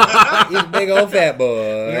 Come on, he's a big old fat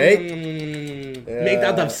boy. Make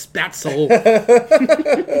that the spatzel.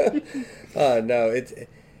 No,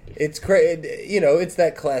 it's crazy. You know, it's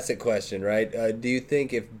that classic question, right? Do you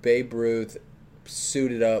think if Babe Ruth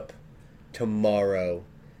suited up tomorrow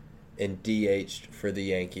and DH'd for the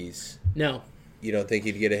Yankees? No. You don't think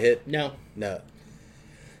he'd get a hit? No,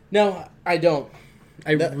 I don't.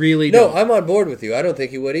 I really don't. No, I'm on board with you. I don't think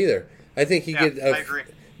he would either. I think he'd get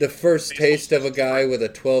the first taste of a guy with a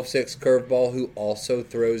 12-6 curveball who also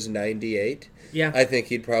throws 98. Yeah. I think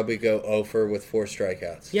he'd probably go 0 with 4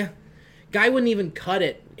 strikeouts. Yeah. Guy wouldn't even cut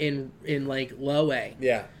it in low A.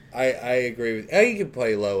 Yeah, I agree with you. He could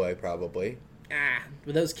play low A probably.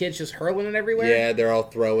 With those kids just hurling it everywhere? Yeah, they're all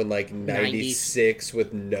throwing 96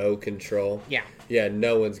 with no control. Yeah. Yeah,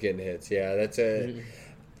 no one's getting hits. Yeah, that's a... Mm-hmm.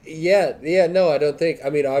 Yeah, no, I don't think... I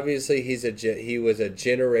mean, obviously, he was a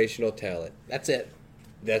generational talent. That's it.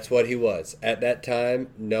 That's what he was. At that time,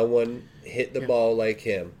 no one hit the ball like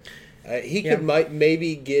him. He could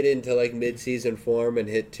maybe get into mid-season form and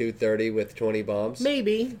hit 230 with 20 bombs.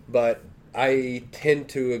 Maybe. But I tend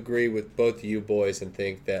to agree with both of you boys and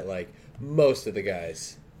think that, most of the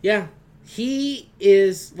guys. Yeah. He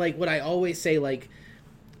is, what I always say,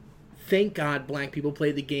 thank God black people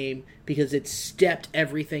play the game because it stepped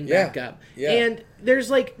everything back up. Yeah. And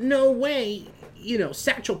there's, no way,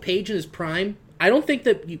 Satchel Paige in his prime, I don't think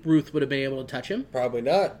that Ruth would have been able to touch him. Probably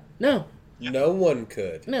not. No. No one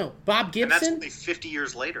could. No. Bob Gibson? And that's only 50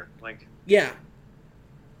 years later. Yeah.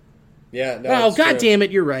 Yeah, no. Oh, God damn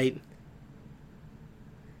it, you're right.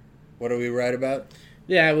 What are we right about?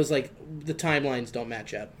 Yeah, it was the timelines don't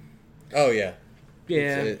match up. Oh, yeah.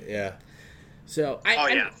 Yeah. Yeah. So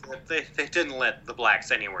They didn't let the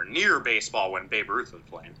blacks anywhere near baseball when Babe Ruth was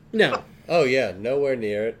playing. no. Oh yeah, nowhere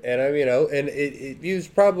near it. And and he was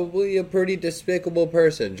probably a pretty despicable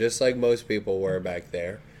person, just like most people were back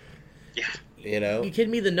there. Yeah. You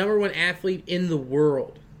kidding me? The number one athlete in the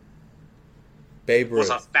world Babe Ruth Was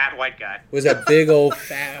a fat white guy. was a big old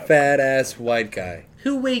fat ass white guy.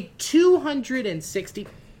 who weighed 260.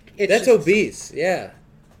 That's obese. Yeah.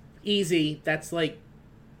 Easy. That's like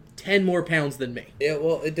 10 more pounds than me. Yeah,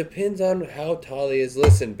 well, it depends on how tall he is.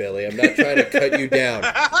 Listen, Billy, I'm not trying to cut you down.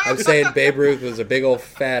 I'm saying Babe Ruth was a big old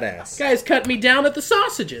fat ass. Guys cut me down at the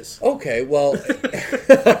sausages. Okay, well,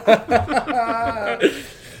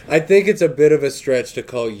 I think it's a bit of a stretch to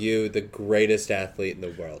call you the greatest athlete in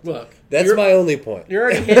the world. Look, that's my only point. You're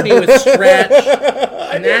already hitting me with stretch,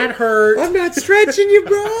 and that hurt. I'm not stretching you,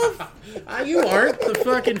 bro. You aren't. The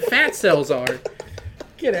fucking fat cells are.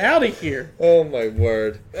 Get out of here. Oh, my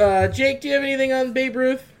word. Jake, do you have anything on Babe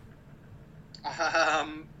Ruth?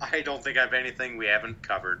 I don't think I have anything we haven't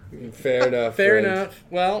covered. Fair enough. Fair friend. enough.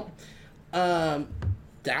 Well,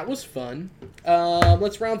 that was fun.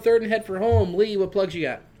 Let's round third and head for home. Lee, what plugs you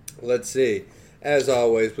got? Let's see. As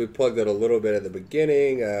always, we plugged it a little bit at the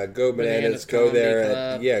beginning. Go Bananas, go Comedy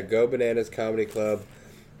there. Club. Go Bananas Comedy Club.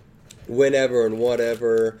 Whenever and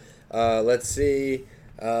whatever. Let's see.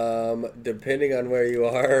 Depending on where you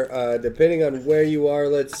are,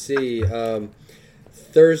 let's see.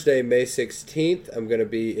 Thursday, May 16th, I'm going to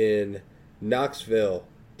be in Knoxville,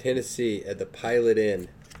 Tennessee at the Pilot Inn.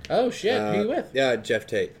 Oh, shit. Who are you with? Yeah, Jeff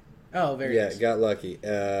Tate. Oh, very nice. Got lucky.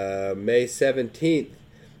 May 17th,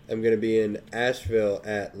 I'm going to be in Asheville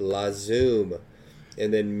at La Zoom.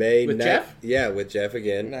 And then Jeff? Yeah, with Jeff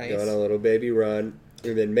again. Nice. Going on a little baby run.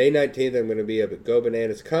 And then May 19th, I'm going to be up at Go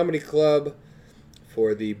Bananas Comedy Club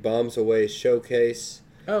for the Bombs Away showcase.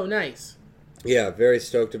 Oh, nice. Yeah, very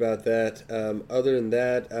stoked about that. Other than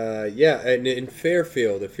that, and in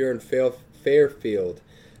Fairfield, if you're in Fairfield,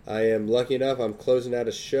 I am lucky enough, I'm closing out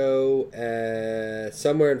a show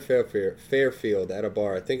somewhere in Fairfield at a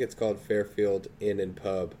bar. I think it's called Fairfield Inn and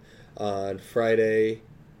Pub on Friday,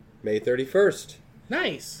 May 31st.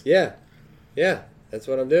 Nice. Yeah, that's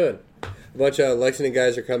what I'm doing. A bunch of Lexington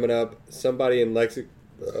guys are coming up. Somebody in Lexington,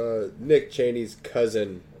 Nick Cheney's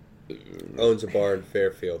cousin owns a bar in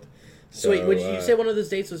Fairfield. So wait, what did you say one of those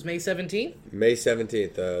dates was May 17th? May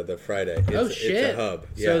 17th, the Friday. Shit. It's a hub.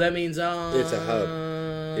 Yeah. So that means... it's a hub.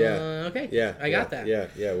 Yeah. Okay. Yeah. I got that.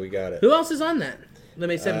 Yeah, we got it. Who else is on that? The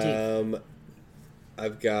May 17th?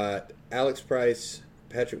 I've got Alex Price,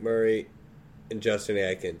 Patrick Murray, and Justin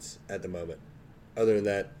Atkins at the moment. Other than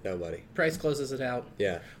that, no money. Price closes it out.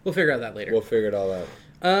 Yeah. We'll figure out that later. We'll figure it all out.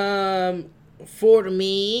 For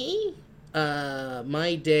me,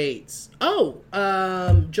 my dates.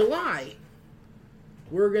 July.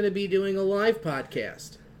 We're going to be doing a live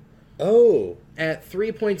podcast. Oh. At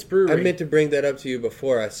 3 Points Brewery. I meant to bring that up to you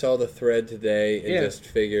before. I saw the thread today and just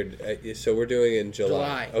figured. So we're doing it in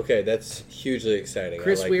July. Okay, that's hugely exciting.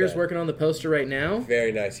 Chris I like Weir's that. working on the poster right now.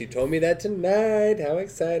 Very nice. You told me that tonight. How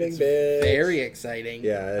exciting, bitch. Very exciting.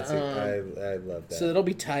 Yeah, I love that. So that'll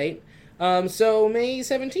be tight. So May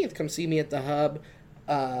 17th, come see me at the Hub.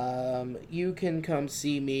 You can come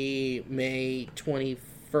see me May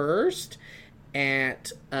 21st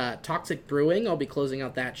at Toxic Brewing. I'll be closing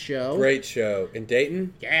out that show. Great show. In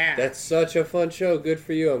Dayton? Yeah. That's such a fun show. Good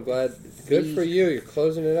for you. I'm glad. Good for you. You're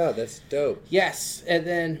closing it out. That's dope. Yes. And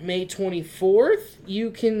then May 24th,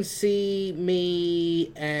 you can see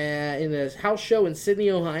me in a house show in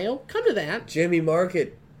Sydney, Ohio. Come to that. Jimmy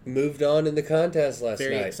Market moved on in the contest last night.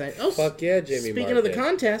 Very exciting. Oh, fuck yeah, Jimmy Market. Speaking of the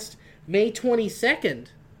contest, May 22nd,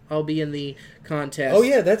 I'll be in the contest. Oh,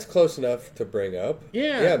 yeah, that's close enough to bring up.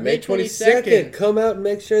 Yeah, May 22nd. Come out and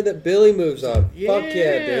make sure that Billy moves on. Fuck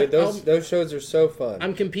yeah, dude. Those shows are so fun.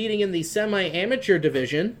 I'm competing in the semi-amateur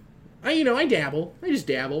division. I dabble. I just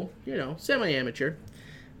dabble. Semi-amateur.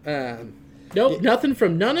 Nothing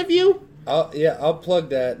from none of you? I'll plug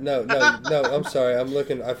that. No, I'm sorry. I'm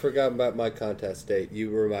looking. I forgot about my contest date. You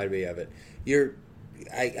remind me of it.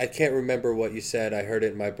 I can't remember what you said. I heard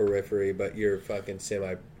it in my periphery, but you're fucking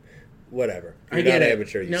whatever. You're not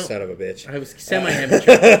amateur, you son of a bitch. I was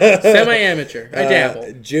semi-amateur. Semi-amateur. I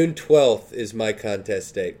dabble. June 12th is my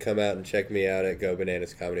contest date. Come out and check me out at Go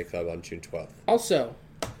Bananas Comedy Club on June 12th. Also,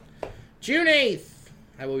 June 8th,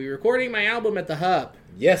 I will be recording my album at the Hub.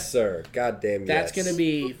 Yes, sir. Goddamn yes. That's going to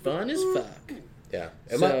be fun as fuck. Yeah.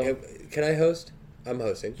 Can I host? I'm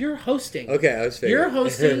hosting. You're hosting. Okay, I was figuring. You're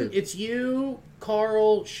hosting. It's you,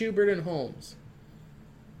 Carl, Schubert, and Holmes.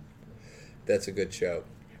 That's a good show.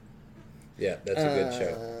 Yeah, that's a good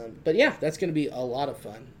show. But yeah, that's going to be a lot of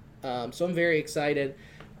fun. So I'm very excited.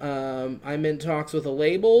 I'm in talks with a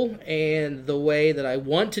label, and the way that I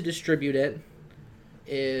want to distribute it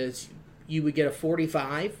is you would get a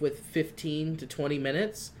 45 with 15 to 20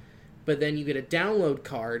 minutes, but then you get a download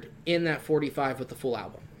card in that 45 with the full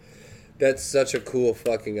album. That's such a cool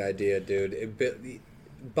fucking idea, dude.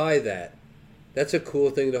 Buy that. That's a cool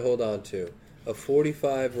thing to hold on to. A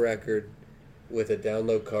 45 record with a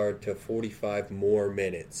download card to 45 more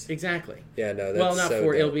minutes. Exactly. Yeah, no, that's well, not so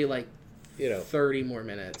 40. dope. It'll be like 30 more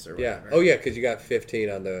minutes or whatever. Yeah. Oh, yeah, because you got 15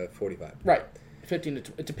 on the 45. Right. 15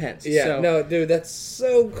 to it depends. Yeah, so, no, dude, that's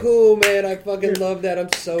so cool, man. I fucking love that.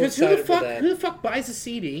 I'm so excited for that. Who the fuck buys a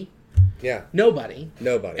CD? Yeah. Nobody.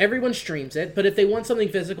 Everyone streams it, but if they want something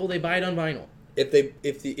physical, they buy it on vinyl.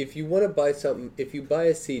 If you want to buy something, if you buy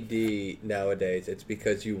a CD nowadays, it's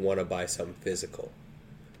because you want to buy something physical.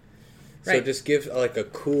 So Right. just give like a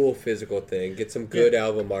cool physical thing. Get some good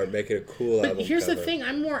album art. Make it a cool album. But here's cover. the thing: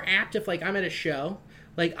 I'm more apt if I'm at a show.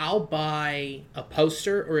 I'll buy a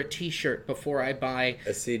poster or a T-shirt before I buy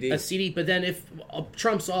a CD. But then if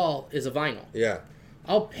Trump's All is a vinyl, yeah,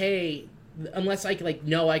 I'll pay unless I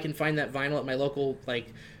know I can find that vinyl at my local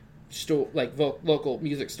store, local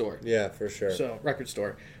music store. Yeah, for sure. So record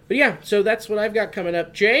store. But yeah, so that's what I've got coming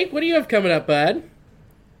up. Jake, what do you have coming up, bud?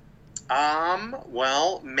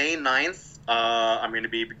 Well, May 9th, I'm going to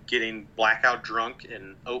be getting blackout drunk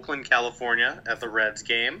in Oakland, California at the Reds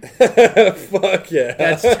game. Fuck yeah.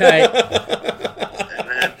 That's tight.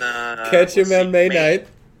 And then, catch him on May 9th.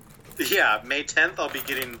 Yeah, May 10th, I'll be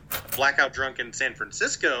getting blackout drunk in San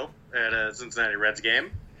Francisco at a Cincinnati Reds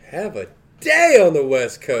game. Have a day on the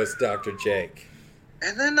West Coast, Dr. Jake.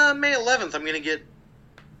 And then May 11th, I'm going to get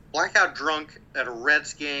blackout drunk at a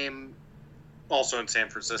Reds game, also in San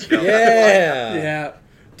Francisco. Yeah. Yeah.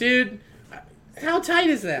 Dude, how tight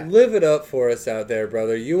is that? Live it up for us out there,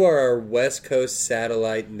 brother. You are our West Coast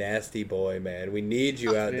satellite nasty boy, man. We need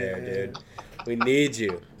you out there, dude. We need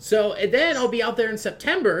you. So, and then I'll be out there in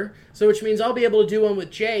September, so which means I'll be able to do one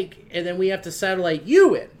with Jake, and then we have to satellite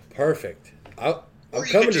you in. Perfect. I'm Or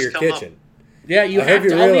you coming could to your just come kitchen. Yeah, you I have hope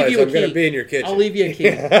you to. I'll leave realize you a I'm key. going to be in your kitchen. I'll leave you a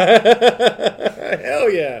key.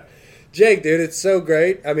 Hell yeah. Jake, dude, it's so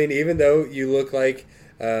great. I mean, even though you look like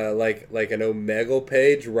an Omegle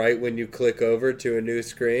page right when you click over to a new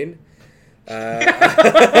screen, I'm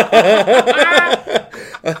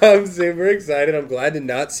super excited. I'm glad to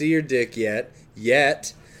not see your dick yet.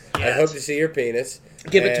 I hope to see your penis.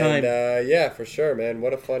 Give it time. Yeah, for sure, man.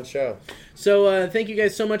 What a fun show. So thank you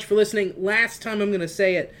guys so much for listening. Last time I'm going to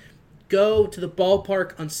say it. Go to the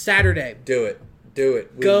ballpark on Saturday. Do it. We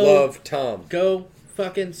Go. love Tom. Go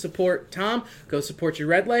fucking support Tom. Go support your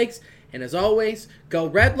Redlegs. And as always, go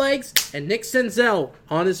Redlegs. And Nick Senzel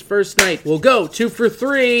on his first night will go 2 for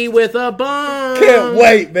 3 with a bomb. Can't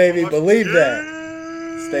wait, baby. Believe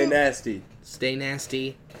that. Stay nasty. Stay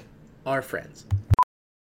nasty. Our friends.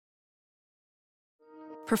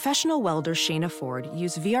 Professional welder Shayna Ford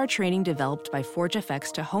used VR training developed by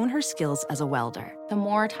ForgeFX to hone her skills as a welder. The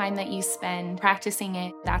more time that you spend practicing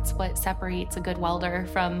it, that's what separates a good welder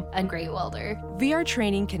from a great welder. VR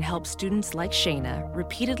training can help students like Shayna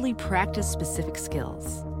repeatedly practice specific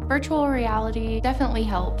skills. Virtual reality definitely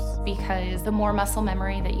helps because the more muscle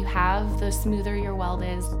memory that you have, the smoother your weld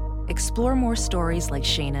is. Explore more stories like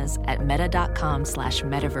Shayna's at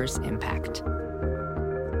meta.com/metaverseimpact.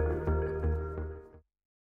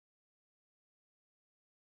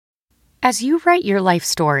 As you write your life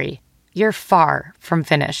story, you're far from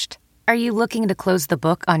finished. Are you looking to close the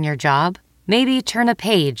book on your job? Maybe turn a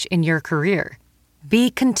page in your career?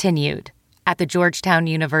 Be continued at the Georgetown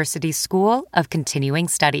University School of Continuing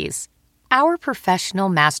Studies. Our professional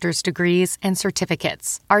master's degrees and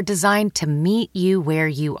certificates are designed to meet you where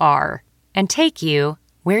you are and take you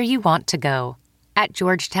where you want to go. At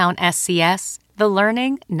Georgetown SCS, the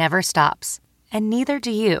learning never stops, and neither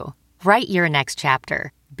do you. Write your next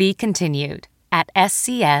chapter. Be continued at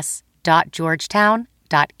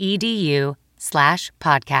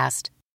scs.georgetown.edu/podcast.